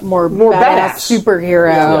 I'm Yeah. more More badass badass.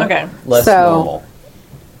 superhero. Yeah. Okay. Less So- normal.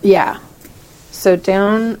 Yeah. So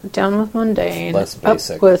down with mundane. Less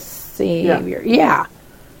basic. Up with savior. Yeah.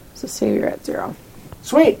 So savior at 0.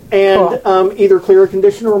 Sweet. And either clear a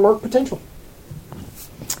condition or mark potential.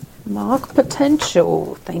 Mark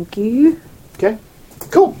potential. Thank you. Okay.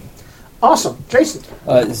 Cool. Awesome. Jason.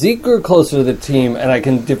 Zeke grew closer to the team, and I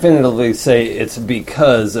can definitively say it's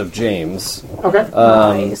because of James. Okay.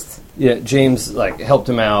 Nice. Yeah, James helped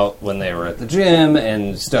him out when they were at the gym,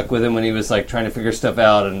 and stuck with him when he was trying to figure stuff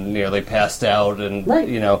out, and nearly passed out, and Right.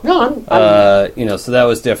 No, I'm so that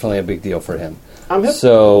was definitely a big deal for him. I'm hip.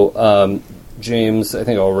 So James, I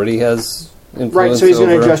think, already has influence. Right, so he's going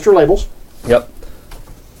to over- adjust your labels. Yep.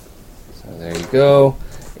 So there you go,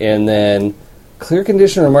 and then clear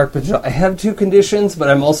condition or mark potential. I have 2 conditions, but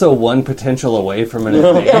I'm also 1 potential away from an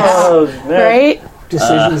advance. Oh, man. Right?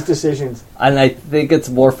 Decisions. And I think it's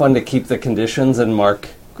more fun to keep the conditions and mark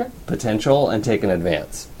Okay. potential and take an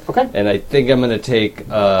advance. Okay. And I think I'm going to take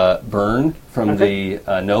burn from Okay.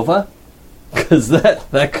 the Nova, because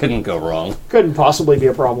that couldn't go wrong. Couldn't possibly be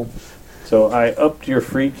a problem. So I upped your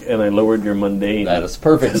freak and I lowered your mundane. That is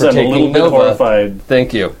perfect Because for I'm a little taking bit Nova. horrified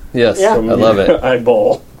Thank you. Yes, Yeah. I love it.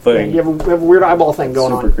 eyeball thing. You have a weird eyeball thing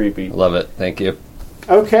going Super on. creepy. Love it. Thank you.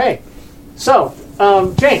 Okay. So,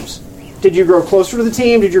 James, did you grow closer to the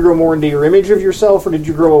team? Did you grow more into your image of yourself, or did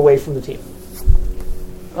you grow away from the team?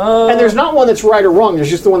 And there's not one that's right or wrong. There's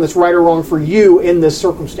just the one that's right or wrong for you in this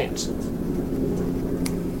circumstance.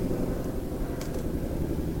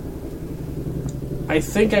 I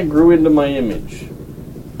think I grew into my image.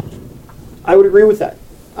 I would agree with that.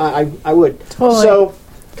 I would. Totally. So,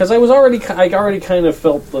 Because I already kind of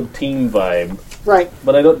felt the team vibe, right.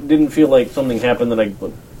 but didn't feel like something happened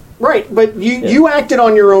that Right, but you acted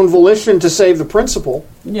on your own volition to save the principal,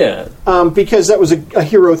 yeah. because that was a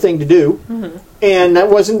hero thing to do, and that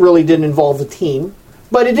didn't involve the team,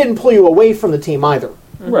 but it didn't pull you away from the team either.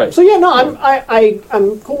 Right. So yeah, no,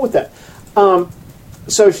 I'm cool with that.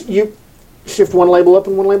 So you shift one label up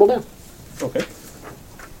and one label down. Okay.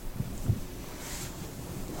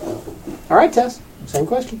 All right, Tess, same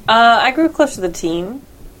question. I grew close to the team.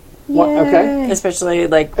 What, okay. Especially,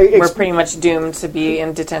 we're pretty much doomed to be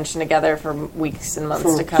in detention together for weeks and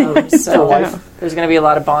months to come. So life. there's going to be a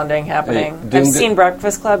lot of bonding happening. Hey, I've seen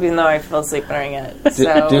Breakfast Club, even though I fell asleep during it.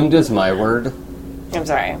 Doomed is my word. I'm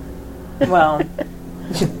sorry. Well,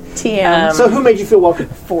 TM. So who made you feel welcome?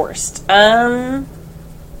 forced. I'm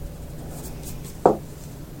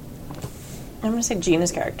going to say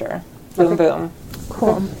Gina's character. Boom, boom.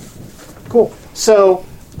 Cool. Cool. So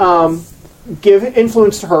give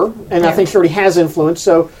influence to her, and I think she already has influence,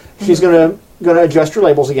 so she's going to adjust your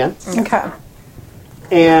labels again. Okay.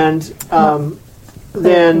 And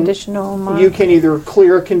then Conditional mark. you can either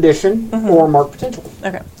clear a condition or mark potential.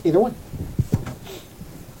 Okay. Either one.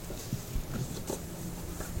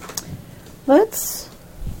 Let's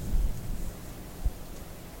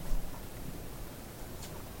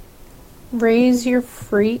raise your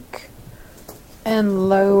freak and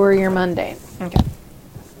lower your mundane. Okay.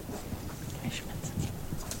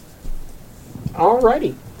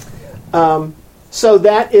 Alrighty. So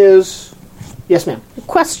that is... Yes, ma'am.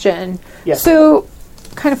 Question. Yes. So,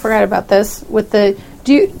 kind of forgot about this. With the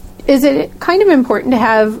is it kind of important to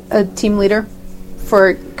have a team leader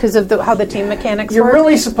because of how the team mechanics You're work?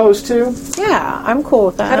 really supposed to. Yeah, I'm cool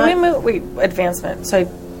with that. How do we move? Wait, advancement. So I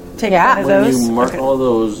take Yeah. one of When those? you mark Okay. all of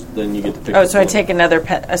those, then you get to pick. Oh, so I one. take another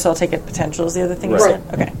so I'll take a potential is the other thing you Right.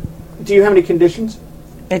 said? Okay. Do you have any conditions?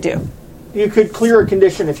 I do. You could clear a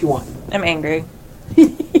condition if you want. I'm angry.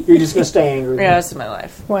 You're just going to stay angry. Yeah, that's my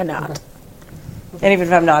life. Why not? And even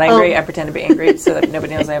if I'm not angry, I pretend to be angry so that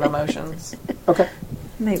nobody knows I have emotions. Okay.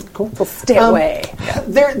 Cool. We'll stay away.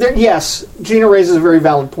 Yes, Gina raises a very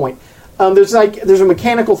valid point. There's a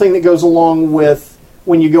mechanical thing that goes along with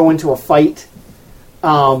when you go into a fight.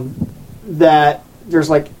 That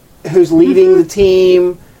there's who's leading the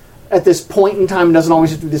team at this point in time. It doesn't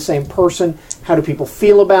always have to be the same person. How do people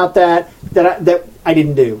feel about that? That I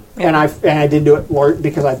didn't do, and I didn't do it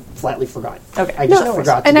because I flatly forgot. Okay. I just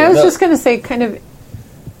forgot. And to I do was it. just going to say, kind of,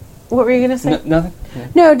 what were you going to say? Nothing.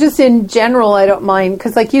 No, just in general, I don't mind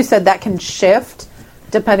because, like you said, that can shift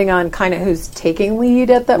depending on kind of who's taking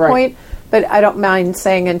lead at that Right. point. But I don't mind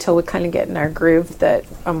saying until we kind of get in our groove that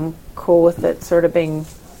I'm cool with it sort of being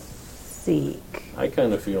Zeke. I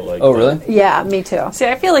kind of feel like. Oh, really? Yeah, me too. See,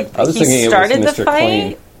 I feel like I was he thinking it was started the Mr. fight,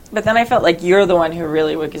 Clean. but then I felt like you're the one who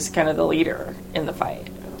really was kind of the leader in the fight.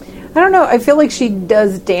 I don't know. I feel like she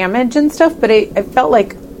does damage and stuff, but I felt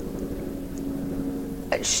like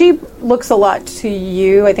she looks a lot to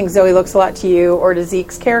you. I think Zoe looks a lot to you or to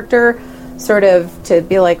Zeke's character, sort of to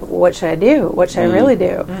be like, what should I do? What should I really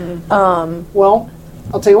do? Well,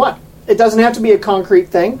 I'll tell you what. It doesn't have to be a concrete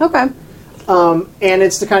thing. Okay. And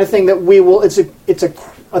it's the kind of thing that we will. It's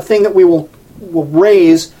a thing that we will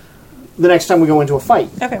raise the next time we go into a fight.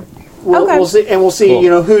 Okay. We'll see, and we'll see. Cool. You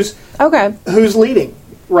know who's Okay. leading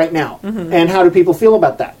right now, and how do people feel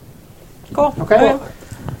about that? Cool. Okay.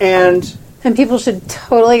 And And people should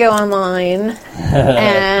totally go online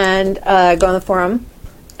and go on the forum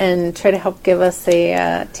and try to help give us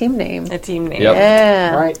a team name. A team name. Yep.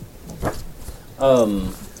 Yeah. all right.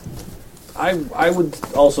 I would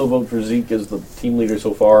also vote for Zeke as the team leader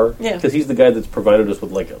so far. Yeah. Because he's the guy that's provided us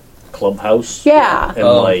with like a clubhouse. Yeah. And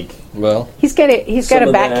like Well, He's got a Some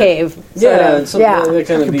of bat that. cave. Sort yeah, of. some Yeah. that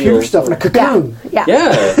kind of Computer deal. stuff in a cocoon. Yeah. Yeah.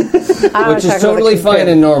 I don't wanna which talk is about totally the fine cocoon.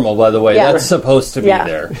 and normal, by the way. Yeah. That's supposed to be Yeah.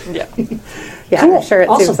 there. Yeah. Yeah, Cool. I'm sure it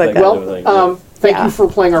Awesome. seems like that. Well, thank Yeah. you for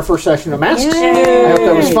playing our first session of Masks. Yay. I hope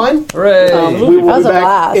that was fun. Hooray! We will That was be a back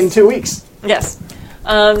blast. in 2 weeks. Yes.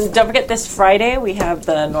 Don't forget this Friday we have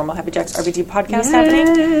the Normal Happy Jacks RPG podcast happening,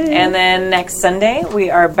 and then next Sunday we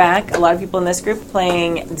are back. A lot of people in this group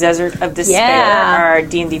playing Desert of Despair, Yeah. our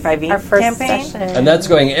D&D 5e Our first campaign. session. And that's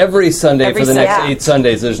going every Sunday Every for the next Sunday. 8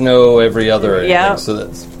 Sundays. There's no every other or anything, Yeah. so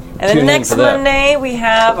that's And then tune in next for that. Monday we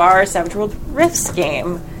have our Savage World Rifts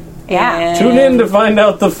game. Yeah. And Tune in to find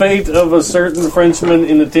out the fate of a certain Frenchman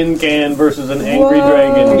in a tin can versus an angry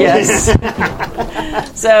dragon. Yes.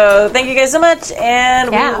 So thank you guys so much,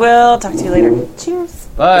 and Yeah. we will talk to you later. Cheers.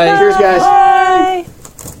 Bye. Cheers, guys. Bye.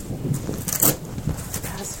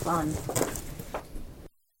 That was fun.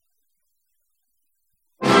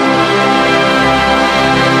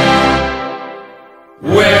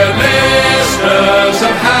 We're listeners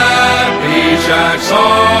of Happy Jack's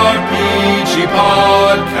RPG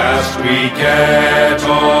podcast. We get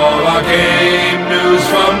all our game news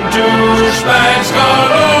from douchebags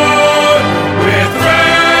galore. With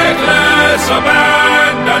reckless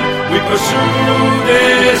abandon, we pursue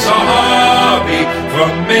this a hobby.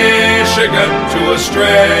 From Michigan to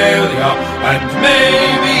Australia and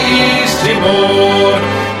maybe East Timor.